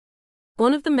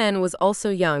 One of the men was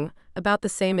also young, about the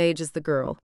same age as the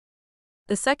girl.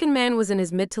 The second man was in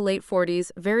his mid to late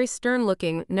 40s, very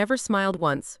stern-looking, never smiled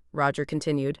once, Roger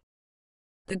continued.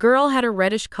 The girl had a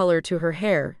reddish color to her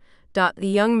hair. The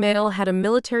young male had a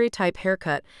military-type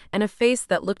haircut and a face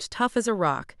that looked tough as a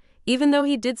rock, even though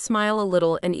he did smile a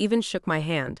little and even shook my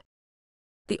hand.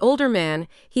 The older man,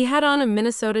 he had on a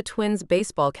Minnesota Twins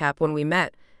baseball cap when we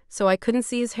met, so I couldn't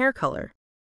see his hair color.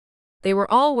 They were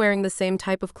all wearing the same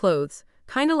type of clothes,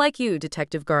 kinda like you,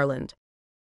 Detective Garland.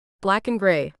 Black and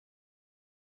gray.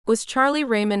 Was Charlie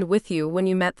Raymond with you when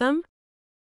you met them?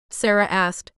 Sarah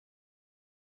asked.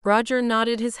 Roger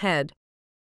nodded his head.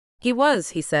 He was,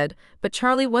 he said, but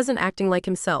Charlie wasn't acting like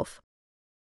himself.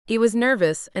 He was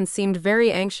nervous and seemed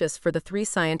very anxious for the 3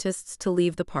 scientists to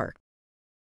leave the park.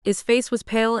 His face was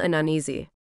pale and uneasy.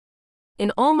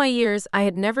 In all my years, I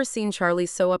had never seen Charlie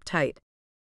so uptight.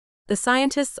 The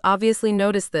scientists obviously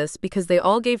noticed this because they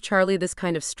all gave Charlie this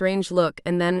kind of strange look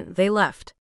and then they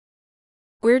left.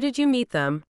 Where did you meet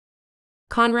them?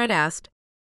 Conrad asked.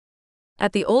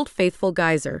 At the Old Faithful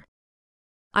geyser.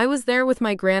 I was there with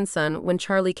my grandson when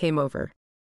Charlie came over.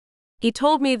 He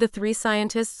told me the 3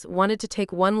 scientists wanted to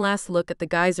take one last look at the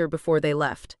geyser before they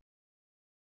left.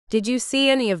 Did you see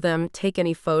any of them take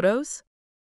any photos?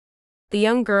 The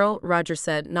young girl, Roger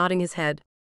said, nodding his head.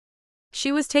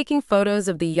 She was taking photos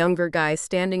of the younger guy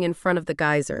standing in front of the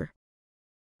geyser.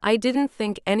 I didn't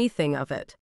think anything of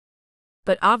it.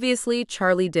 But obviously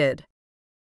Charlie did.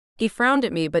 He frowned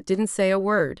at me but didn't say a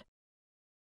word.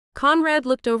 Conrad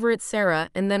looked over at Sarah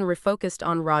and then refocused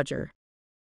on Roger.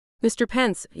 Mr.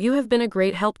 Pence, you have been a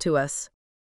great help to us.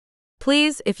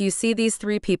 Please, if you see these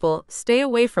 3 people, stay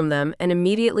away from them and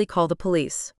immediately call the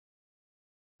police.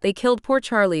 They killed poor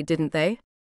Charlie, didn't they?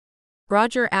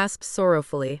 Roger asked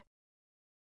sorrowfully.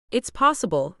 It's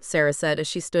possible, Sarah said as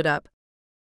she stood up.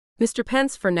 Mr.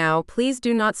 Pence, for now, please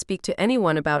do not speak to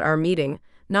anyone about our meeting,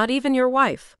 not even your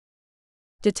wife.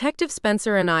 Detective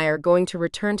Spencer and I are going to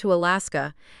return to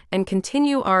Alaska and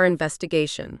continue our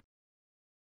investigation.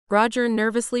 Roger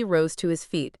nervously rose to his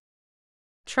feet.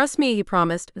 Trust me, he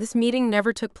promised, this meeting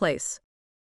never took place.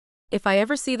 If I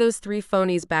ever see those three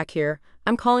phonies back here,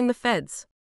 I'm calling the feds.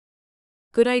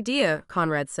 Good idea,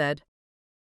 Conrad said.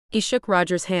 He shook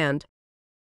Roger's hand.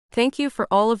 Thank you for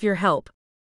all of your help.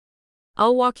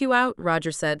 I'll walk you out,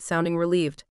 Roger said, sounding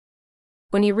relieved.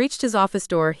 When he reached his office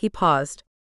door, he paused.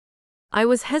 I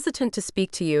was hesitant to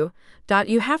speak to you.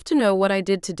 You have to know what I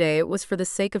did today. It was for the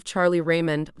sake of Charlie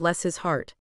Raymond, bless his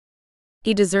heart.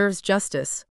 He deserves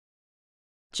justice.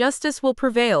 Justice will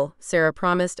prevail, Sarah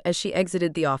promised as she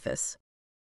exited the office.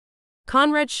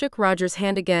 Conrad shook Roger's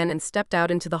hand again and stepped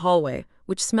out into the hallway,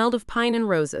 which smelled of pine and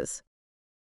roses.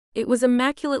 It was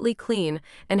immaculately clean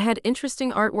and had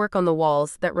interesting artwork on the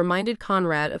walls that reminded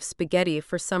Conrad of spaghetti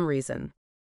for some reason.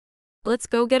 Let's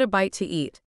go get a bite to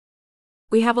eat.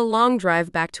 We have a long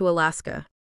drive back to Alaska.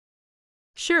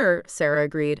 Sure, Sarah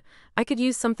agreed. I could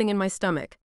use something in my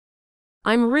stomach.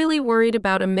 I'm really worried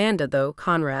about Amanda though,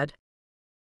 Conrad.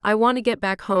 I want to get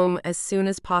back home as soon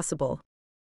as possible.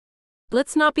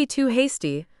 Let's not be too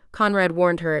hasty, Conrad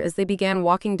warned her as they began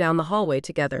walking down the hallway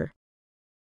together.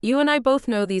 You and I both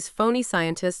know these phony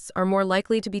scientists are more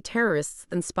likely to be terrorists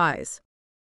than spies.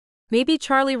 Maybe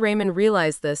Charlie Raymond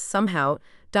realized this somehow,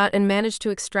 and managed to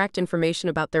extract information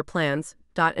about their plans,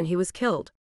 and he was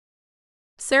killed.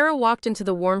 Sarah walked into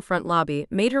the warm front lobby,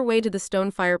 made her way to the stone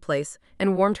fireplace,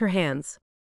 and warmed her hands.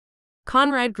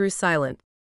 Conrad grew silent.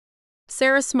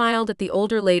 Sarah smiled at the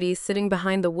older lady sitting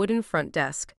behind the wooden front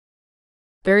desk.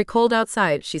 Very cold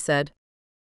outside, she said.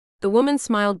 The woman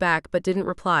smiled back but didn't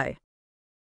reply.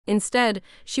 Instead,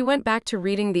 she went back to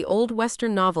reading the old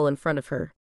Western novel in front of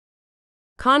her.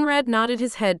 Conrad nodded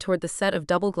his head toward the set of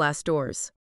double-glass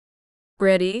doors.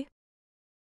 Ready?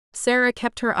 Sarah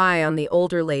kept her eye on the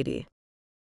older lady.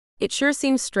 It sure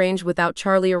seems strange without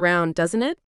Charlie around, doesn't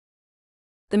it?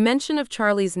 The mention of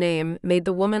Charlie's name made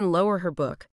the woman lower her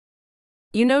book.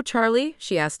 You know Charlie?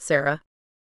 She asked Sarah.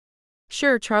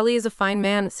 Sure, Charlie is a fine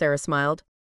man, Sarah smiled.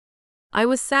 I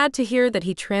was sad to hear that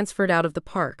he transferred out of the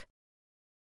park.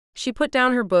 She put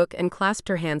down her book and clasped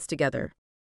her hands together.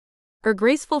 Her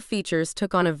graceful features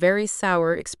took on a very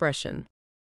sour expression.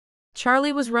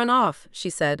 Charlie was run off, she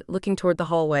said, looking toward the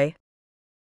hallway.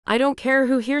 I don't care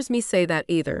who hears me say that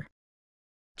either.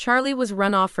 Charlie was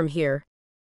run off from here.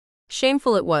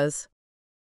 Shameful it was.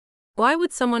 Why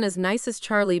would someone as nice as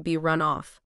Charlie be run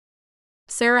off?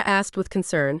 Sarah asked with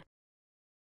concern.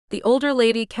 The older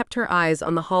lady kept her eyes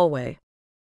on the hallway.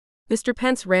 Mr.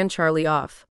 Pence ran Charlie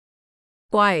off.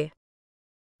 Why?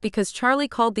 Because Charlie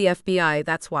called the FBI,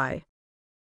 that's why.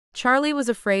 Charlie was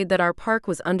afraid that our park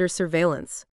was under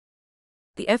surveillance.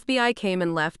 The FBI came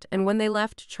and left, and when they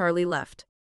left, Charlie left.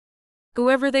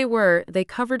 Whoever they were, they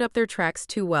covered up their tracks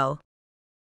too well.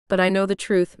 But I know the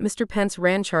truth, Mr. Pence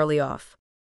ran Charlie off.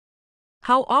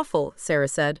 How awful, Sarah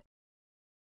said.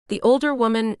 The older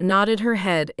woman nodded her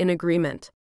head in agreement.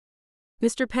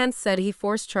 Mr. Pence said he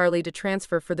forced Charlie to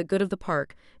transfer for the good of the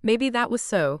park. Maybe that was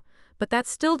so, but that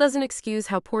still doesn't excuse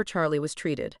how poor Charlie was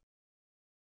treated.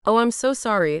 Oh, I'm so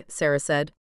sorry, Sarah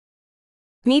said.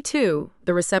 Me too,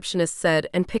 the receptionist said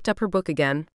and picked up her book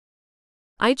again.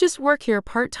 I just work here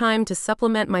part-time to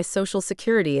supplement my Social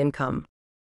Security income.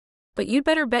 But you'd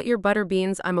better bet your butter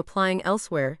beans I'm applying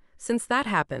elsewhere, since that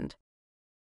happened.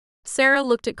 Sarah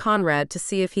looked at Conrad to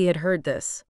see if he had heard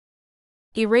this.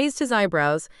 He raised his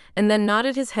eyebrows and then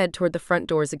nodded his head toward the front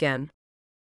doors again.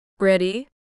 Ready?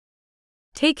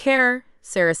 Take care,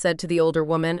 Sarah said to the older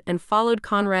woman and followed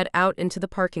Conrad out into the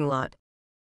parking lot.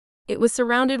 It was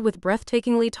surrounded with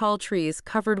breathtakingly tall trees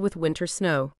covered with winter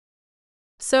snow.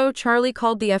 So Charlie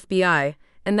called the FBI,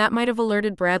 and that might have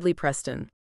alerted Bradley Preston.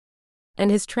 And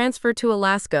his transfer to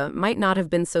Alaska might not have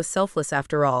been so selfless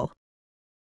after all.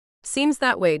 Seems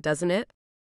that way, doesn't it?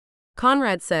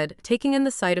 Conrad said, taking in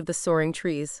the sight of the soaring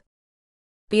trees.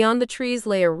 Beyond the trees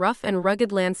lay a rough and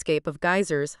rugged landscape of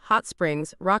geysers, hot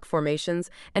springs, rock formations,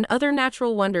 and other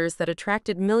natural wonders that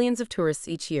attracted millions of tourists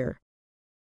each year.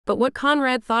 But what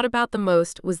Conrad thought about the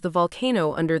most was the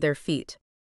volcano under their feet.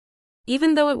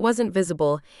 Even though it wasn't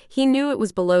visible, he knew it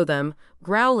was below them,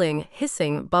 growling,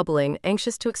 hissing, bubbling,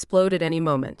 anxious to explode at any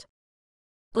moment.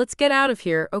 Let's get out of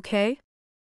here, okay?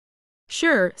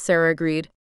 Sure, Sarah agreed.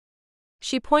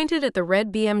 She pointed at the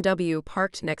red BMW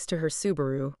parked next to her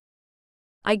Subaru.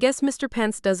 I guess Mr.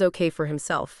 Pence does okay for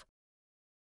himself.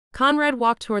 Conrad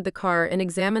walked toward the car and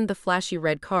examined the flashy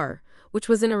red car, which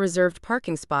was in a reserved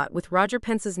parking spot with Roger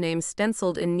Pence's name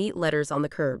stenciled in neat letters on the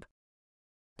curb.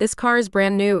 This car is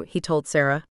brand new, he told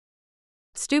Sarah.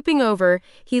 Stooping over,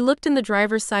 he looked in the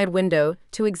driver's side window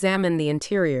to examine the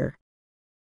interior.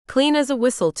 Clean as a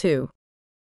whistle, too.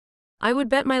 I would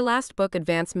bet my last book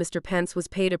advance Mr. Pence was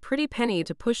paid a pretty penny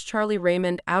to push Charlie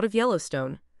Raymond out of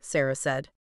Yellowstone, Sarah said.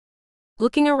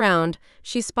 Looking around,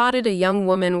 she spotted a young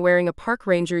woman wearing a park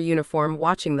ranger uniform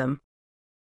watching them.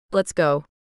 Let's go.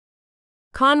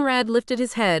 Conrad lifted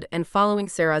his head and, following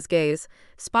Sarah's gaze,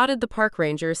 spotted the park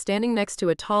ranger standing next to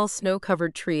a tall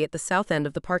snow-covered tree at the south end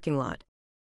of the parking lot.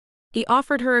 He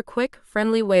offered her a quick,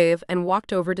 friendly wave and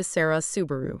walked over to Sarah's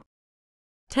Subaru.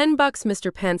 $10,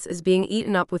 Mr. Pence is being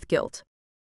eaten up with guilt.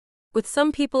 With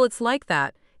some people it's like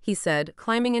that, he said,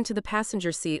 climbing into the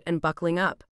passenger seat and buckling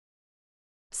up.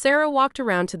 Sarah walked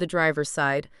around to the driver's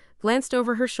side, glanced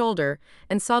over her shoulder,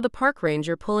 and saw the park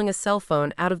ranger pulling a cell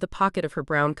phone out of the pocket of her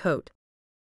brown coat.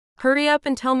 Hurry up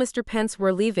and tell Mr. Pence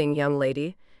we're leaving, young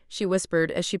lady, she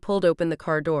whispered as she pulled open the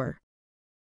car door.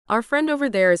 Our friend over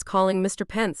there is calling Mr.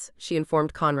 Pence, she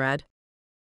informed Conrad.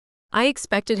 I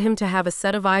expected him to have a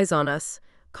set of eyes on us,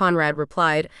 Conrad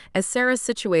replied, as Sarah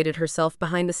situated herself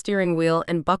behind the steering wheel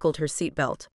and buckled her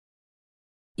seatbelt.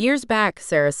 Years back,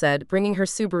 Sarah said, bringing her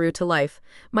Subaru to life,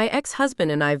 my ex-husband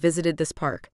and I visited this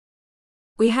park.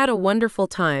 We had a wonderful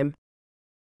time.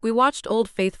 We watched Old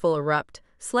Faithful erupt,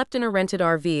 slept in a rented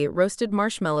RV, roasted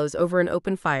marshmallows over an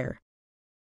open fire.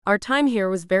 Our time here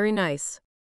was very nice.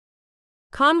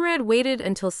 Conrad waited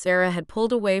until Sarah had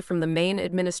pulled away from the main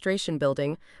administration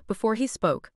building before he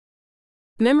spoke.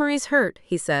 Memories hurt,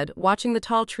 he said, watching the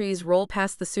tall trees roll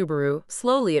past the Subaru,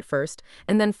 slowly at first,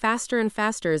 and then faster and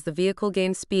faster as the vehicle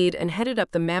gained speed and headed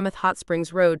up the Mammoth Hot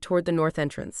Springs Road toward the north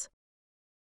entrance.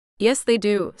 Yes, they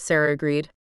do, Sarah agreed.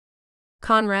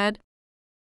 Conrad?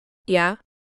 Yeah?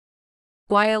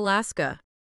 Why Alaska?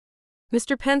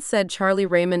 Mr. Pence said Charlie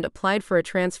Raymond applied for a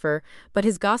transfer, but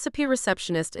his gossipy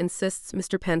receptionist insists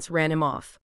Mr. Pence ran him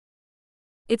off.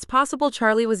 It's possible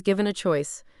Charlie was given a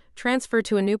choice. Transfer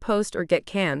to a new post or get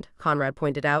canned, Conrad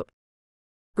pointed out.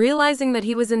 Realizing that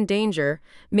he was in danger,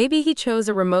 maybe he chose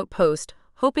a remote post,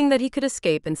 hoping that he could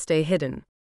escape and stay hidden.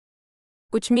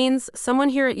 Which means someone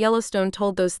here at Yellowstone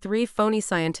told those 3 phony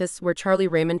scientists where Charlie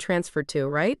Raymond transferred to,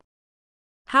 right?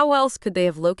 How else could they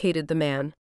have located the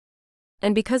man?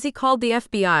 And because he called the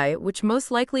FBI, which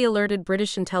most likely alerted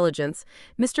British intelligence,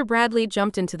 Mr. Bradley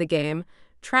jumped into the game,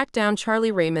 tracked down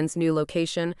Charlie Raymond's new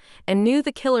location, and knew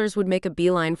the killers would make a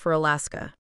beeline for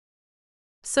Alaska.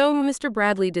 So Mr.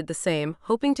 Bradley did the same,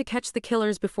 hoping to catch the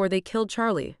killers before they killed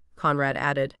Charlie, Conrad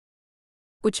added.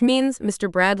 Which means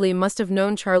Mr. Bradley must have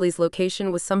known Charlie's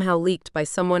location was somehow leaked by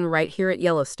someone right here at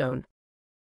Yellowstone.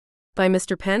 By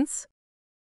Mr. Pence?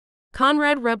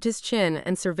 Conrad rubbed his chin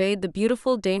and surveyed the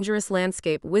beautiful, dangerous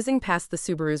landscape whizzing past the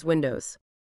Subaru's windows.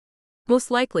 Most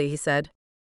likely, he said.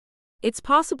 It's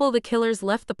possible the killers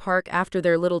left the park after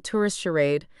their little tourist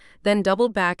charade, then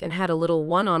doubled back and had a little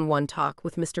one-on-one talk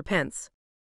with Mr. Pence.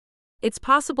 It's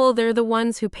possible they're the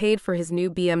ones who paid for his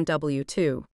new BMW,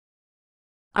 too.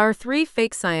 Our 3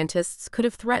 fake scientists could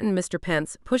have threatened Mr.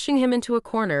 Pence, pushing him into a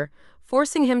corner,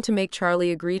 forcing him to make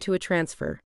Charlie agree to a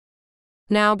transfer.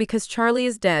 Now, because Charlie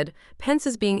is dead, Pence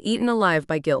is being eaten alive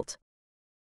by guilt.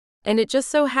 And it just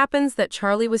so happens that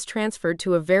Charlie was transferred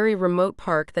to a very remote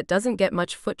park that doesn't get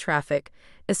much foot traffic,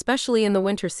 especially in the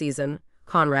winter season,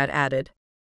 Conrad added.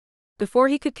 Before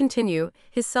he could continue,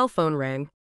 his cell phone rang.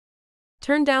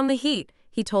 Turn down the heat,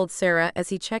 he told Sarah as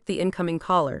he checked the incoming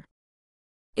caller.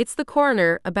 It's the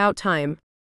coroner, about time.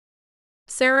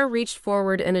 Sarah reached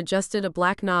forward and adjusted a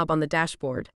black knob on the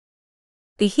dashboard.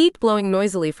 The heat blowing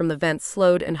noisily from the vents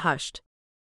slowed and hushed.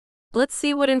 Let's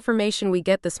see what information we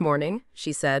get this morning,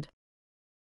 she said.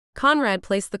 Conrad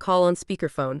placed the call on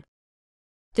speakerphone.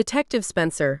 Detective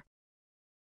Spencer.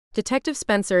 Detective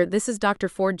Spencer, this is Dr.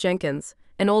 Ford Jenkins,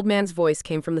 an old man's voice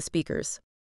came from the speakers.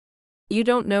 You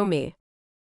don't know me.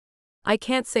 I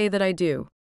can't say that I do.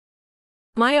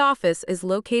 My office is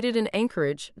located in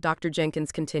Anchorage, Dr.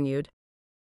 Jenkins continued.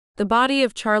 The body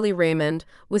of Charlie Raymond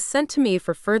was sent to me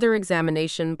for further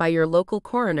examination by your local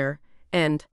coroner,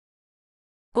 and...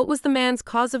 What was the man's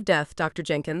cause of death, Dr.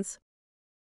 Jenkins?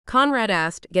 Conrad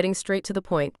asked, getting straight to the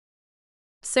point.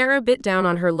 Sarah bit down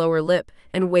on her lower lip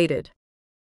and waited.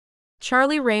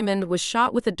 Charlie Raymond was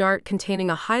shot with a dart containing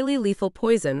a highly lethal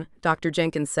poison, Dr.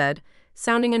 Jenkins said,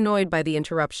 sounding annoyed by the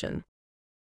interruption.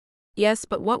 Yes,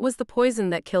 but what was the poison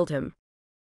that killed him?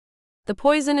 The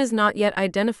poison is not yet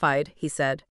identified, he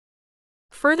said.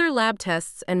 Further lab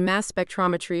tests and mass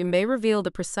spectrometry may reveal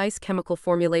the precise chemical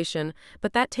formulation,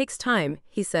 but that takes time,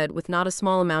 he said with not a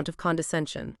small amount of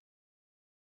condescension.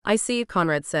 I see,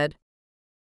 Conrad said.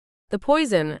 The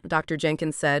poison, Dr.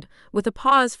 Jenkins said, with a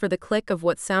pause for the click of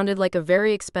what sounded like a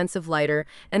very expensive lighter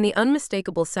and the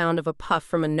unmistakable sound of a puff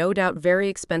from a no doubt very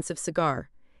expensive cigar,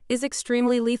 is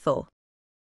extremely lethal.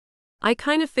 I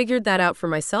kind of figured that out for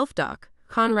myself, Doc,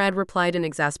 Conrad replied in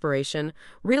exasperation,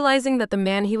 realizing that the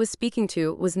man he was speaking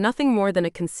to was nothing more than a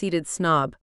conceited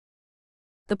snob.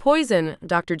 The poison,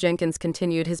 Dr. Jenkins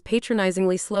continued his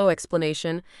patronizingly slow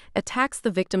explanation, attacks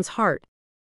the victim's heart.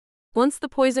 Once the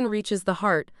poison reaches the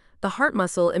heart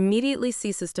muscle immediately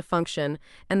ceases to function,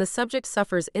 and the subject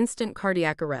suffers instant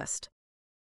cardiac arrest.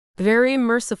 Very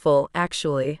merciful,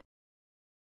 actually.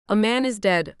 A man is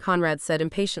dead, Conrad said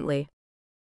impatiently.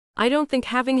 I don't think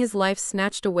having his life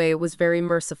snatched away was very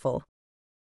merciful.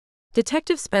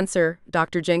 Detective Spencer,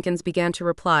 Dr. Jenkins began to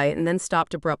reply and then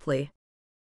stopped abruptly.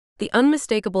 The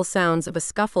unmistakable sounds of a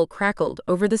scuffle crackled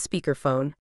over the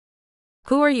speakerphone.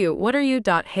 Who are you? What are you?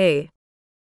 Hey.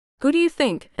 Who do you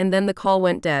think? And then the call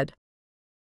went dead.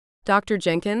 Dr.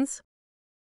 Jenkins?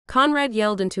 Conrad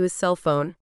yelled into his cell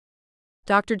phone.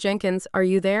 Dr. Jenkins, are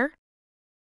you there?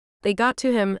 They got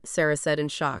to him, Sarah said in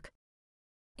shock.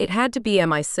 It had to be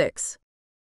MI6.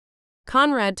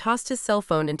 Conrad tossed his cell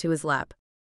phone into his lap.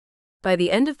 By the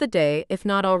end of the day, if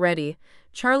not already,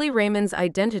 Charlie Raymond's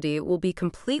identity will be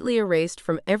completely erased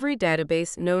from every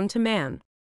database known to man.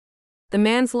 The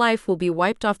man's life will be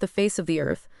wiped off the face of the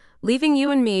earth, leaving you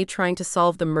and me trying to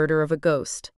solve the murder of a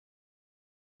ghost.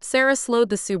 Sarah slowed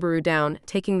the Subaru down,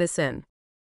 taking this in.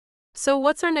 So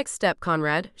what's our next step,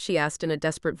 Conrad? She asked in a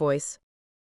desperate voice.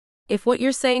 If what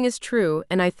you're saying is true,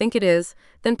 and I think it is,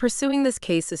 then pursuing this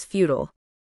case is futile.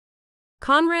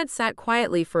 Conrad sat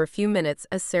quietly for a few minutes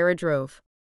as Sarah drove.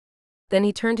 Then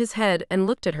he turned his head and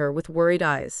looked at her with worried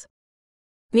eyes.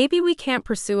 Maybe we can't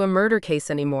pursue a murder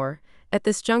case anymore, at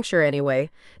this juncture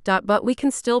anyway, but we can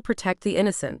still protect the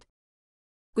innocent.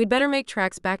 We'd better make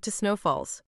tracks back to Snow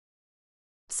Falls.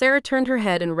 Sarah turned her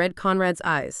head and read Conrad's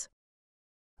eyes.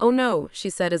 Oh no, she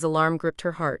said as alarm gripped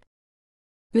her heart.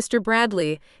 Mr.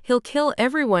 Bradley, he'll kill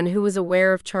everyone who was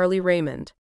aware of Charlie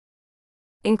Raymond.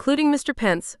 Including Mr.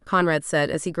 Pence, Conrad said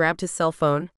as he grabbed his cell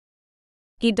phone.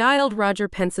 He dialed Roger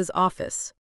Pence's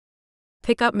office.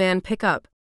 Pick up, man, pick up.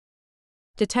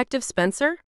 Detective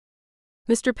Spencer?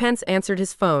 Mr. Pence answered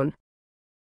his phone.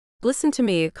 Listen to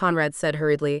me, Conrad said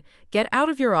hurriedly. Get out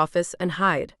of your office and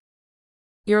hide.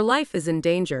 Your life is in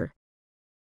danger.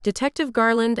 Detective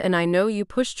Garland and I know you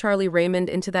pushed Charlie Raymond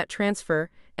into that transfer,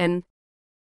 and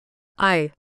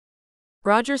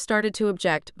Roger started to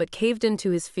object but caved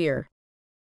into his fear.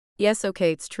 Yes,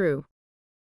 okay, it's true.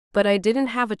 But I didn't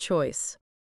have a choice.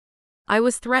 I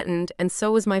was threatened, and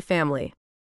so was my family.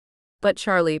 But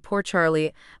Charlie, poor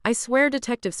Charlie, I swear,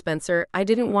 Detective Spencer, I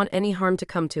didn't want any harm to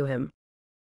come to him.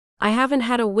 I haven't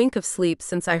had a wink of sleep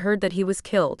since I heard that he was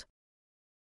killed.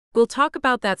 We'll talk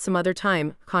about that some other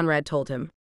time, Conrad told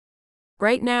him.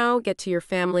 Right now, get to your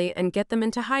family and get them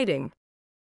into hiding.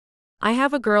 I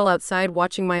have a girl outside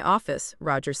watching my office,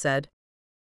 Roger said.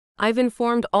 I've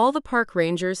informed all the park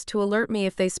rangers to alert me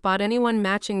if they spot anyone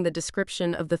matching the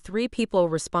description of the 3 people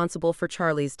responsible for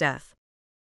Charlie's death.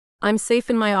 I'm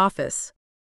safe in my office.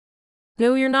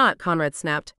 No, you're not, Conrad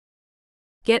snapped.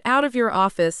 Get out of your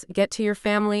office, get to your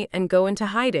family, and go into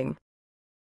hiding.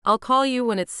 I'll call you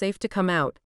when it's safe to come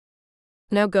out.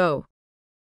 Now go.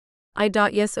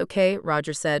 Yes, okay,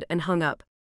 Roger said and hung up.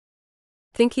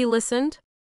 Think he listened?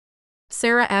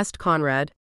 Sarah asked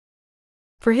Conrad.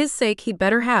 For his sake he'd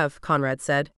better have, Conrad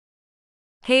said.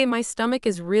 Hey, my stomach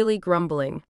is really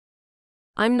grumbling.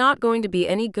 I'm not going to be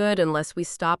any good unless we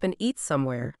stop and eat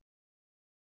somewhere.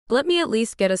 Let me at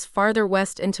least get us farther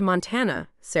west into Montana,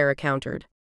 Sarah countered.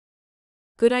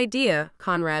 Good idea,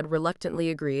 Conrad reluctantly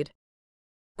agreed.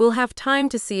 We'll have time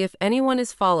to see if anyone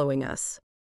is following us.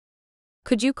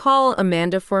 Could you call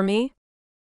Amanda for me?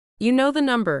 You know the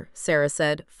number, Sarah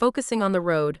said, focusing on the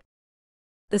road.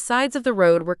 The sides of the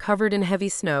road were covered in heavy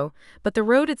snow, but the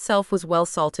road itself was well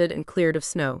salted and cleared of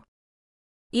snow.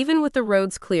 Even with the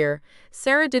roads clear,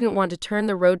 Sarah didn't want to turn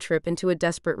the road trip into a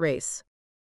desperate race.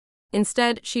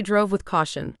 Instead, she drove with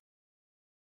caution.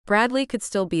 Bradley could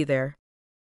still be there.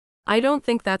 I don't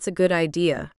think that's a good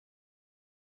idea.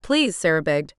 Please, Sarah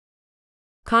begged.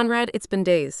 Conrad, it's been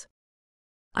days.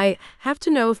 I have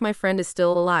to know if my friend is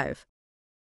still alive.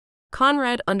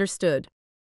 Conrad understood.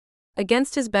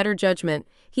 Against his better judgment,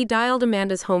 he dialed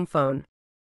Amanda's home phone.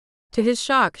 To his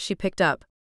shock, she picked up.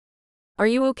 Are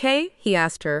you okay? He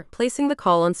asked her, placing the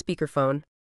call on speakerphone.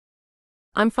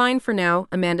 I'm fine for now,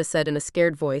 Amanda said in a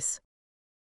scared voice.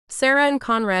 Sarah and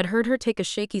Conrad heard her take a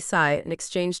shaky sigh and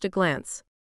exchanged a glance.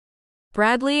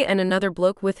 Bradley and another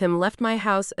bloke with him left my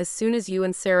house as soon as you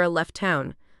and Sarah left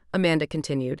town, Amanda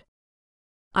continued.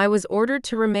 I was ordered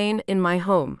to remain in my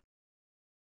home.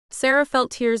 Sarah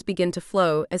felt tears begin to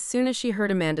flow as soon as she heard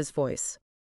Amanda's voice.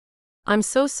 I'm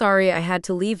so sorry I had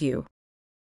to leave you.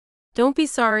 Don't be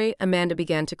sorry, Amanda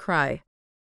began to cry.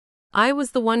 I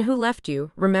was the one who left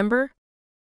you, remember?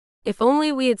 If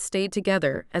only we had stayed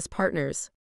together, as partners.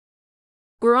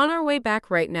 We're on our way back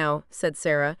right now, said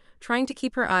Sarah, trying to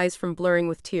keep her eyes from blurring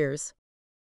with tears.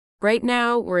 Right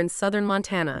now, we're in southern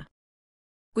Montana.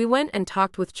 We went and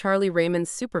talked with Charlie Raymond's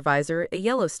supervisor at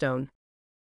Yellowstone.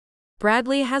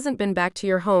 Bradley hasn't been back to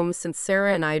your home since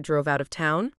Sarah and I drove out of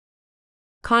town?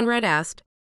 Conrad asked.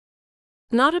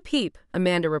 Not a peep,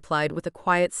 Amanda replied with a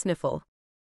quiet sniffle.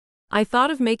 I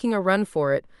thought of making a run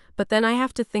for it, but then I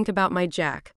have to think about my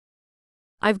Jack.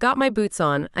 I've got my boots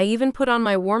on, I even put on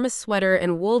my warmest sweater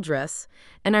and wool dress,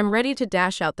 and I'm ready to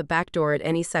dash out the back door at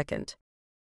any second.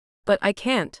 But I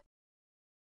can't.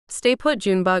 Stay put,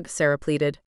 Junebug, Sarah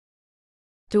pleaded.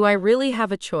 Do I really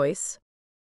have a choice?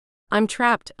 I'm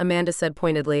trapped, Amanda said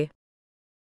pointedly.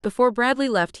 Before Bradley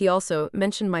left, he also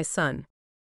mentioned my son.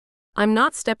 I'm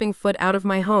not stepping foot out of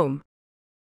my home.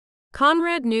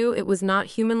 Conrad knew it was not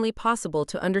humanly possible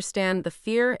to understand the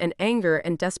fear and anger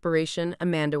and desperation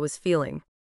Amanda was feeling.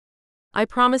 I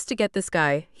promised to get this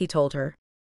guy, he told her.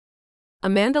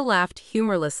 Amanda laughed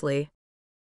humorlessly.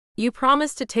 You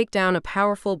promised to take down a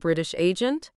powerful British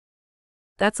agent?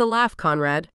 That's a laugh,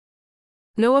 Conrad.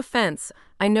 No offense,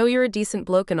 I know you're a decent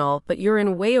bloke and all, but you're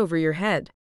in way over your head.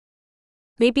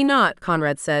 Maybe not,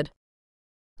 Conrad said.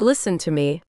 Listen to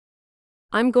me.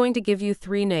 I'm going to give you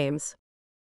 3 names.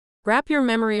 Wrap your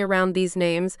memory around these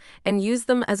names and use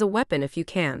them as a weapon if you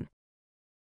can.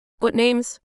 What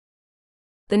names?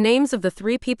 The names of the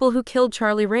 3 people who killed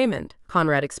Charlie Raymond,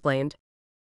 Conrad explained.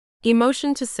 He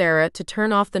motioned to Sarah to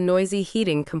turn off the noisy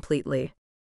heating completely.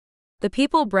 The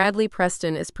people Bradley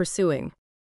Preston is pursuing.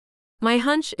 My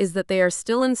hunch is that they are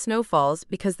still in Snowfalls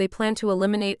because they plan to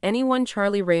eliminate anyone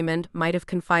Charlie Raymond might have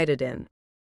confided in.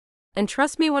 And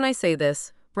trust me when I say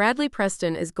this, Bradley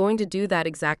Preston is going to do that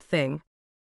exact thing.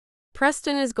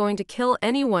 Preston is going to kill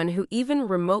anyone who even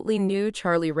remotely knew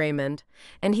Charlie Raymond,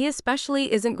 and he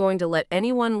especially isn't going to let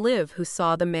anyone live who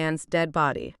saw the man's dead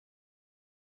body.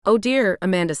 Oh dear,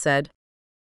 Amanda said.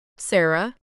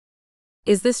 Sarah?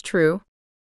 Is this true?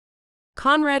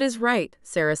 Conrad is right,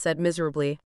 Sarah said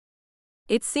miserably.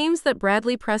 It seems that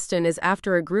Bradley Preston is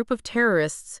after a group of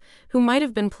terrorists who might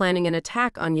have been planning an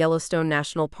attack on Yellowstone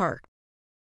National Park.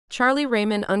 Charlie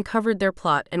Raymond uncovered their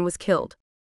plot and was killed.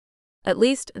 At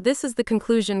least, this is the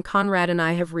conclusion Conrad and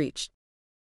I have reached.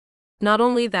 Not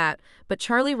only that, but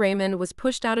Charlie Raymond was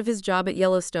pushed out of his job at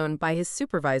Yellowstone by his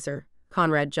supervisor,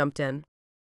 Conrad jumped in.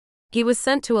 He was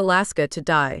sent to Alaska to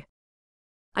die.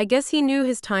 I guess he knew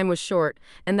his time was short,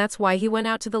 and that's why he went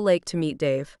out to the lake to meet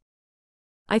Dave.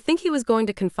 I think he was going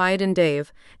to confide in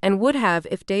Dave, and would have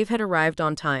if Dave had arrived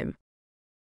on time.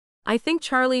 I think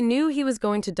Charlie knew he was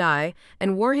going to die,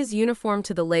 and wore his uniform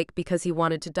to the lake because he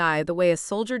wanted to die the way a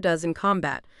soldier does in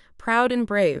combat, proud and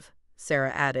brave,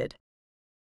 Sarah added.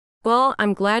 Well,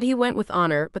 I'm glad he went with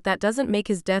honor, but that doesn't make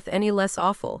his death any less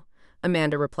awful,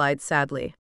 Amanda replied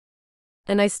sadly.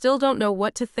 And I still don't know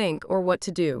what to think or what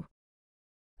to do.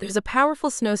 There's a powerful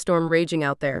snowstorm raging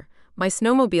out there. My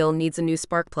snowmobile needs a new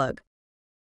spark plug.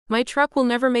 My truck will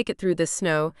never make it through this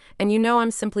snow, and you know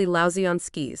I'm simply lousy on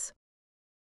skis.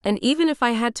 And even if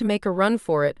I had to make a run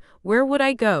for it, where would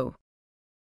I go?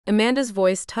 Amanda's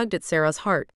voice tugged at Sarah's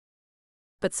heart.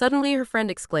 But suddenly her friend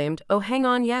exclaimed, Oh, hang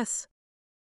on, yes.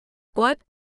 What?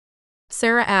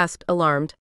 Sarah asked,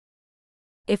 alarmed.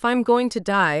 If I'm going to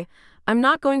die, I'm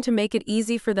not going to make it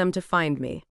easy for them to find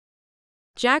me.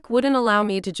 Jack wouldn't allow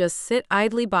me to just sit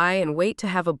idly by and wait to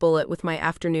have a bullet with my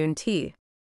afternoon tea.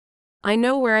 I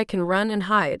know where I can run and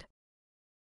hide.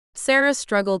 Sarah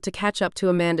struggled to catch up to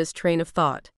Amanda's train of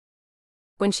thought.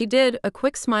 When she did, a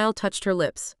quick smile touched her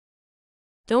lips.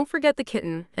 Don't forget the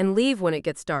kitten, and leave when it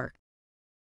gets dark.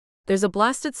 There's a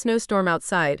blasted snowstorm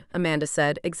outside, Amanda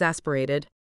said, exasperated.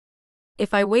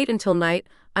 If I wait until night,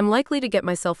 I'm likely to get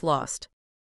myself lost.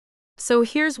 So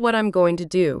here's what I'm going to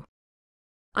do.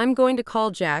 I'm going to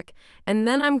call Jack, and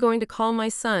then I'm going to call my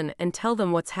son and tell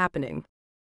them what's happening.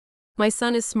 My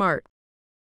son is smart.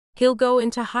 He'll go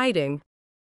into hiding.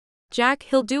 Jack,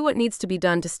 he'll do what needs to be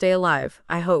done to stay alive,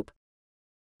 I hope.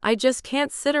 I just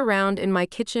can't sit around in my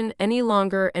kitchen any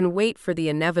longer and wait for the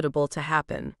inevitable to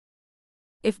happen.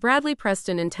 If Bradley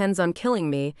Preston intends on killing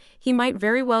me, he might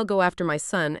very well go after my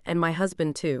son and my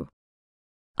husband too.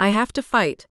 I have to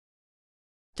fight.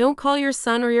 Don't call your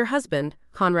son or your husband,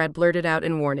 Conrad blurted out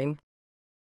in warning.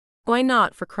 Why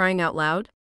not, for crying out loud?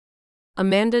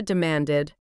 Amanda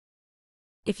demanded.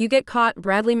 If you get caught,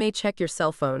 Bradley may check your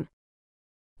cell phone.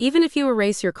 Even if you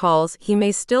erase your calls, he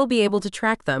may still be able to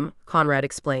track them, Conrad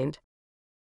explained.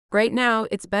 Right now,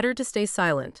 it's better to stay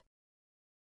silent.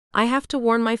 I have to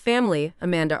warn my family,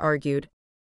 Amanda argued.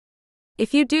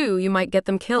 If you do, you might get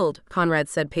them killed, Conrad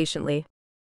said patiently.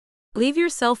 Leave your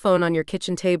cell phone on your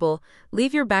kitchen table,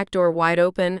 leave your back door wide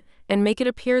open, and make it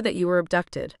appear that you were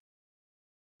abducted.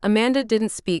 Amanda didn't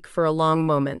speak for a long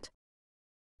moment.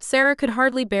 Sarah could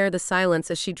hardly bear the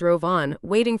silence as she drove on,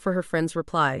 waiting for her friend's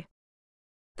reply.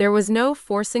 There was no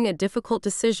forcing a difficult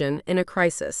decision in a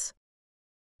crisis.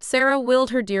 Sarah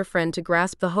willed her dear friend to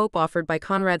grasp the hope offered by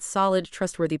Conrad's solid,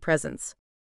 trustworthy presence.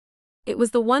 It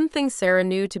was the one thing Sarah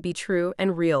knew to be true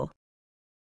and real.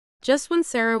 Just when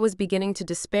Sarah was beginning to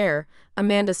despair,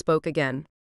 Amanda spoke again.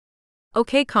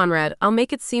 Okay, Conrad, I'll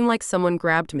make it seem like someone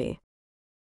grabbed me.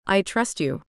 I trust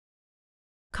you.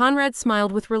 Conrad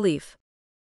smiled with relief.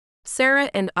 Sarah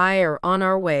and I are on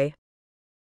our way.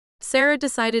 Sarah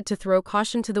decided to throw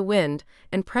caution to the wind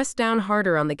and press down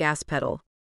harder on the gas pedal.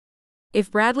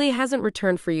 If Bradley hasn't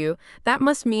returned for you, that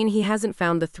must mean he hasn't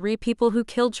found the 3 people who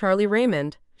killed Charlie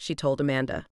Raymond, she told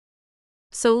Amanda.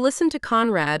 So listen to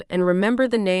Conrad and remember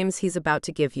the names he's about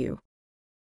to give you.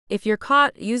 If you're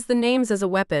caught, use the names as a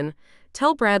weapon.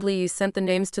 Tell Bradley you sent the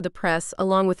names to the press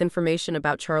along with information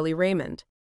about Charlie Raymond.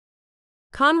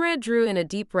 Conrad drew in a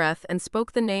deep breath and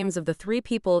spoke the names of the 3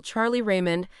 people Charlie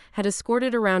Raymond had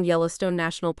escorted around Yellowstone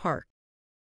National Park.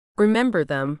 Remember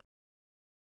them.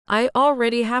 I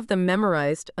already have them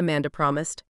memorized, Amanda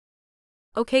promised.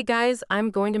 Okay guys,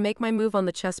 I'm going to make my move on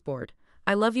the chessboard.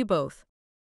 I love you both.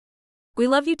 We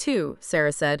love you too,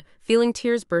 Sarah said, feeling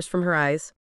tears burst from her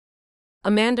eyes.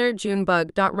 Amanda,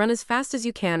 Junebug, run as fast as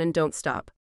you can and don't stop.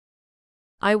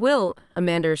 I will,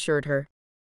 Amanda assured her.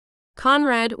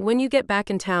 Conrad, when you get back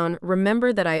in town,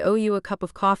 remember that I owe you a cup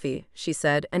of coffee, she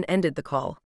said and ended the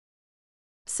call.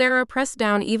 Sarah pressed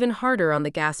down even harder on the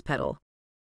gas pedal.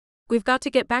 We've got to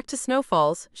get back to Snow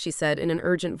Falls, she said in an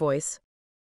urgent voice.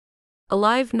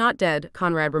 Alive, not dead,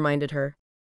 Conrad reminded her.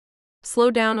 Slow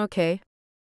down, okay?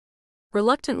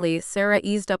 Reluctantly, Sarah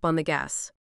eased up on the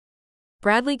gas.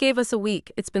 Bradley gave us a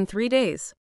week, it's been 3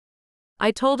 days.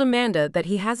 I told Amanda that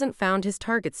he hasn't found his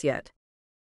targets yet.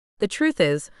 The truth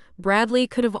is, Bradley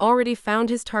could have already found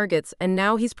his targets and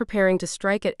now he's preparing to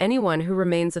strike at anyone who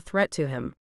remains a threat to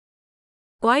him.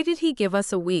 Why did he give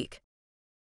us a week?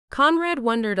 Conrad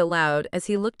wondered aloud as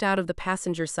he looked out of the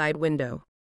passenger side window.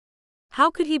 How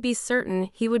could he be certain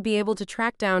he would be able to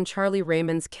track down Charlie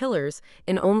Raymond's killers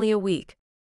in only a week?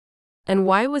 And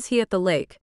why was he at the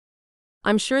lake?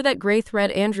 I'm sure that gray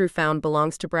thread Andrew found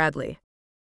belongs to Bradley.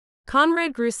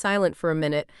 Conrad grew silent for a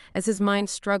minute as his mind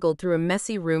struggled through a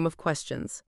messy room of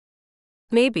questions.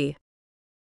 Maybe.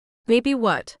 Maybe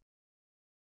what?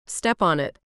 Step on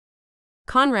it.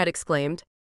 Conrad exclaimed.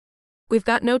 We've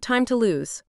got no time to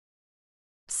lose.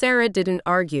 Sarah didn't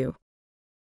argue.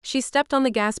 She stepped on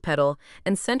the gas pedal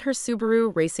and sent her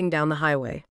Subaru racing down the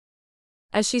highway.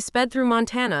 As she sped through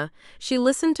Montana, she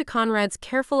listened to Conrad's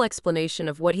careful explanation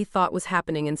of what he thought was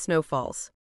happening in Snow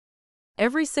Falls.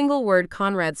 Every single word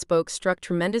Conrad spoke struck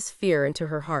tremendous fear into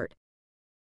her heart.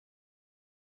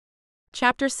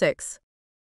 Chapter 6.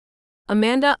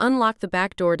 Amanda unlocked the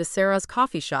back door to Sarah's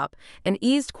coffee shop and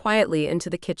eased quietly into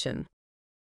the kitchen.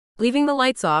 Leaving the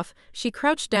lights off, she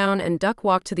crouched down and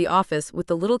duck-walked to the office with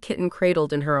the little kitten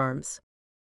cradled in her arms.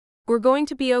 We're going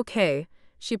to be okay,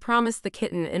 she promised the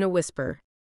kitten in a whisper.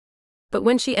 But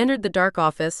when she entered the dark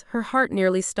office, her heart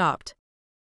nearly stopped.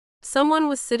 Someone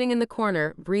was sitting in the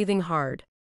corner, breathing hard.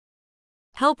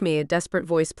 Help me, a desperate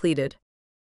voice pleaded.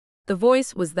 The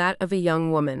voice was that of a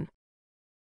young woman.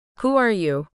 Who are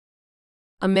you?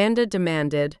 Amanda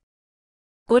demanded.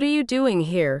 What are you doing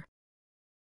here?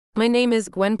 My name is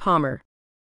Gwen Palmer.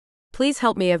 Please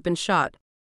help me, I've been shot.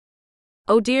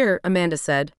 Oh dear, Amanda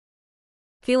said.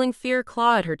 Feeling fear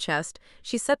claw at her chest,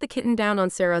 she set the kitten down on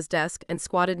Sarah's desk and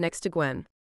squatted next to Gwen.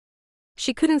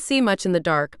 She couldn't see much in the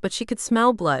dark, but she could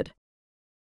smell blood.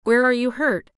 Where are you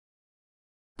hurt?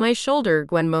 My shoulder,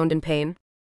 Gwen moaned in pain.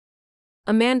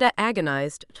 Amanda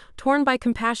agonized, torn by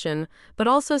compassion, but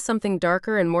also something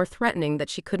darker and more threatening that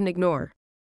she couldn't ignore.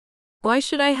 Why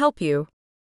should I help you?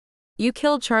 You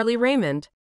killed Charlie Raymond.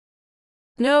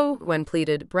 No, Gwen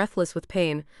pleaded, breathless with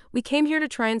pain. We came here to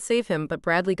try and save him, but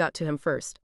Bradley got to him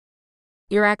first.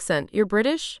 Your accent, you're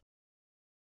British?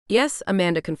 Yes,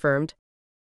 Amanda confirmed.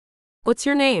 What's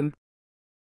your name?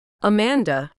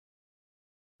 Amanda.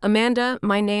 Amanda,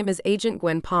 my name is Agent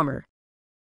Gwen Palmer.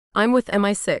 I'm with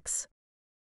MI6.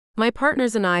 My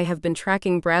partners and I have been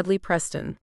tracking Bradley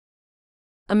Preston.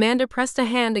 Amanda pressed a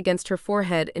hand against her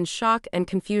forehead in shock and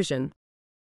confusion.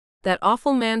 That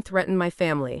awful man threatened my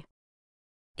family.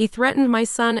 He threatened my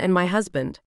son and my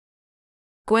husband.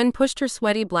 Gwen pushed her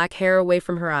sweaty black hair away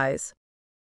from her eyes.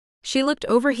 She looked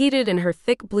overheated in her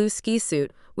thick blue ski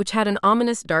suit, which had an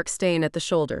ominous dark stain at the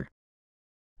shoulder.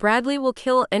 Bradley will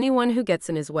kill anyone who gets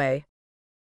in his way.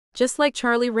 Just like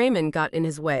Charlie Raymond got in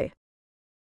his way.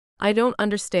 I don't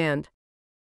understand.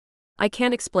 I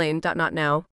can't explain, not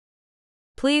now.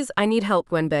 Please, I need help,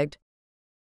 Gwen begged.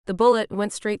 The bullet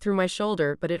went straight through my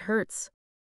shoulder, but it hurts.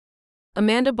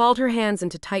 Amanda balled her hands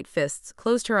into tight fists,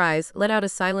 closed her eyes, let out a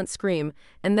silent scream,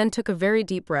 and then took a very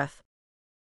deep breath.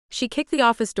 She kicked the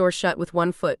office door shut with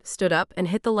one foot, stood up, and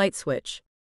hit the light switch.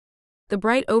 The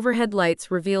bright overhead lights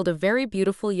revealed a very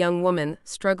beautiful young woman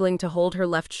struggling to hold her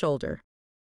left shoulder.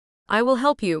 I will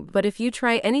help you, but if you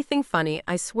try anything funny,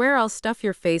 I swear I'll stuff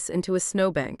your face into a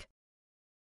snowbank.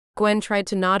 Gwen tried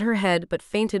to nod her head but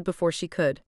fainted before she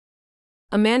could.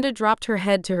 Amanda dropped her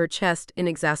head to her chest in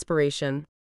exasperation.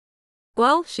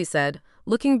 Well, she said,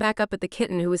 looking back up at the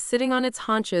kitten who was sitting on its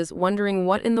haunches wondering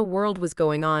what in the world was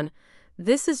going on,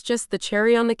 this is just the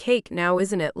cherry on the cake now,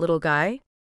 isn't it, little guy?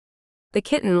 The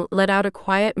kitten let out a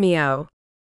quiet meow.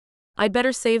 I'd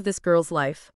better save this girl's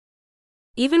life.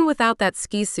 Even without that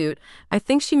ski suit, I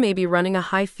think she may be running a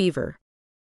high fever.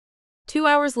 2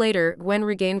 hours later, Gwen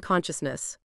regained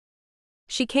consciousness.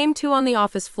 She came to on the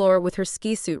office floor with her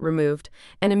ski suit removed,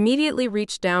 and immediately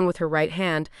reached down with her right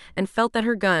hand and felt that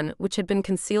her gun, which had been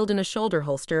concealed in a shoulder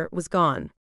holster, was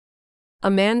gone.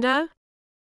 Amanda?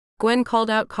 Gwen called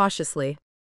out cautiously.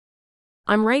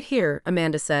 I'm right here,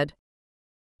 Amanda said.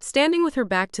 Standing with her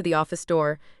back to the office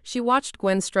door, she watched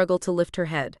Gwen struggle to lift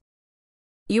her head.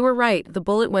 You were right, the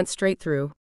bullet went straight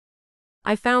through.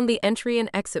 I found the entry and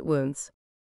exit wounds.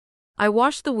 I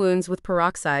washed the wounds with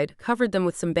peroxide, covered them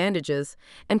with some bandages,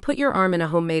 and put your arm in a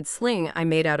homemade sling I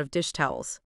made out of dish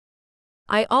towels.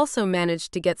 I also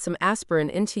managed to get some aspirin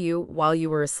into you while you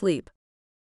were asleep.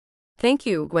 Thank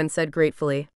you, Gwen said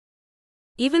gratefully.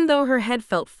 Even though her head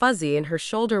felt fuzzy and her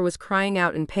shoulder was crying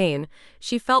out in pain,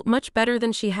 she felt much better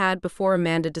than she had before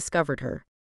Amanda discovered her.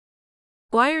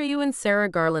 Why are you in Sarah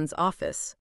Garland's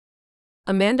office?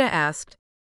 Amanda asked.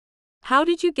 How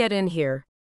did you get in here?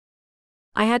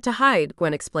 I had to hide,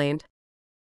 Gwen explained.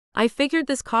 I figured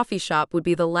this coffee shop would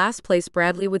be the last place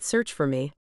Bradley would search for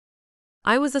me.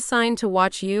 I was assigned to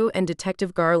watch you and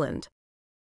Detective Garland.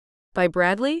 By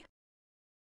Bradley?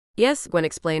 Yes, Gwen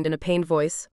explained in a pained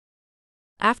voice.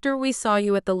 After we saw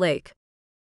you at the lake.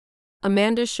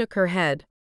 Amanda shook her head.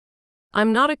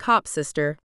 I'm not a cop,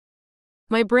 sister.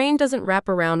 My brain doesn't wrap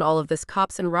around all of this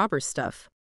cops and robbers stuff.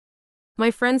 My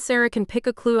friend Sarah can pick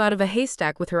a clue out of a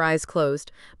haystack with her eyes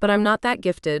closed, but I'm not that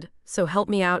gifted, so help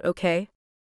me out, okay?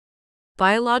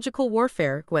 Biological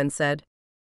warfare, Gwen said.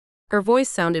 Her voice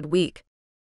sounded weak.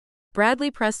 Bradley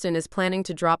Preston is planning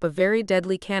to drop a very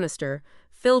deadly canister,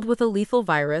 filled with a lethal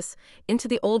virus, into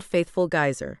the Old Faithful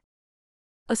geyser.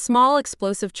 A small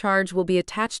explosive charge will be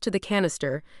attached to the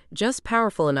canister, just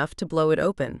powerful enough to blow it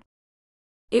open.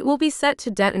 It will be set to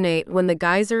detonate when the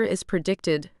geyser is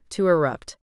predicted to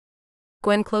erupt.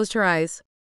 Gwen closed her eyes.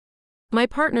 My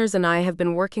partners and I have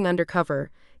been working undercover,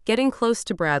 getting close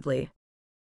to Bradley.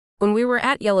 When we were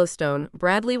at Yellowstone,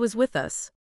 Bradley was with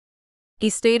us. He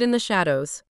stayed in the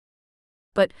shadows.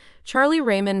 But Charlie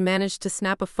Raymond managed to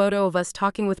snap a photo of us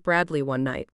talking with Bradley one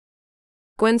night.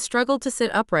 Gwen struggled to sit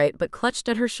upright but clutched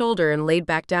at her shoulder and laid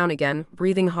back down again,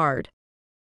 breathing hard.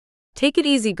 Take it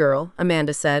easy, girl,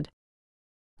 Amanda said.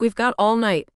 We've got all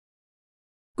night.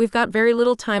 We've got very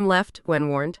little time left, Gwen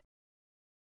warned.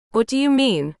 What do you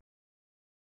mean?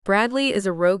 Bradley is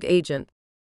a rogue agent.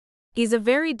 He's a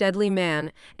very deadly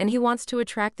man, and he wants to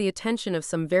attract the attention of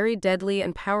some very deadly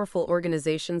and powerful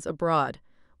organizations abroad.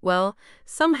 Well,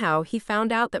 somehow he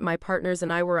found out that my partners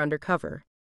and I were undercover.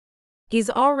 He's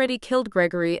already killed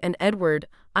Gregory and Edward.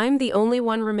 I'm the only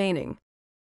one remaining.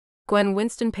 Gwen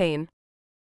winced in pain.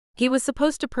 He was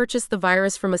supposed to purchase the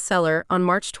virus from a seller on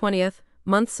March 20th,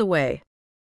 months away.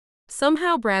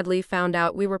 Somehow Bradley found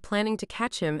out we were planning to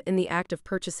catch him in the act of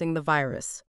purchasing the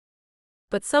virus.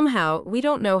 But somehow, we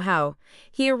don't know how,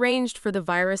 he arranged for the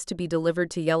virus to be delivered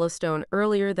to Yellowstone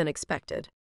earlier than expected.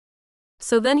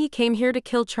 So then he came here to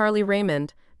kill Charlie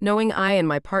Raymond, knowing I and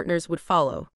my partners would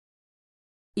follow.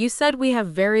 You said we have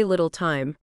very little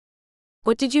time.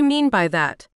 What did you mean by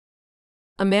that?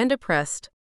 Amanda pressed.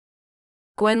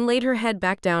 Gwen laid her head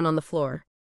back down on the floor.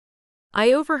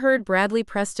 I overheard Bradley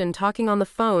Preston talking on the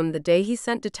phone the day he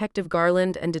sent Detective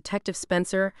Garland and Detective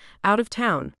Spencer out of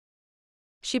town.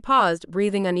 She paused,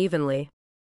 breathing unevenly.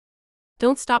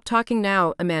 Don't stop talking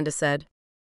now, Amanda said.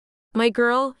 My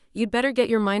girl, you'd better get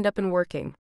your mind up and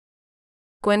working.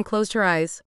 Gwen closed her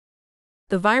eyes.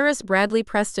 The virus Bradley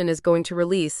Preston is going to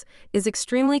release is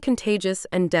extremely contagious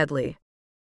and deadly.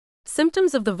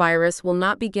 Symptoms of the virus will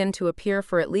not begin to appear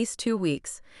for at least 2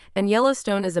 weeks, and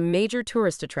Yellowstone is a major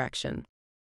tourist attraction.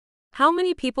 How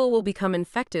many people will become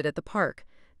infected at the park,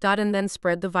 and then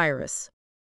spread the virus?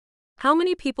 How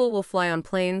many people will fly on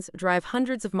planes, drive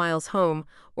hundreds of miles home,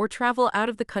 or travel out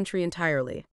of the country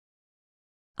entirely?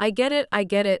 I get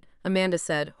it, Amanda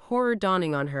said, horror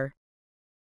dawning on her.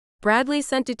 Bradley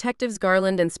sent detectives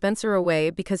Garland and Spencer away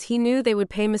because he knew they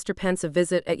would pay Mr. Pence a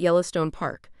visit at Yellowstone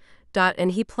Park,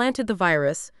 and he planted the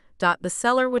virus, the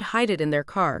seller would hide it in their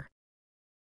car.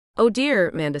 Oh dear,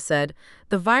 Amanda said,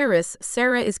 the virus,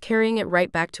 Sarah is carrying it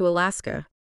right back to Alaska.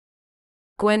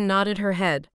 Gwen nodded her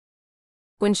head.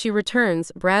 When she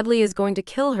returns, Bradley is going to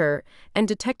kill her, and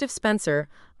Detective Spencer,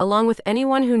 along with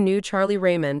anyone who knew Charlie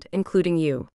Raymond, including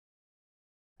you.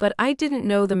 But I didn't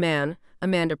know the man,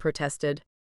 Amanda protested.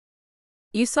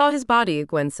 You saw his body,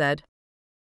 Gwen said.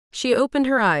 She opened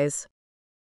her eyes.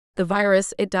 The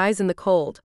virus, it dies in the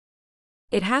cold.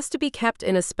 It has to be kept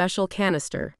in a special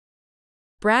canister.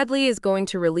 Bradley is going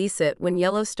to release it when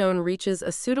Yellowstone reaches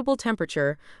a suitable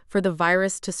temperature for the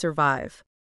virus to survive.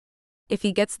 If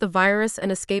he gets the virus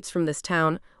and escapes from this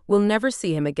town, we'll never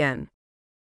see him again.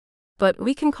 But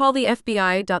we can call the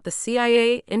FBI, the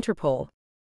CIA, Interpol.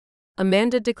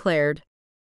 Amanda declared.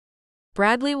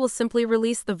 Bradley will simply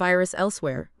release the virus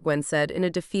elsewhere, Gwen said in a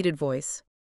defeated voice.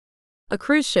 A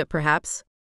cruise ship, perhaps.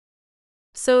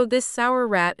 So this sour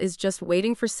rat is just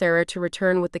waiting for Sarah to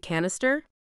return with the canister?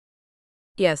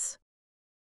 Yes.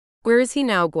 Where is he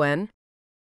now, Gwen?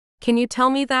 Can you tell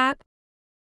me that?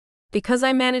 Because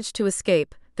I managed to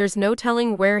escape, there's no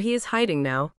telling where he is hiding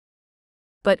now.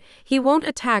 But he won't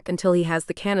attack until he has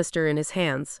the canister in his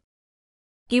hands.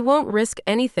 He won't risk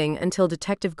anything until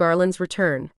Detective Garland's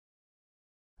return.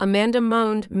 Amanda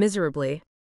moaned miserably.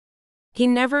 He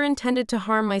never intended to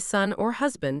harm my son or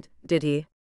husband, did he?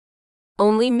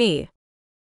 Only me.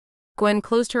 Gwen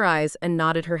closed her eyes and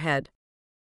nodded her head.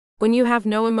 When you have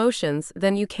no emotions,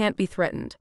 then you can't be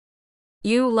threatened.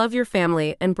 You love your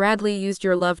family, and Bradley used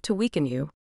your love to weaken you.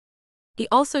 He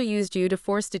also used you to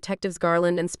force Detectives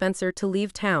Garland and Spencer to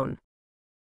leave town.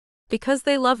 Because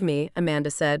they love me,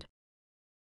 Amanda said.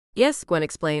 Yes, Gwen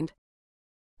explained.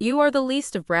 You are the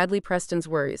least of Bradley Preston's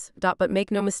worries, but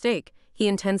make no mistake, he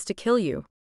intends to kill you.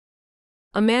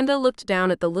 Amanda looked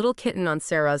down at the little kitten on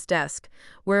Sarah's desk,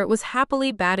 where it was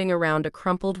happily batting around a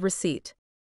crumpled receipt.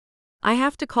 I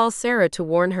have to call Sarah to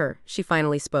warn her, she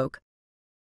finally spoke.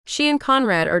 She and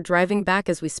Conrad are driving back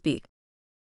as we speak.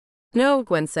 No,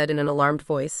 Gwen said in an alarmed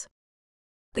voice.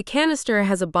 The canister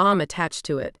has a bomb attached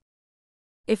to it.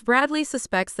 If Bradley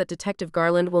suspects that Detective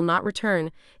Garland will not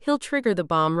return, he'll trigger the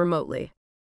bomb remotely.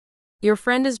 Your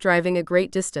friend is driving a great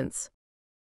distance.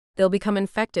 They'll become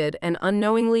infected and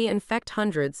unknowingly infect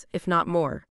hundreds, if not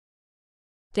more.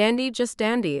 Dandy, just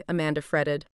dandy, Amanda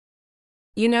fretted.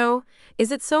 You know,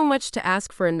 is it so much to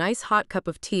ask for a nice hot cup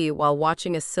of tea while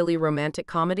watching a silly romantic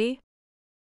comedy?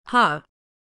 Huh.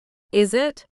 Is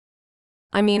it?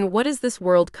 I mean, what is this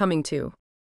world coming to?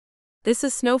 This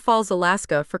is Snow Falls,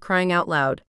 Alaska, for crying out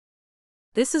loud.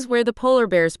 This is where the polar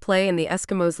bears play and the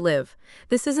Eskimos live.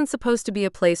 This isn't supposed to be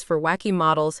a place for wacky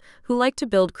models who like to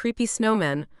build creepy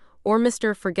snowmen, or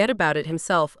Mr. Forget About It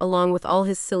himself along with all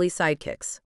his silly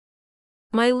sidekicks.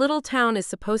 My little town is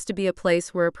supposed to be a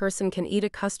place where a person can eat a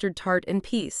custard tart in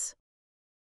peace.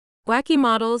 Wacky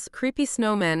models, creepy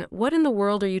snowmen, what in the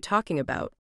world are you talking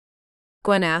about?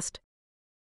 Gwen asked.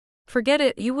 Forget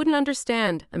it, you wouldn't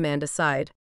understand, Amanda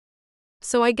sighed.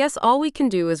 So I guess all we can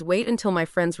do is wait until my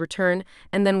friends return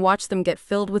and then watch them get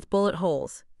filled with bullet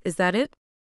holes, is that it?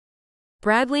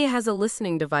 Bradley has a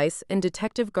listening device in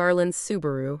Detective Garland's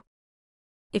Subaru.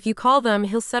 If you call them,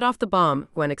 he'll set off the bomb,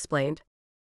 Gwen explained.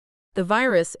 The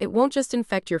virus, it won't just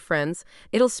infect your friends,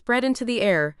 it'll spread into the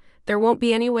air, there won't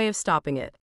be any way of stopping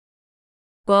it.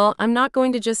 Well, I'm not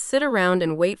going to just sit around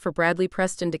and wait for Bradley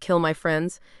Preston to kill my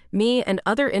friends, me and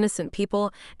other innocent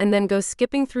people, and then go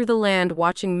skipping through the land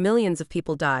watching millions of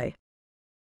people die.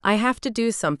 I have to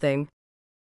do something.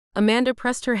 Amanda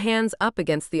pressed her hands up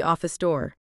against the office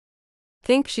door.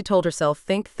 Think, she told herself,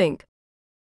 think.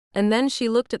 And then she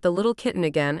looked at the little kitten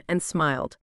again and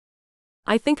smiled.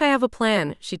 I think I have a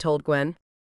plan, she told Gwen.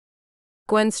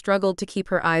 Gwen struggled to keep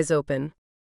her eyes open.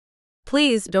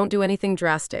 Please don't do anything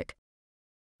drastic.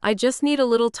 I just need a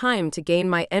little time to gain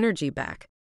my energy back.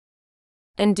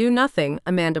 And do nothing,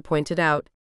 Amanda pointed out.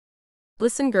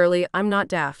 Listen, girlie, I'm not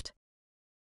daft.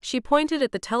 She pointed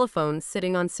at the telephone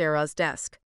sitting on Sarah's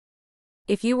desk.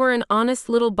 If you were an honest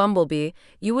little bumblebee,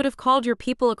 you would have called your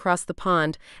people across the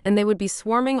pond, and they would be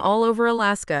swarming all over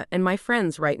Alaska and my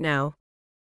friends right now.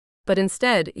 But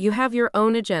instead, you have your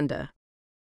own agenda.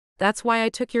 That's why I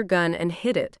took your gun and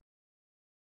hid it.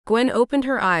 Gwen opened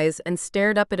her eyes and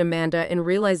stared up at Amanda in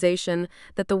realization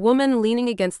that the woman leaning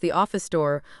against the office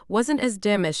door wasn't as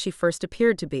dim as she first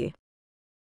appeared to be.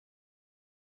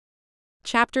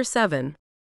 Chapter 7.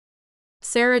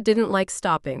 Sarah didn't like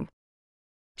stopping.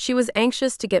 She was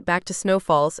anxious to get back to Snow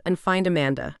Falls and find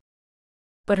Amanda.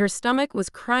 But her stomach was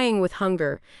crying with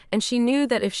hunger, and she knew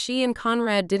that if she and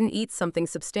Conrad didn't eat something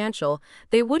substantial,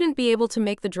 they wouldn't be able to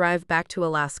make the drive back to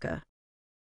Alaska.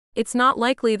 It's not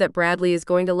likely that Bradley is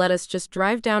going to let us just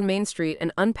drive down Main Street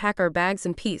and unpack our bags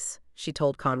in peace, she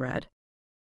told Conrad.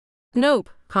 Nope,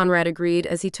 Conrad agreed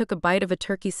as he took a bite of a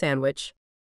turkey sandwich.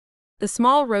 The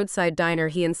small roadside diner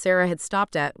he and Sarah had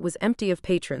stopped at was empty of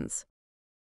patrons.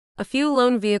 A few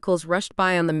lone vehicles rushed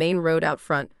by on the main road out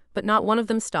front, but not one of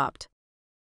them stopped.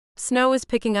 Snow is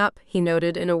picking up, he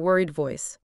noted in a worried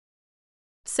voice.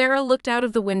 Sarah looked out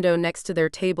of the window next to their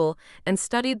table and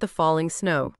studied the falling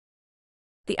snow.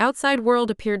 The outside world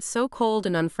appeared so cold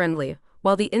and unfriendly,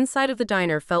 while the inside of the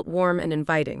diner felt warm and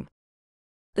inviting.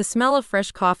 The smell of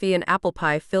fresh coffee and apple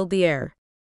pie filled the air.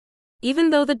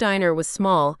 Even though the diner was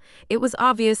small, it was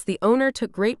obvious the owner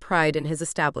took great pride in his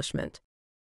establishment.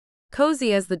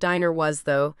 Cozy as the diner was,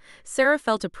 though, Sarah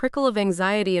felt a prickle of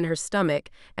anxiety in her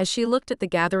stomach as she looked at the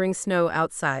gathering snow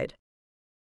outside.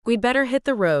 We'd better hit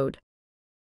the road.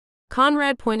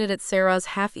 Conrad pointed at Sarah's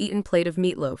half-eaten plate of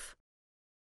meatloaf.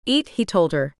 Eat, he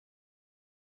told her.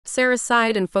 Sarah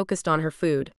sighed and focused on her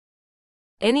food.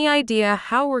 Any idea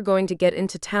how we're going to get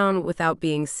into town without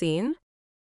being seen?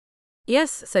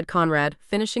 Yes, said Conrad,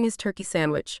 finishing his turkey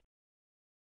sandwich.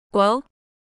 Well?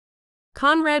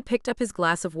 Conrad picked up his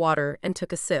glass of water and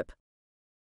took a sip.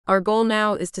 Our goal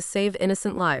now is to save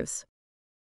innocent lives.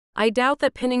 I doubt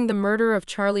that pinning the murder of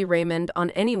Charlie Raymond on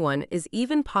anyone is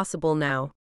even possible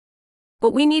now.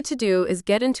 What we need to do is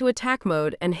get into attack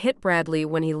mode and hit Bradley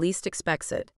when he least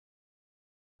expects it.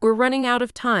 We're running out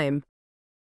of time.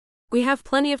 We have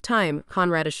plenty of time,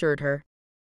 Conrad assured her.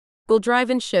 We'll drive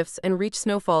in shifts and reach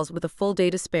Snow Falls with a full day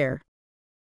to spare.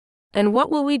 And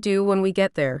what will we do when we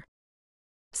get there?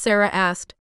 Sarah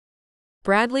asked.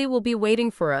 Bradley will be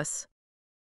waiting for us.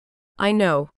 I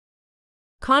know.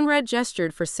 Conrad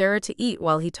gestured for Sarah to eat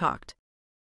while he talked.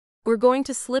 We're going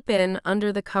to slip in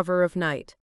under the cover of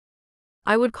night.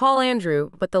 I would call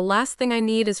Andrew, but the last thing I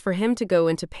need is for him to go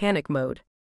into panic mode.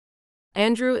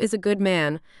 Andrew is a good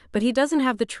man, but he doesn't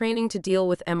have the training to deal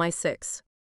with MI6.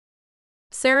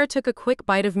 Sarah took a quick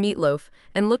bite of meatloaf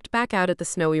and looked back out at the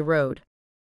snowy road.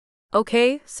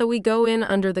 Okay, so we go in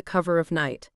under the cover of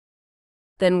night.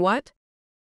 Then what?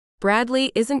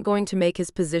 Bradley isn't going to make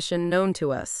his position known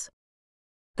to us.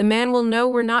 The man will know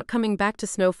we're not coming back to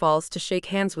Snow Falls to shake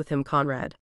hands with him,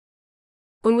 Conrad.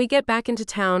 When we get back into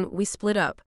town, we split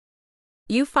up.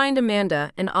 You find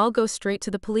Amanda and I'll go straight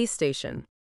to the police station.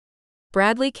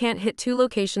 Bradley can't hit two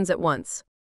locations at once.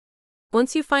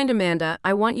 Once you find Amanda,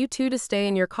 I want you two to stay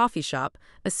in your coffee shop,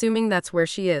 assuming that's where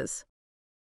she is.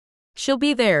 She'll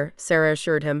be there, Sarah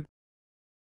assured him.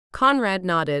 Conrad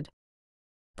nodded.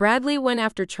 Bradley went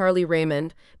after Charlie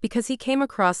Raymond because he came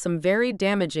across some very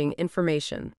damaging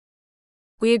information.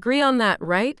 We agree on that,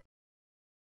 right?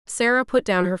 Sarah put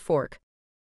down her fork.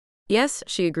 Yes,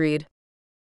 she agreed.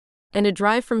 And a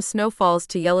drive from Snow Falls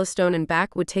to Yellowstone and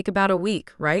back would take about a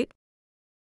week, right?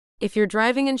 If you're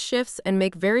driving in shifts and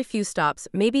make very few stops,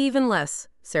 maybe even less,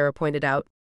 Sarah pointed out.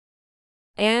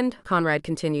 And, Conrad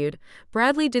continued,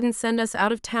 Bradley didn't send us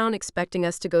out of town expecting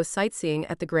us to go sightseeing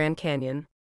at the Grand Canyon.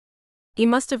 He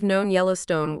must have known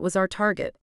Yellowstone was our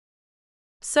target.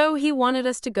 So he wanted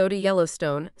us to go to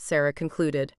Yellowstone, Sarah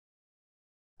concluded.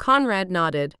 Conrad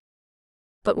nodded.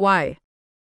 But why?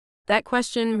 That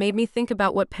question made me think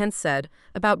about what Pence said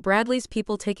about Bradley's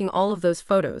people taking all of those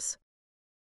photos.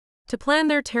 To plan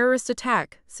their terrorist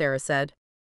attack, Sarah said.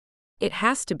 It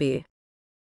has to be.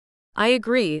 I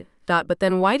agree, but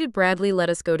then why did Bradley let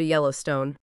us go to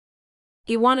Yellowstone?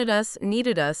 He wanted us,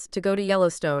 needed us, to go to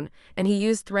Yellowstone, and he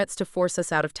used threats to force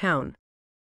us out of town.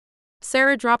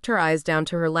 Sarah dropped her eyes down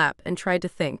to her lap and tried to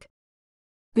think.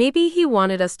 Maybe he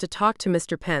wanted us to talk to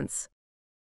Mr. Pence.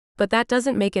 But that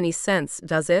doesn't make any sense,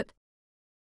 does it?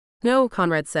 No,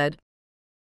 Conrad said.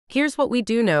 Here's what we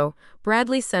do know,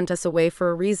 Bradley sent us away for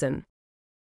a reason.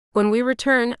 When we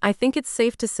return, I think it's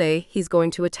safe to say he's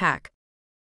going to attack.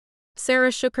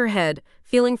 Sarah shook her head,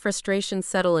 feeling frustration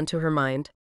settle into her mind.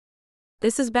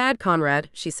 This is bad, Conrad,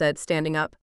 she said, standing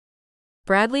up.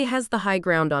 Bradley has the high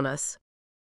ground on us.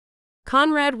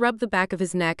 Conrad rubbed the back of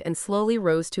his neck and slowly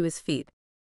rose to his feet.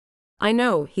 I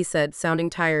know, he said, sounding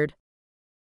tired.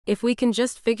 If we can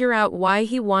just figure out why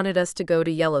he wanted us to go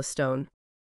to Yellowstone.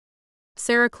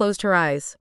 Sarah closed her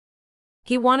eyes.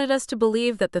 He wanted us to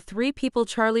believe that the three people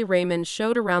Charlie Raymond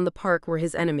showed around the park were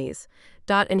his enemies.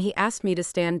 And he asked me to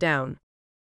stand down.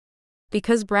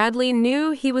 Because Bradley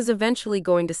knew he was eventually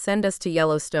going to send us to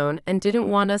Yellowstone and didn't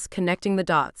want us connecting the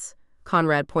dots,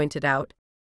 Conrad pointed out.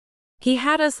 He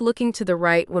had us looking to the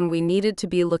right when we needed to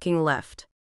be looking left.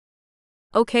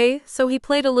 Okay, so he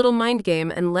played a little mind game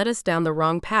and led us down the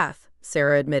wrong path,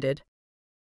 Sarah admitted.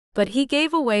 But he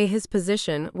gave away his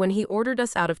position when he ordered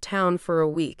us out of town for a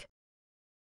week.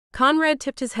 Conrad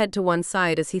tipped his head to one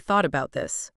side as he thought about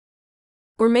this.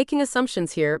 We're making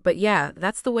assumptions here, but yeah,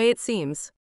 that's the way it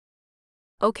seems.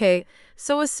 Okay,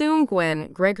 so assume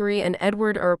Gwen, Gregory, and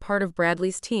Edward are a part of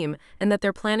Bradley's team and that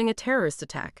they're planning a terrorist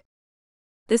attack.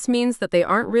 This means that they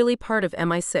aren't really part of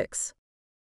MI6.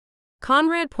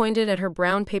 Conrad pointed at her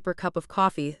brown paper cup of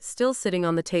coffee still sitting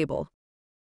on the table.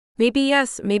 Maybe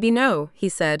yes, maybe no, he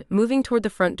said, moving toward the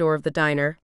front door of the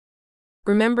diner.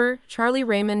 Remember, Charlie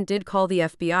Raymond did call the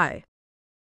FBI.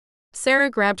 Sarah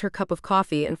grabbed her cup of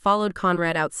coffee and followed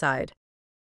Conrad outside.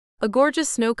 A gorgeous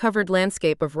snow-covered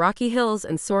landscape of rocky hills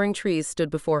and soaring trees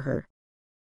stood before her.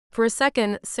 For a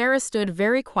second, Sarah stood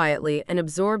very quietly and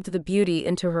absorbed the beauty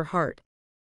into her heart.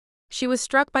 She was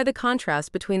struck by the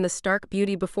contrast between the stark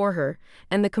beauty before her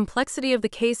and the complexity of the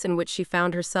case in which she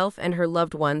found herself and her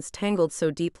loved ones tangled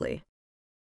so deeply.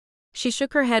 She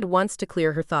shook her head once to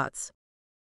clear her thoughts.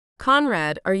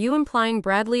 Conrad, are you implying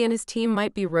Bradley and his team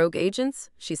might be rogue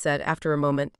agents? She said after a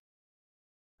moment.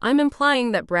 I'm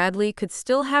implying that Bradley could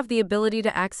still have the ability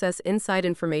to access inside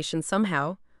information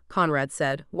somehow, Conrad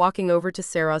said, walking over to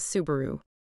Sarah's Subaru.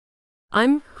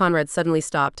 Conrad suddenly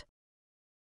stopped.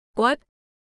 What?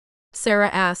 Sarah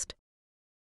asked.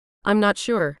 I'm not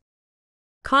sure.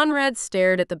 Conrad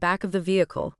stared at the back of the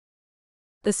vehicle.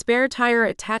 The spare tire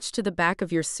attached to the back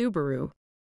of your Subaru.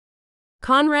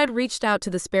 Conrad reached out to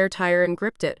the spare tire and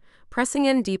gripped it, pressing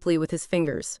in deeply with his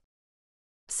fingers.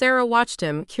 Sarah watched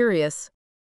him, curious.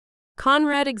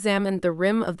 Conrad examined the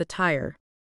rim of the tire.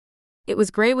 It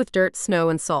was gray with dirt, snow,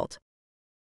 and salt.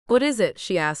 What is it?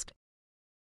 She asked.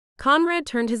 Conrad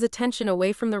turned his attention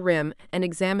away from the rim and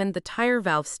examined the tire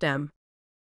valve stem.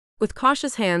 With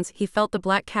cautious hands, he felt the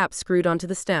black cap screwed onto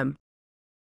the stem.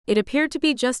 It appeared to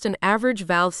be just an average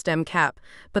valve stem cap,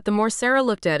 but the more Sarah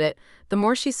looked at it, the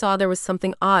more she saw there was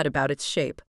something odd about its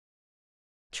shape.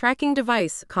 Tracking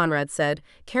device, Conrad said,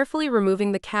 carefully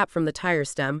removing the cap from the tire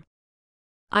stem.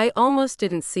 I almost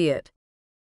didn't see it.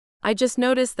 I just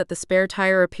noticed that the spare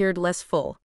tire appeared less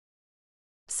full.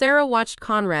 Sarah watched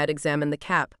Conrad examine the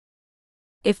cap.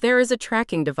 If there is a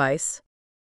tracking device,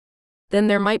 then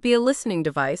there might be a listening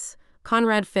device,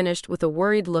 Conrad finished with a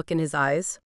worried look in his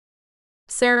eyes.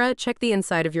 Sarah, check the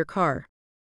inside of your car.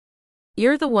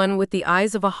 You're the one with the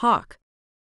eyes of a hawk.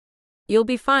 You'll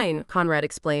be fine, Conrad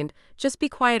explained, just be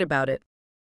quiet about it.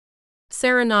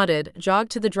 Sarah nodded,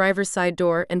 jogged to the driver's side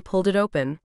door and pulled it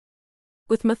open.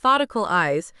 With methodical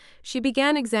eyes, she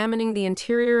began examining the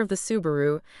interior of the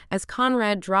Subaru as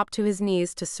Conrad dropped to his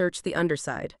knees to search the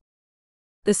underside.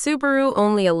 The Subaru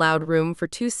only allowed room for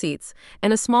 2 seats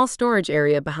and a small storage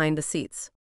area behind the seats.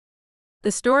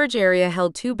 The storage area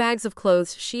held 2 bags of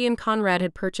clothes she and Conrad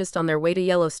had purchased on their way to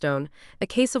Yellowstone, a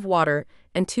case of water,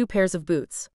 and 2 pairs of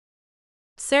boots.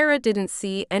 Sarah didn't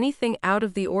see anything out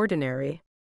of the ordinary.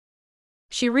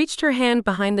 She reached her hand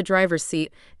behind the driver's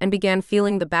seat and began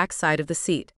feeling the back side of the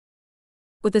seat.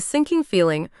 With a sinking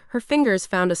feeling, her fingers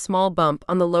found a small bump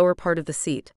on the lower part of the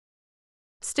seat.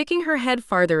 Sticking her head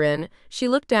farther in, she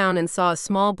looked down and saw a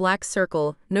small black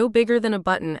circle, no bigger than a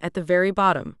button, at the very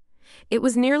bottom. It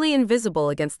was nearly invisible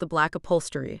against the black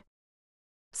upholstery.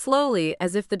 Slowly,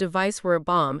 as if the device were a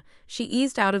bomb, she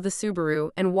eased out of the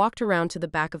Subaru and walked around to the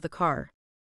back of the car.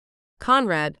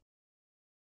 Conrad.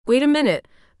 Wait a minute,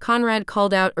 Conrad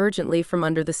called out urgently from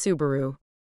under the Subaru.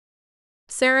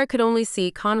 Sarah could only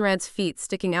see Conrad's feet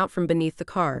sticking out from beneath the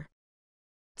car.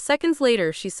 Seconds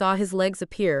later, she saw his legs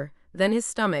appear, then his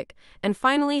stomach, and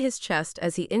finally his chest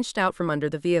as he inched out from under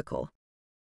the vehicle.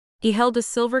 He held a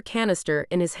silver canister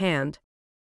in his hand.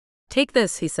 Take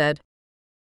this, he said.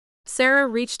 Sarah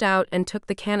reached out and took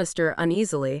the canister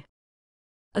uneasily.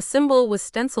 A symbol was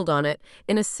stenciled on it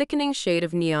in a sickening shade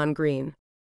of neon green.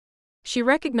 She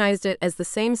recognized it as the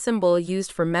same symbol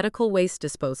used for medical waste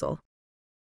disposal.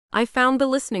 I found the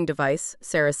listening device,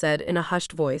 Sarah said in a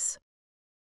hushed voice.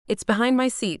 It's behind my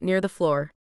seat near the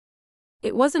floor.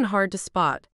 It wasn't hard to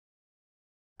spot.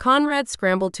 Conrad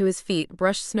scrambled to his feet,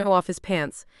 brushed snow off his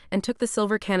pants, and took the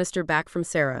silver canister back from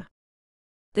Sarah.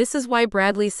 This is why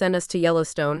Bradley sent us to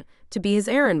Yellowstone, to be his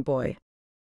errand boy.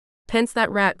 Pence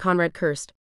that rat, Conrad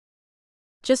cursed.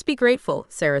 Just be grateful,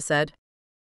 Sarah said.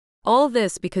 All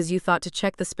this because you thought to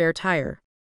check the spare tire.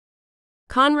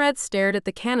 Conrad stared at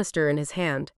the canister in his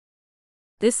hand.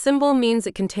 This symbol means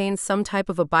it contains some type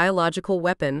of a biological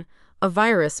weapon, a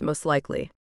virus most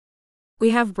likely. We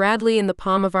have Bradley in the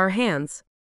palm of our hands.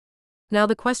 Now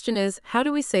the question is, how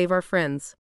do we save our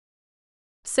friends?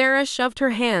 Sarah shoved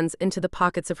her hands into the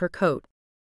pockets of her coat.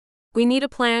 We need a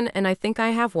plan, and I think I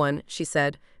have one, she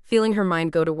said, feeling her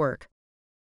mind go to work.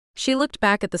 She looked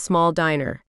back at the small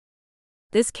diner.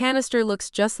 This canister looks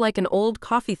just like an old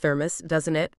coffee thermos,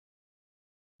 doesn't it?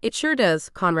 It sure does,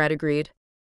 Conrad agreed.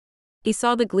 He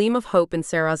saw the gleam of hope in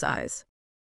Sarah's eyes.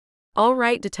 All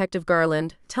right, Detective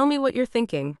Garland, tell me what you're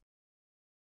thinking.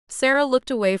 Sarah looked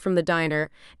away from the diner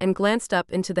and glanced up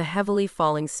into the heavily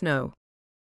falling snow.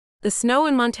 The snow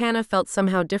in Montana felt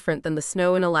somehow different than the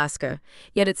snow in Alaska,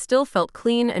 yet it still felt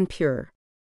clean and pure.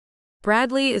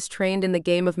 Bradley is trained in the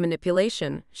game of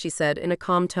manipulation, she said in a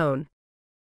calm tone.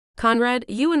 Conrad,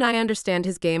 you and I understand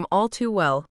his game all too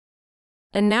well.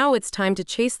 And now it's time to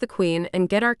chase the queen and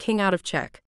get our king out of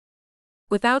check.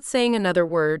 Without saying another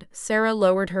word, Sarah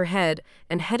lowered her head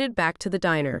and headed back to the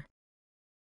diner.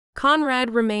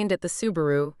 Conrad remained at the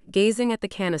Subaru, gazing at the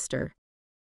canister.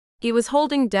 He was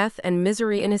holding death and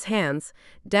misery in his hands,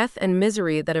 death and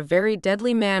misery that a very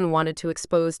deadly man wanted to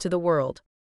expose to the world.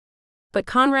 But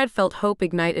Conrad felt hope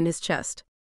ignite in his chest.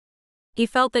 He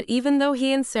felt that even though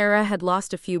he and Sarah had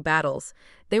lost a few battles,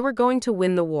 they were going to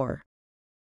win the war.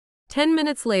 10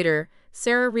 minutes later,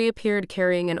 Sarah reappeared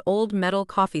carrying an old metal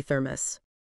coffee thermos.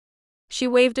 She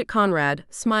waved at Conrad,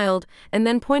 smiled, and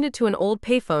then pointed to an old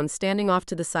payphone standing off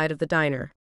to the side of the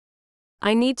diner.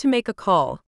 I need to make a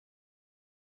call.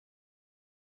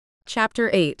 Chapter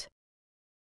 8.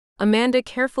 Amanda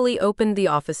carefully opened the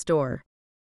office door.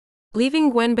 Leaving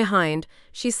Gwen behind,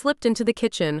 she slipped into the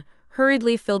kitchen,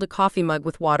 hurriedly filled a coffee mug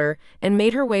with water, and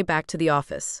made her way back to the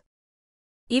office.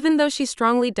 Even though she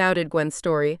strongly doubted Gwen's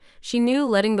story, she knew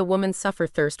letting the woman suffer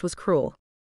thirst was cruel.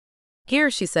 Here,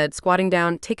 she said, squatting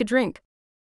down, take a drink.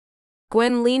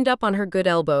 Gwen leaned up on her good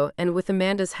elbow and, with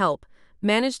Amanda's help,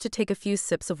 managed to take a few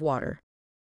sips of water.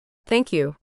 Thank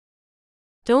you.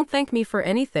 Don't thank me for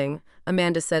anything,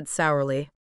 Amanda said sourly.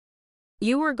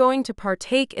 You were going to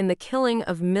partake in the killing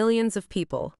of millions of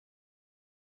people.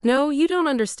 No, you don't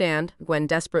understand, Gwen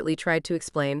desperately tried to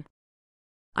explain.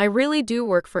 I really do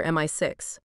work for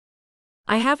MI6.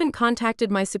 I haven't contacted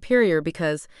my superior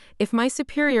because, if my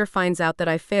superior finds out that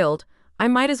I failed, I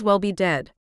might as well be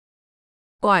dead.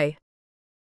 Why?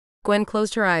 Gwen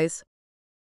closed her eyes.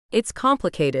 It's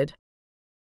complicated.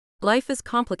 Life is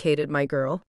complicated, my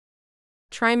girl.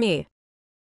 Try me.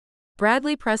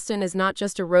 Bradley Preston is not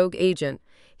just a rogue agent,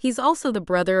 he's also the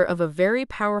brother of a very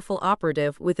powerful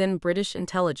operative within British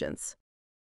intelligence.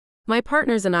 My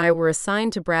partners and I were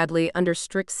assigned to Bradley under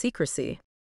strict secrecy.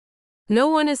 No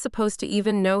one is supposed to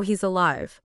even know he's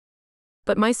alive.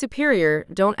 But my superior,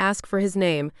 don't ask for his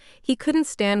name, he couldn't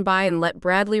stand by and let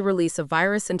Bradley release a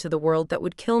virus into the world that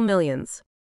would kill millions.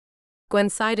 Gwen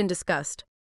sighed in disgust.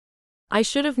 I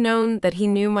should have known that he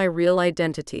knew my real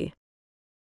identity.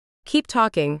 Keep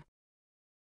talking.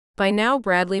 By now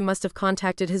Bradley must have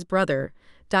contacted his brother,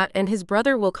 and his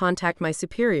brother will contact my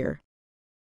superior.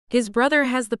 His brother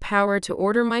has the power to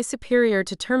order my superior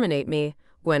to terminate me,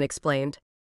 Gwen explained.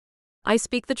 I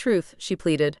speak the truth, she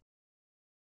pleaded.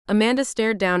 Amanda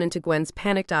stared down into Gwen's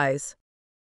panicked eyes.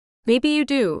 Maybe you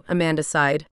do, Amanda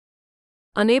sighed.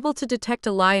 Unable to detect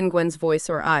a lie in Gwen's voice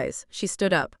or eyes, she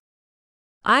stood up.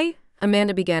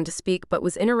 Amanda began to speak but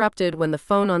was interrupted when the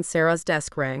phone on Sarah's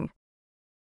desk rang.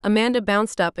 Amanda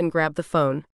bounced up and grabbed the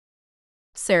phone.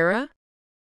 Sarah?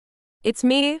 It's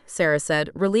me, Sarah said,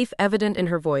 relief evident in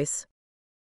her voice.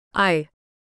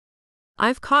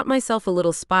 I've caught myself a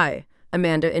little spy,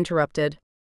 Amanda interrupted.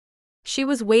 She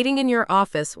was waiting in your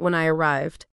office when I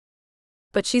arrived.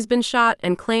 But she's been shot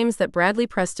and claims that Bradley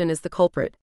Preston is the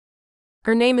culprit.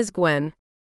 Her name is Gwen.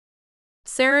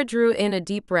 Sarah drew in a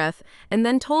deep breath and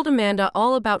then told Amanda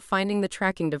all about finding the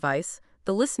tracking device,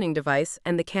 the listening device,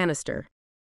 and the canister.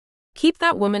 Keep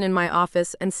that woman in my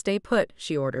office and stay put,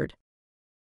 she ordered.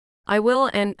 I will,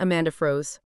 and Amanda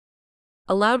froze.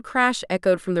 A loud crash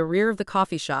echoed from the rear of the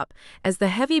coffee shop as the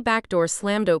heavy back door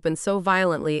slammed open so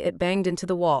violently it banged into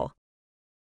the wall.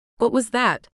 What was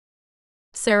that?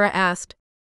 Sarah asked.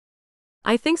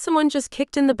 I think someone just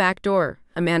kicked in the back door,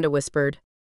 Amanda whispered.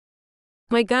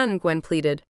 My gun, Gwen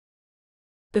pleaded.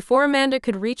 Before Amanda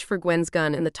could reach for Gwen's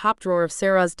gun in the top drawer of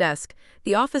Sarah's desk,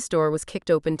 the office door was kicked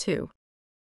open too.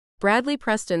 Bradley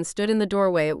Preston stood in the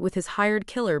doorway with his hired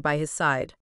killer by his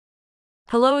side.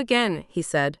 Hello again, he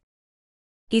said.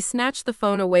 He snatched the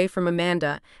phone away from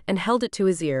Amanda and held it to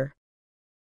his ear.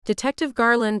 Detective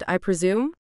Garland, I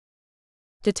presume?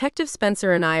 Detective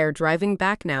Spencer and I are driving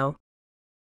back now.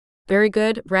 Very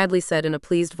good, Bradley said in a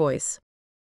pleased voice.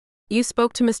 You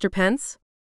spoke to Mr. Pence?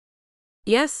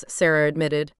 Yes, Sarah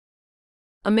admitted.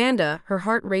 Amanda, her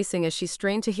heart racing as she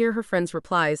strained to hear her friend's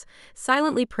replies,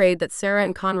 silently prayed that Sarah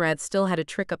and Conrad still had a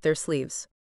trick up their sleeves.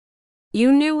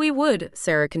 You knew we would,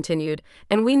 Sarah continued,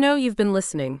 and we know you've been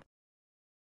listening.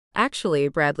 Actually,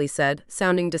 Bradley said,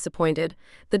 sounding disappointed,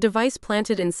 the device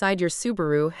planted inside your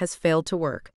Subaru has failed to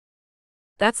work.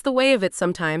 That's the way of it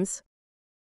sometimes.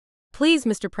 Please,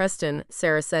 Mr. Preston,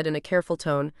 Sarah said in a careful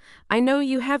tone, I know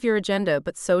you have your agenda,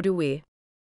 but so do we.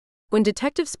 When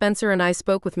Detective Spencer and I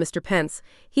spoke with Mr. Pence,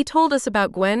 he told us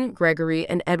about Gwen, Gregory,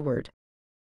 and Edward.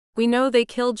 We know they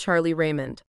killed Charlie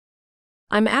Raymond.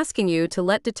 I'm asking you to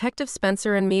let Detective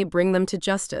Spencer and me bring them to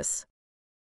justice.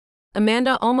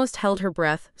 Amanda almost held her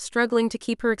breath, struggling to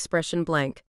keep her expression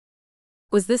blank.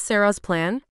 Was this Sarah's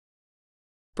plan?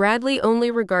 Bradley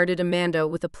only regarded Amanda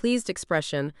with a pleased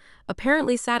expression,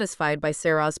 apparently satisfied by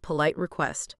Sarah's polite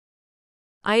request.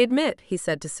 I admit, he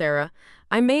said to Sarah,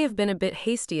 I may have been a bit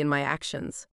hasty in my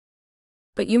actions.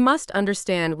 But you must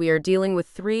understand we are dealing with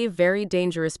 3 very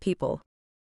dangerous people.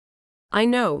 I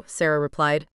know, Sarah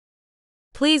replied.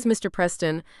 Please, Mr.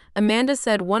 Preston, Amanda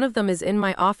said one of them is in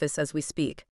my office as we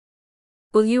speak.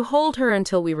 Will you hold her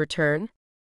until we return?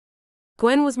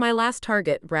 Gwen was my last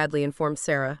target, Bradley informed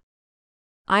Sarah.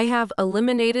 I have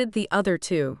eliminated the other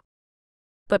 2.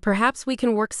 But perhaps we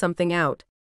can work something out.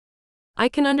 I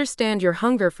can understand your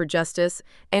hunger for justice,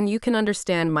 and you can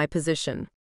understand my position.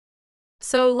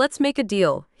 So let's make a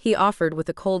deal, he offered with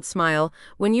a cold smile.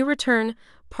 When you return,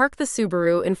 park the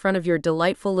Subaru in front of your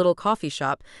delightful little coffee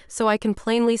shop so I can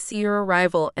plainly see your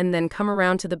arrival and then come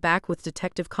around to the back with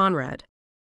Detective Conrad.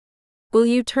 Will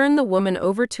you turn the woman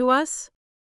over to us?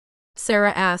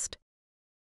 Sarah asked.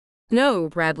 No,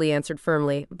 Bradley answered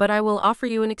firmly, but I will offer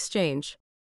you an exchange.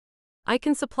 I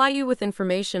can supply you with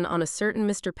information on a certain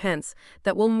Mr. Pence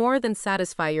that will more than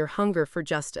satisfy your hunger for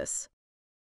justice.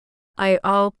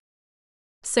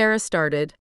 Sarah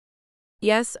started.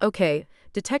 Yes, okay,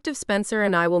 Detective Spencer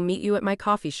and I will meet you at my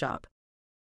coffee shop.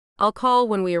 I'll call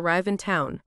when we arrive in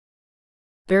town.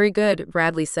 Very good,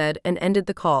 Bradley said and ended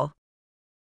the call.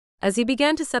 As he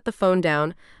began to set the phone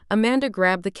down, Amanda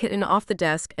grabbed the kitten off the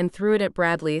desk and threw it at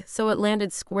Bradley so it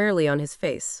landed squarely on his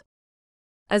face.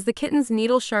 As the kitten's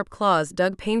needle-sharp claws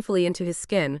dug painfully into his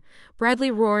skin,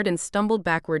 Bradley roared and stumbled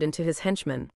backward into his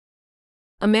henchman.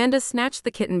 Amanda snatched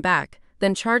the kitten back,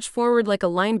 then charged forward like a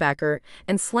linebacker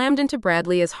and slammed into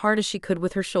Bradley as hard as she could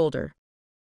with her shoulder.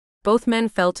 Both men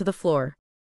fell to the floor.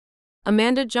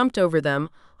 Amanda jumped over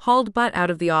them, hauled butt out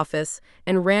of the office,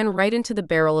 and ran right into the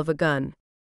barrel of a gun.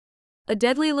 A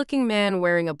deadly-looking man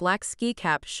wearing a black ski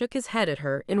cap shook his head at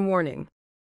her in warning.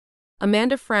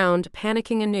 Amanda frowned,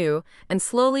 panicking anew, and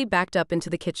slowly backed up into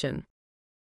the kitchen.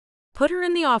 Put her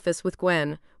in the office with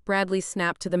Gwen, Bradley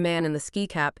snapped to the man in the ski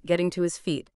cap, getting to his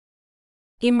feet.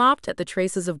 He mopped at the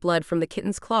traces of blood from the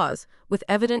kitten's claws, with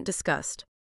evident disgust.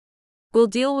 We'll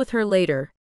deal with her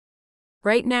later.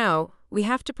 Right now, we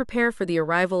have to prepare for the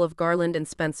arrival of Garland and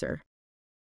Spencer.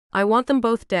 I want them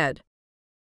both dead.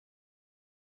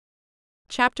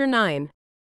 Chapter 9.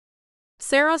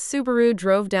 Sarah's Subaru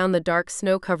drove down the dark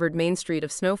snow-covered main street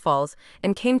of Snowfalls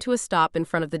and came to a stop in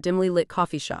front of the dimly lit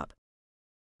coffee shop.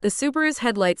 The Subaru's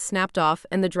headlights snapped off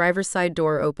and the driver's side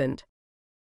door opened.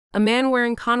 A man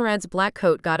wearing Conrad's black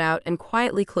coat got out and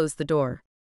quietly closed the door.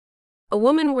 A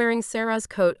woman wearing Sarah's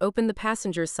coat opened the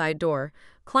passenger's side door,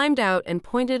 climbed out and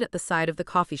pointed at the side of the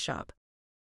coffee shop.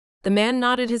 The man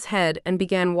nodded his head and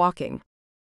began walking.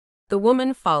 The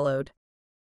woman followed.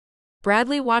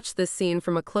 Bradley watched this scene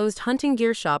from a closed hunting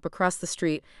gear shop across the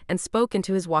street and spoke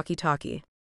into his walkie-talkie.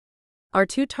 Our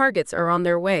 2 targets are on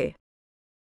their way.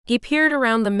 He peered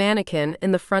around the mannequin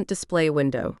in the front display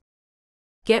window.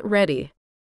 Get ready.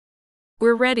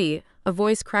 We're ready, a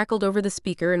voice crackled over the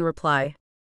speaker in reply.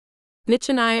 Mitch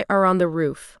and I are on the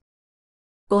roof.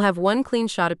 We'll have 1 clean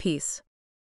shot apiece.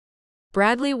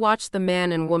 Bradley watched the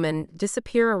man and woman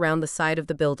disappear around the side of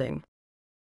the building.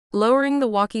 Lowering the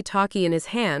walkie-talkie in his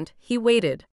hand, he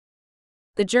waited.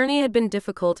 The journey had been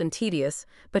difficult and tedious,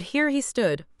 but here he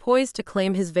stood, poised to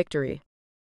claim his victory.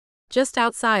 Just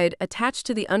outside, attached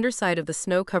to the underside of the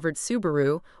snow-covered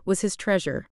Subaru, was his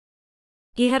treasure.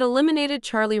 He had eliminated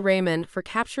Charlie Raymond for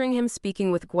capturing him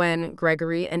speaking with Gwen,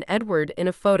 Gregory, and Edward in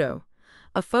a photo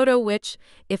which,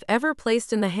 if ever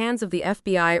placed in the hands of the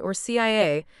FBI or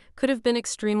CIA, could have been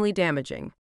extremely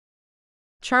damaging.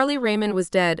 Charlie Raymond was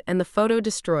dead and the photo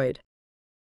destroyed.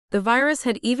 The virus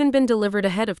had even been delivered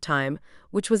ahead of time,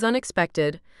 which was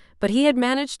unexpected, but he had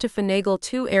managed to finagle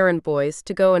 2 errand boys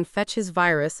to go and fetch his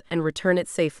virus and return it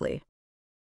safely.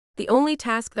 The only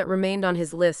task that remained on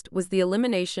his list was the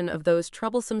elimination of those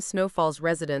troublesome Snowfalls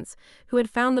residents who had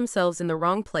found themselves in the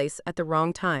wrong place at the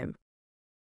wrong time.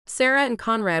 Sarah and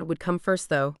Conrad would come first,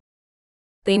 though.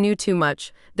 They knew too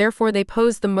much, therefore they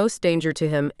posed the most danger to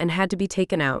him and had to be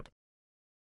taken out.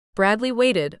 Bradley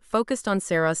waited, focused on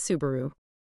Sarah's Subaru.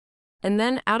 And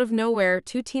then, out of nowhere,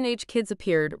 two teenage kids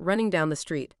appeared, running down the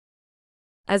street.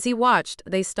 As he watched,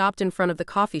 they stopped in front of the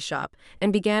coffee shop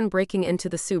and began breaking into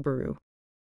the Subaru.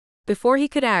 Before he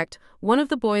could act, one of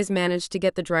the boys managed to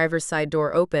get the driver's side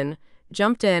door open,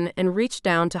 jumped in, and reached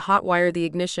down to hotwire the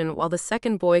ignition while the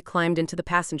second boy climbed into the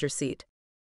passenger seat.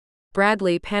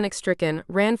 Bradley, panic-stricken,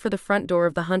 ran for the front door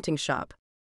of the hunting shop.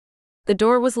 The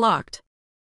door was locked.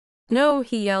 "No,"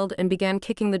 he yelled and began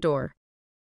kicking the door.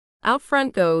 "Out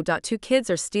front go! Two kids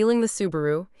are stealing the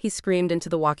Subaru," he screamed into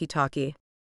the walkie-talkie.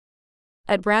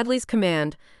 At Bradley's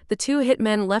command, the two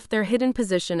hitmen left their hidden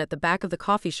position at the back of the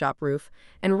coffee shop roof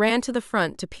and ran to the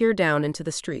front to peer down into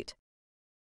the street.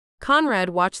 Conrad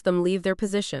watched them leave their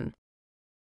position.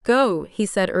 "Go," he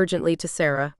said urgently to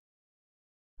Sarah.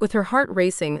 With her heart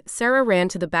racing, Sarah ran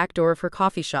to the back door of her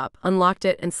coffee shop, unlocked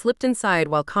it, and slipped inside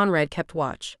while Conrad kept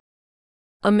watch.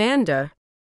 "Amanda!"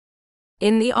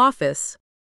 "In the office!"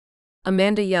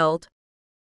 Amanda yelled.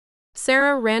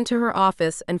 Sarah ran to her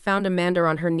office and found Amanda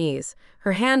on her knees,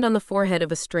 her hand on the forehead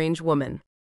of a strange woman.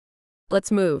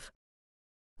 "Let's move."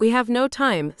 "We have no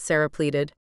time," Sarah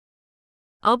pleaded.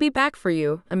 "I'll be back for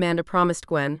you," Amanda promised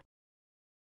Gwen.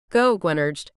 "Go," Gwen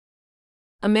urged.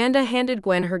 Amanda handed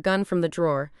Gwen her gun from the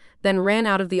drawer, then ran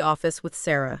out of the office with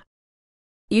Sarah.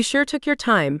 "You sure took your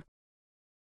time."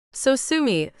 "So sue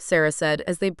me," Sarah said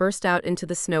as they burst out into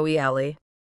the snowy alley.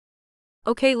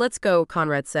 "Okay, let's go,"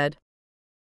 Conrad said.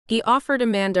 He offered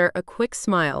Amanda a quick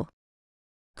smile.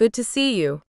 "Good to see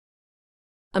you."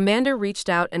 Amanda reached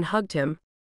out and hugged him.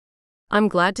 "I'm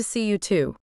glad to see you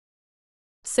too."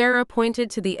 Sarah pointed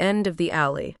to the end of the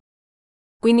alley.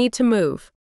 "We need to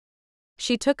move."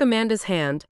 She took Amanda's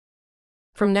hand.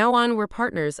 "From now on, we're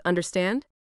partners, understand?"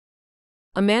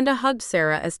 Amanda hugged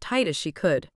Sarah as tight as she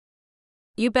could.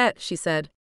 "You bet," she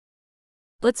said.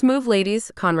 "Let's move,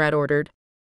 ladies," Conrad ordered.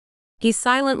 He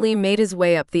silently made his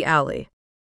way up the alley.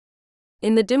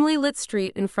 In the dimly lit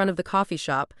street in front of the coffee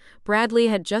shop, Bradley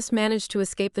had just managed to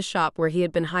escape the shop where he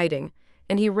had been hiding,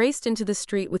 and he raced into the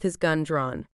street with his gun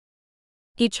drawn.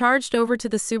 He charged over to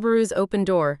the Subaru's open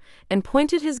door and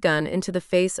pointed his gun into the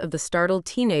face of the startled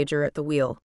teenager at the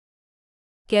wheel.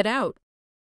 "Get out!"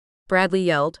 Bradley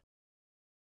yelled.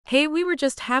 "Hey, we were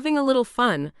just having a little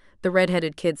fun," the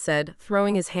red-headed kid said,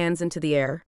 throwing his hands into the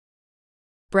air.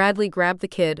 Bradley grabbed the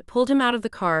kid, pulled him out of the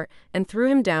car, and threw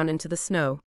him down into the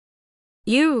snow.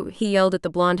 "You," he yelled at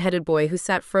the blonde-headed boy who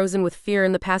sat frozen with fear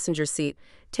in the passenger seat,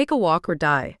 "take a walk or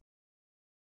die."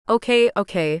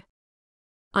 Okay.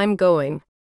 I'm going."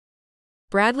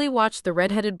 Bradley watched the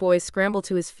red-headed boy scramble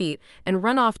to his feet and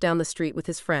run off down the street with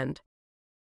his friend.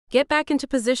 "Get back into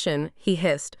position," he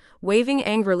hissed, waving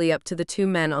angrily up to the two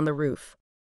men on the roof.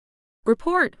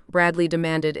 "Report," Bradley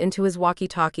demanded into his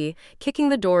walkie-talkie, kicking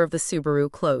the door of the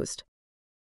Subaru closed.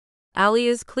 "Alley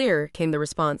is clear," came the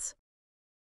response.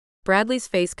 Bradley's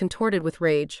face contorted with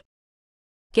rage.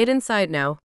 "Get inside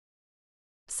now."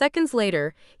 Seconds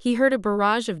later, he heard a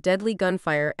barrage of deadly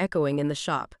gunfire echoing in the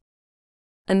shop.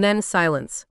 And then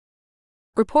silence.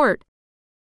 "Report,"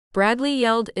 Bradley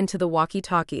yelled into the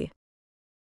walkie-talkie.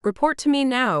 "Report to me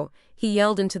now," he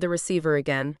yelled into the receiver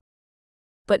again.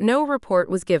 But no report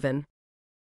was given.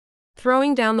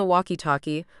 Throwing down the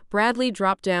walkie-talkie, Bradley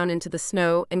dropped down into the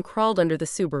snow and crawled under the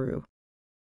Subaru.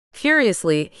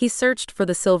 Furiously, he searched for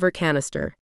the silver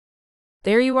canister.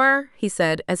 "There you are," he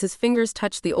said as his fingers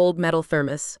touched the old metal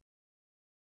thermos.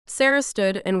 Sarah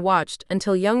stood and watched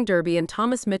until young Derby and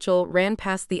Thomas Mitchell ran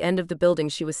past the end of the building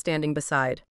she was standing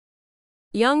beside.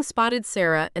 Young spotted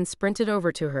Sarah and sprinted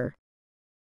over to her.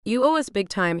 "You owe us big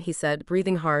time," he said,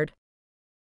 breathing hard.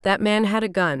 "That man had a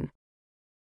gun."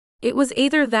 "It was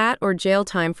either that or jail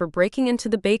time for breaking into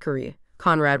the bakery,"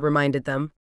 Conrad reminded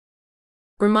them.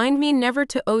 "Remind me never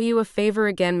to owe you a favor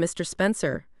again, Mr.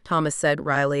 Spencer," Thomas said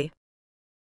wryly.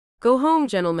 "Go home,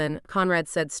 gentlemen," Conrad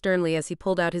said sternly as he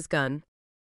pulled out his gun.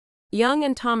 Young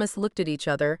and Thomas looked at each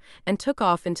other and took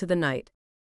off into the night.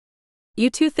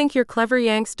 "You two think you're clever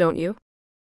Yanks, don't you?"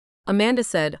 Amanda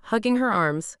said, hugging her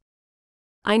arms.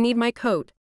 "I need my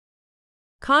coat."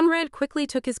 Conrad quickly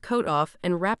took his coat off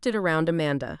and wrapped it around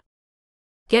Amanda.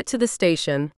 "Get to the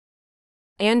station.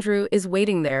 Andrew is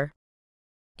waiting there.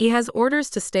 He has orders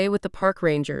to stay with the park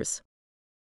rangers."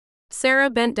 Sarah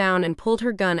bent down and pulled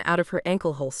her gun out of her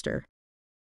ankle holster.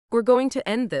 "We're going to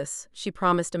end this," she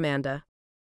promised Amanda.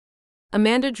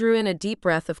 Amanda drew in a deep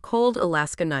breath of cold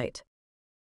Alaska night.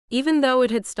 Even though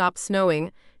it had stopped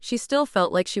snowing, she still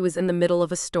felt like she was in the middle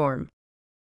of a storm.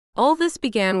 All this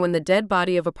began when the dead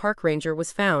body of a park ranger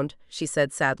was found, she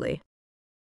said sadly.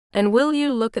 And will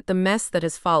you look at the mess that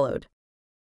has followed?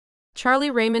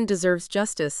 Charlie Raymond deserves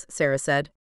justice, Sarah said.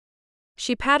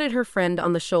 She patted her friend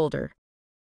on the shoulder.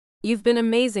 You've been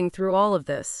amazing through all of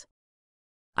this.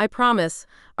 I promise,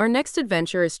 our next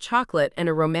adventure is chocolate and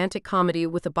a romantic comedy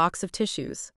with a box of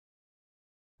tissues.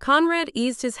 Conrad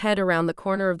eased his head around the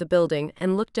corner of the building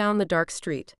and looked down the dark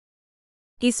street.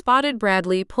 He spotted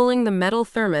Bradley pulling the metal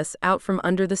thermos out from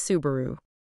under the Subaru.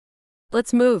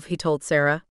 Let's move, he told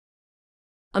Sarah.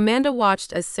 Amanda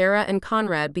watched as Sarah and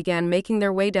Conrad began making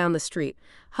their way down the street,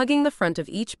 hugging the front of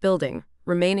each building,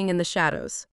 remaining in the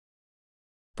shadows.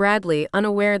 Bradley,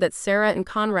 unaware that Sarah and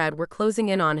Conrad were closing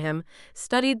in on him,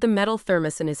 studied the metal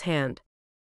thermos in his hand.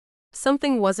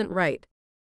 Something wasn't right.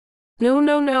 No,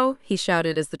 no, no, he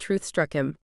shouted as the truth struck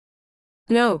him.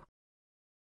 No.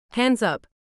 Hands up.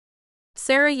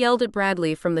 Sarah yelled at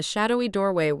Bradley from the shadowy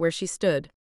doorway where she stood.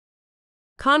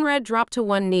 Conrad dropped to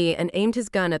one knee and aimed his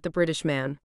gun at the British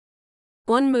man.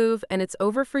 One move and it's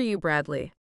over for you,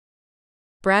 Bradley.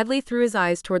 Bradley threw his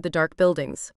eyes toward the dark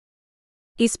buildings.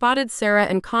 He spotted Sarah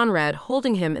and Conrad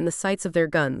holding him in the sights of their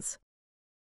guns.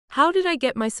 How did I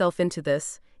get myself into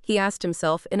this? He asked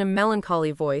himself in a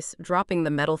melancholy voice, dropping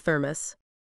the metal thermos.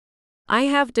 I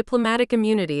have diplomatic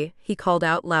immunity, he called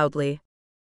out loudly.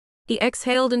 He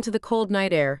exhaled into the cold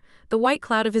night air, the white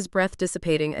cloud of his breath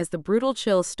dissipating as the brutal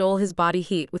chill stole his body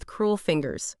heat with cruel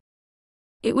fingers.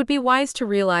 It would be wise to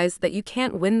realize that you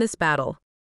can't win this battle.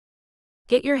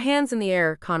 Get your hands in the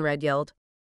air, Conrad yelled.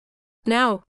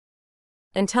 Now.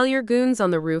 And tell your goons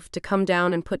on the roof to come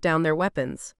down and put down their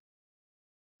weapons.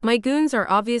 My goons are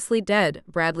obviously dead,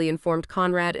 Bradley informed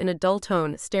Conrad in a dull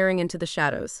tone, staring into the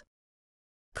shadows.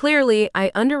 Clearly,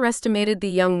 I underestimated the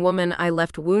young woman I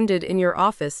left wounded in your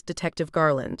office, Detective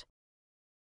Garland.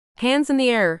 Hands in the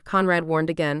air, Conrad warned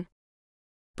again.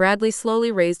 Bradley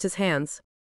slowly raised his hands.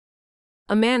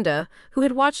 Amanda, who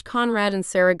had watched Conrad and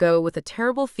Sarah go with a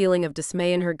terrible feeling of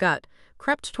dismay in her gut,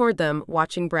 crept toward them,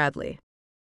 watching Bradley.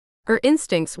 Her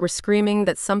instincts were screaming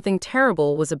that something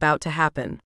terrible was about to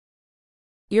happen.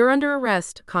 You're under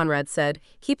arrest, Conrad said,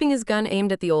 keeping his gun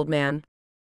aimed at the old man.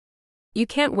 You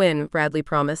can't win, Bradley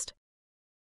promised.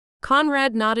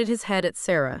 Conrad nodded his head at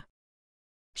Sarah.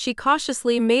 She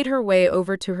cautiously made her way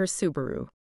over to her Subaru.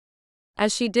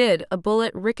 As she did, a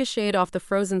bullet ricocheted off the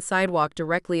frozen sidewalk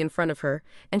directly in front of her,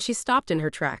 and she stopped in her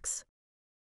tracks.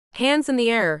 Hands in the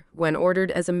air, Gwen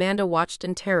ordered as Amanda watched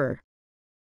in terror.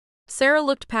 Sarah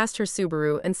looked past her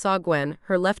Subaru and saw Gwen,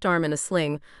 her left arm in a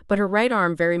sling, but her right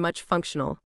arm very much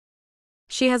functional.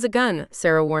 She has a gun,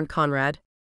 Sarah warned Conrad.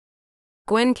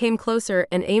 Gwen came closer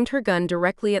and aimed her gun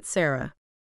directly at Sarah.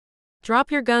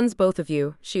 Drop your guns, both of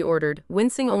you, she ordered,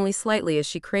 wincing only slightly as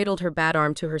she cradled her bad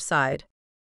arm to her side.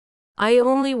 I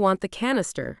only want the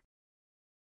canister.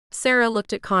 Sarah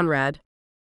looked at Conrad.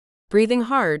 Breathing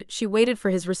hard, she waited for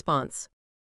his response.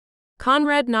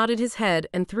 Conrad nodded his head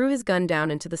and threw his gun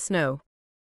down into the snow.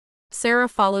 Sarah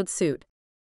followed suit.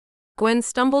 Gwen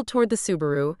stumbled toward the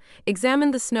Subaru,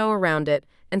 examined the snow around it,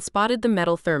 and spotted the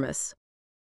metal thermos.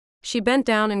 She bent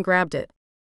down and grabbed it.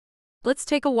 Let's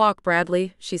take a walk,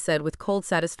 Bradley, she said with cold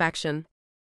satisfaction.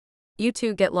 You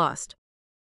two get lost.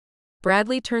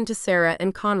 Bradley turned to Sarah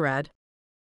and Conrad.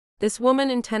 This woman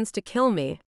intends to kill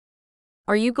me.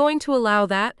 Are you going to allow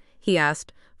that? He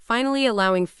asked, finally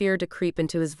allowing fear to creep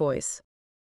into his voice.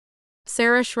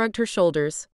 Sarah shrugged her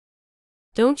shoulders.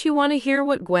 Don't you want to hear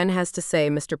what Gwen has to say,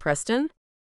 Mr. Preston?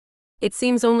 It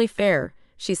seems only fair,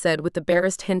 she said with the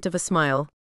barest hint of a smile.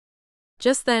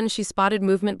 Just then she spotted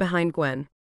movement behind Gwen.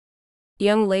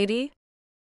 Young lady?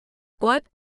 What?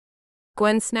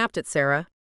 Gwen snapped at Sarah.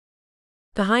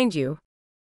 Behind you.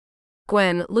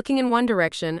 Gwen, looking in one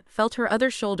direction, felt her other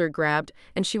shoulder grabbed,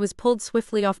 and she was pulled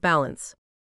swiftly off balance.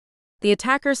 The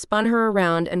attacker spun her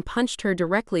around and punched her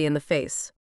directly in the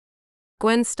face.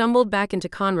 Gwen stumbled back into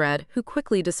Conrad, who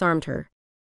quickly disarmed her.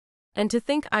 And to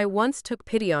think I once took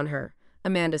pity on her,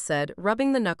 Amanda said,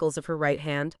 rubbing the knuckles of her right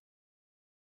hand.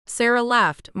 Sarah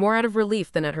laughed, more out of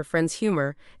relief than at her friend's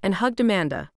humor, and hugged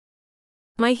Amanda.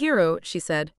 My hero, she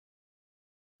said.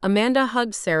 Amanda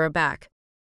hugged Sarah back.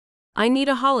 I need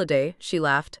a holiday, she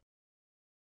laughed.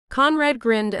 Conrad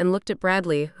grinned and looked at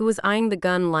Bradley, who was eyeing the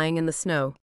gun lying in the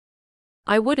snow.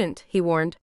 I wouldn't, he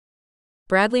warned.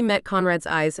 Bradley met Conrad's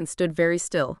eyes and stood very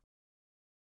still.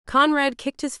 Conrad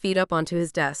kicked his feet up onto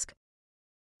his desk.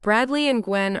 Bradley and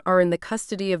Gwen are in the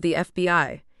custody of the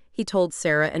FBI, he told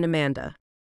Sarah and Amanda.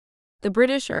 The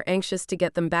British are anxious to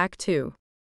get them back too.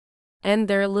 And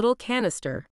their little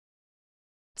canister.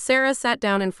 Sarah sat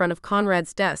down in front of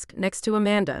Conrad's desk next to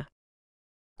Amanda.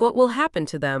 What will happen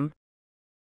to them?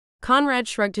 Conrad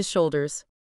shrugged his shoulders.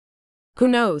 Who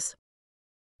knows?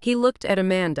 He looked at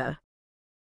Amanda.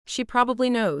 She probably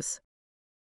knows.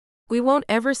 We won't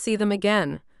ever see them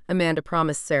again, Amanda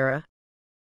promised Sarah.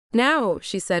 Now,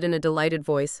 she said in a delighted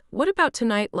voice, what about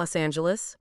tonight, Los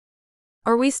Angeles?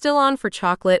 Are we still on for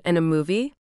chocolate and a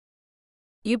movie?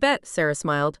 You bet, Sarah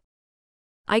smiled.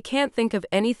 I can't think of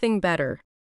anything better.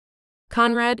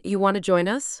 Conrad, you want to join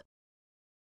us?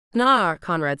 Nah,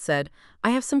 Conrad said.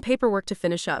 I have some paperwork to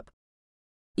finish up.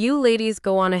 You ladies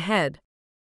go on ahead.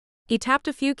 He tapped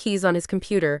a few keys on his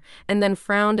computer and then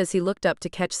frowned as he looked up to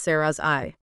catch Sarah's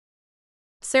eye.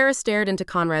 Sarah stared into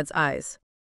Conrad's eyes.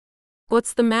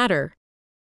 What's the matter?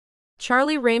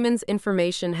 Charlie Raymond's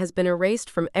information has been erased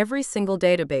from every single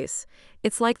database.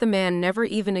 It's like the man never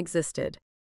even existed.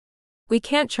 We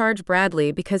can't charge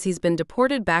Bradley because he's been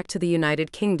deported back to the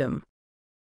United Kingdom.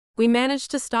 We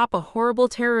managed to stop a horrible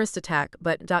terrorist attack,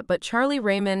 but Charlie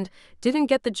Raymond didn't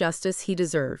get the justice he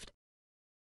deserved.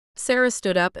 Sarah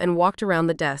stood up and walked around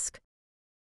the desk.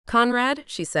 Conrad,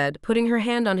 she said, putting her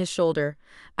hand on his shoulder,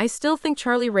 I still think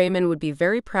Charlie Raymond would be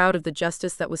very proud of the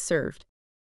justice that was served.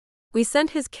 We sent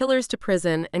his killers to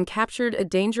prison and captured a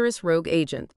dangerous rogue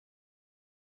agent.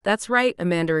 That's right,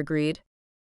 Amanda agreed.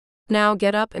 Now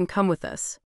get up and come with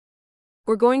us.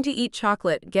 We're going to eat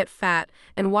chocolate, get fat,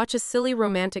 and watch a silly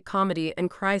romantic comedy and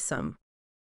cry some.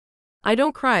 I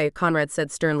don't cry, Conrad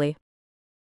said sternly.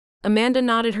 Amanda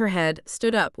nodded her head,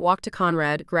 stood up, walked to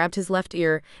Conrad, grabbed his left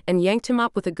ear, and yanked him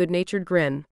up with a good-natured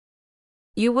grin.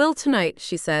 You will tonight,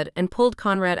 she said, and pulled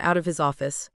Conrad out of his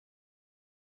office.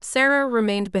 Sarah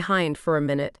remained behind for a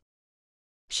minute.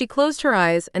 She closed her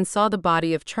eyes and saw the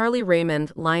body of Charlie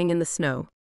Raymond lying in the snow.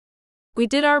 We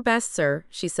did our best, sir,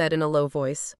 she said in a low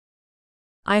voice.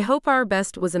 I hope our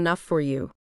best was enough for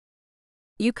you.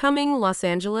 You coming, Los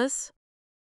Angeles?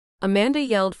 Amanda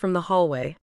yelled from the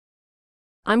hallway.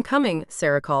 I'm coming,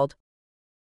 Sarah called.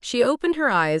 She opened her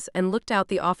eyes and looked out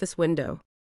the office window.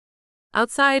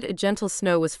 Outside, a gentle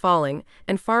snow was falling,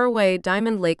 and far away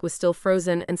Diamond Lake was still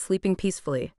frozen and sleeping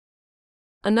peacefully.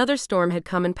 Another storm had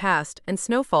come and passed, and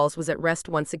Snow Falls was at rest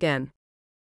once again.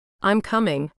 I'm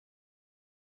coming.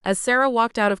 As Sarah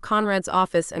walked out of Conrad's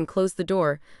office and closed the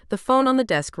door, the phone on the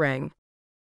desk rang.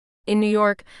 In New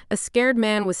York, a scared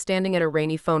man was standing at a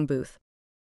rainy phone booth.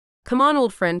 Come on,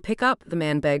 old friend, pick up, the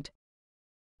man begged.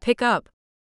 Pick up.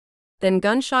 Then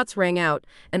gunshots rang out,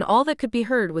 and all that could be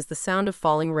heard was the sound of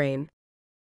falling rain.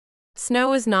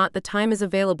 Snow is not, the time is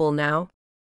available now.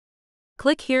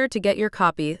 Click here to get your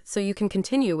copy so you can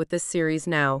continue with this series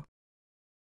now.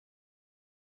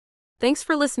 Thanks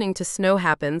for listening to Snow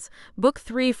Happens, Book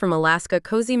 3 from Alaska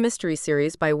Cozy Mystery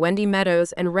Series by Wendy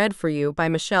Meadows and read for you by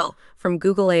Michelle from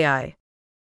Google AI.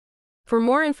 For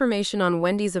more information on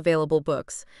Wendy's available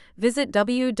books, visit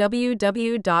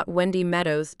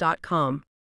www.wendymeadows.com.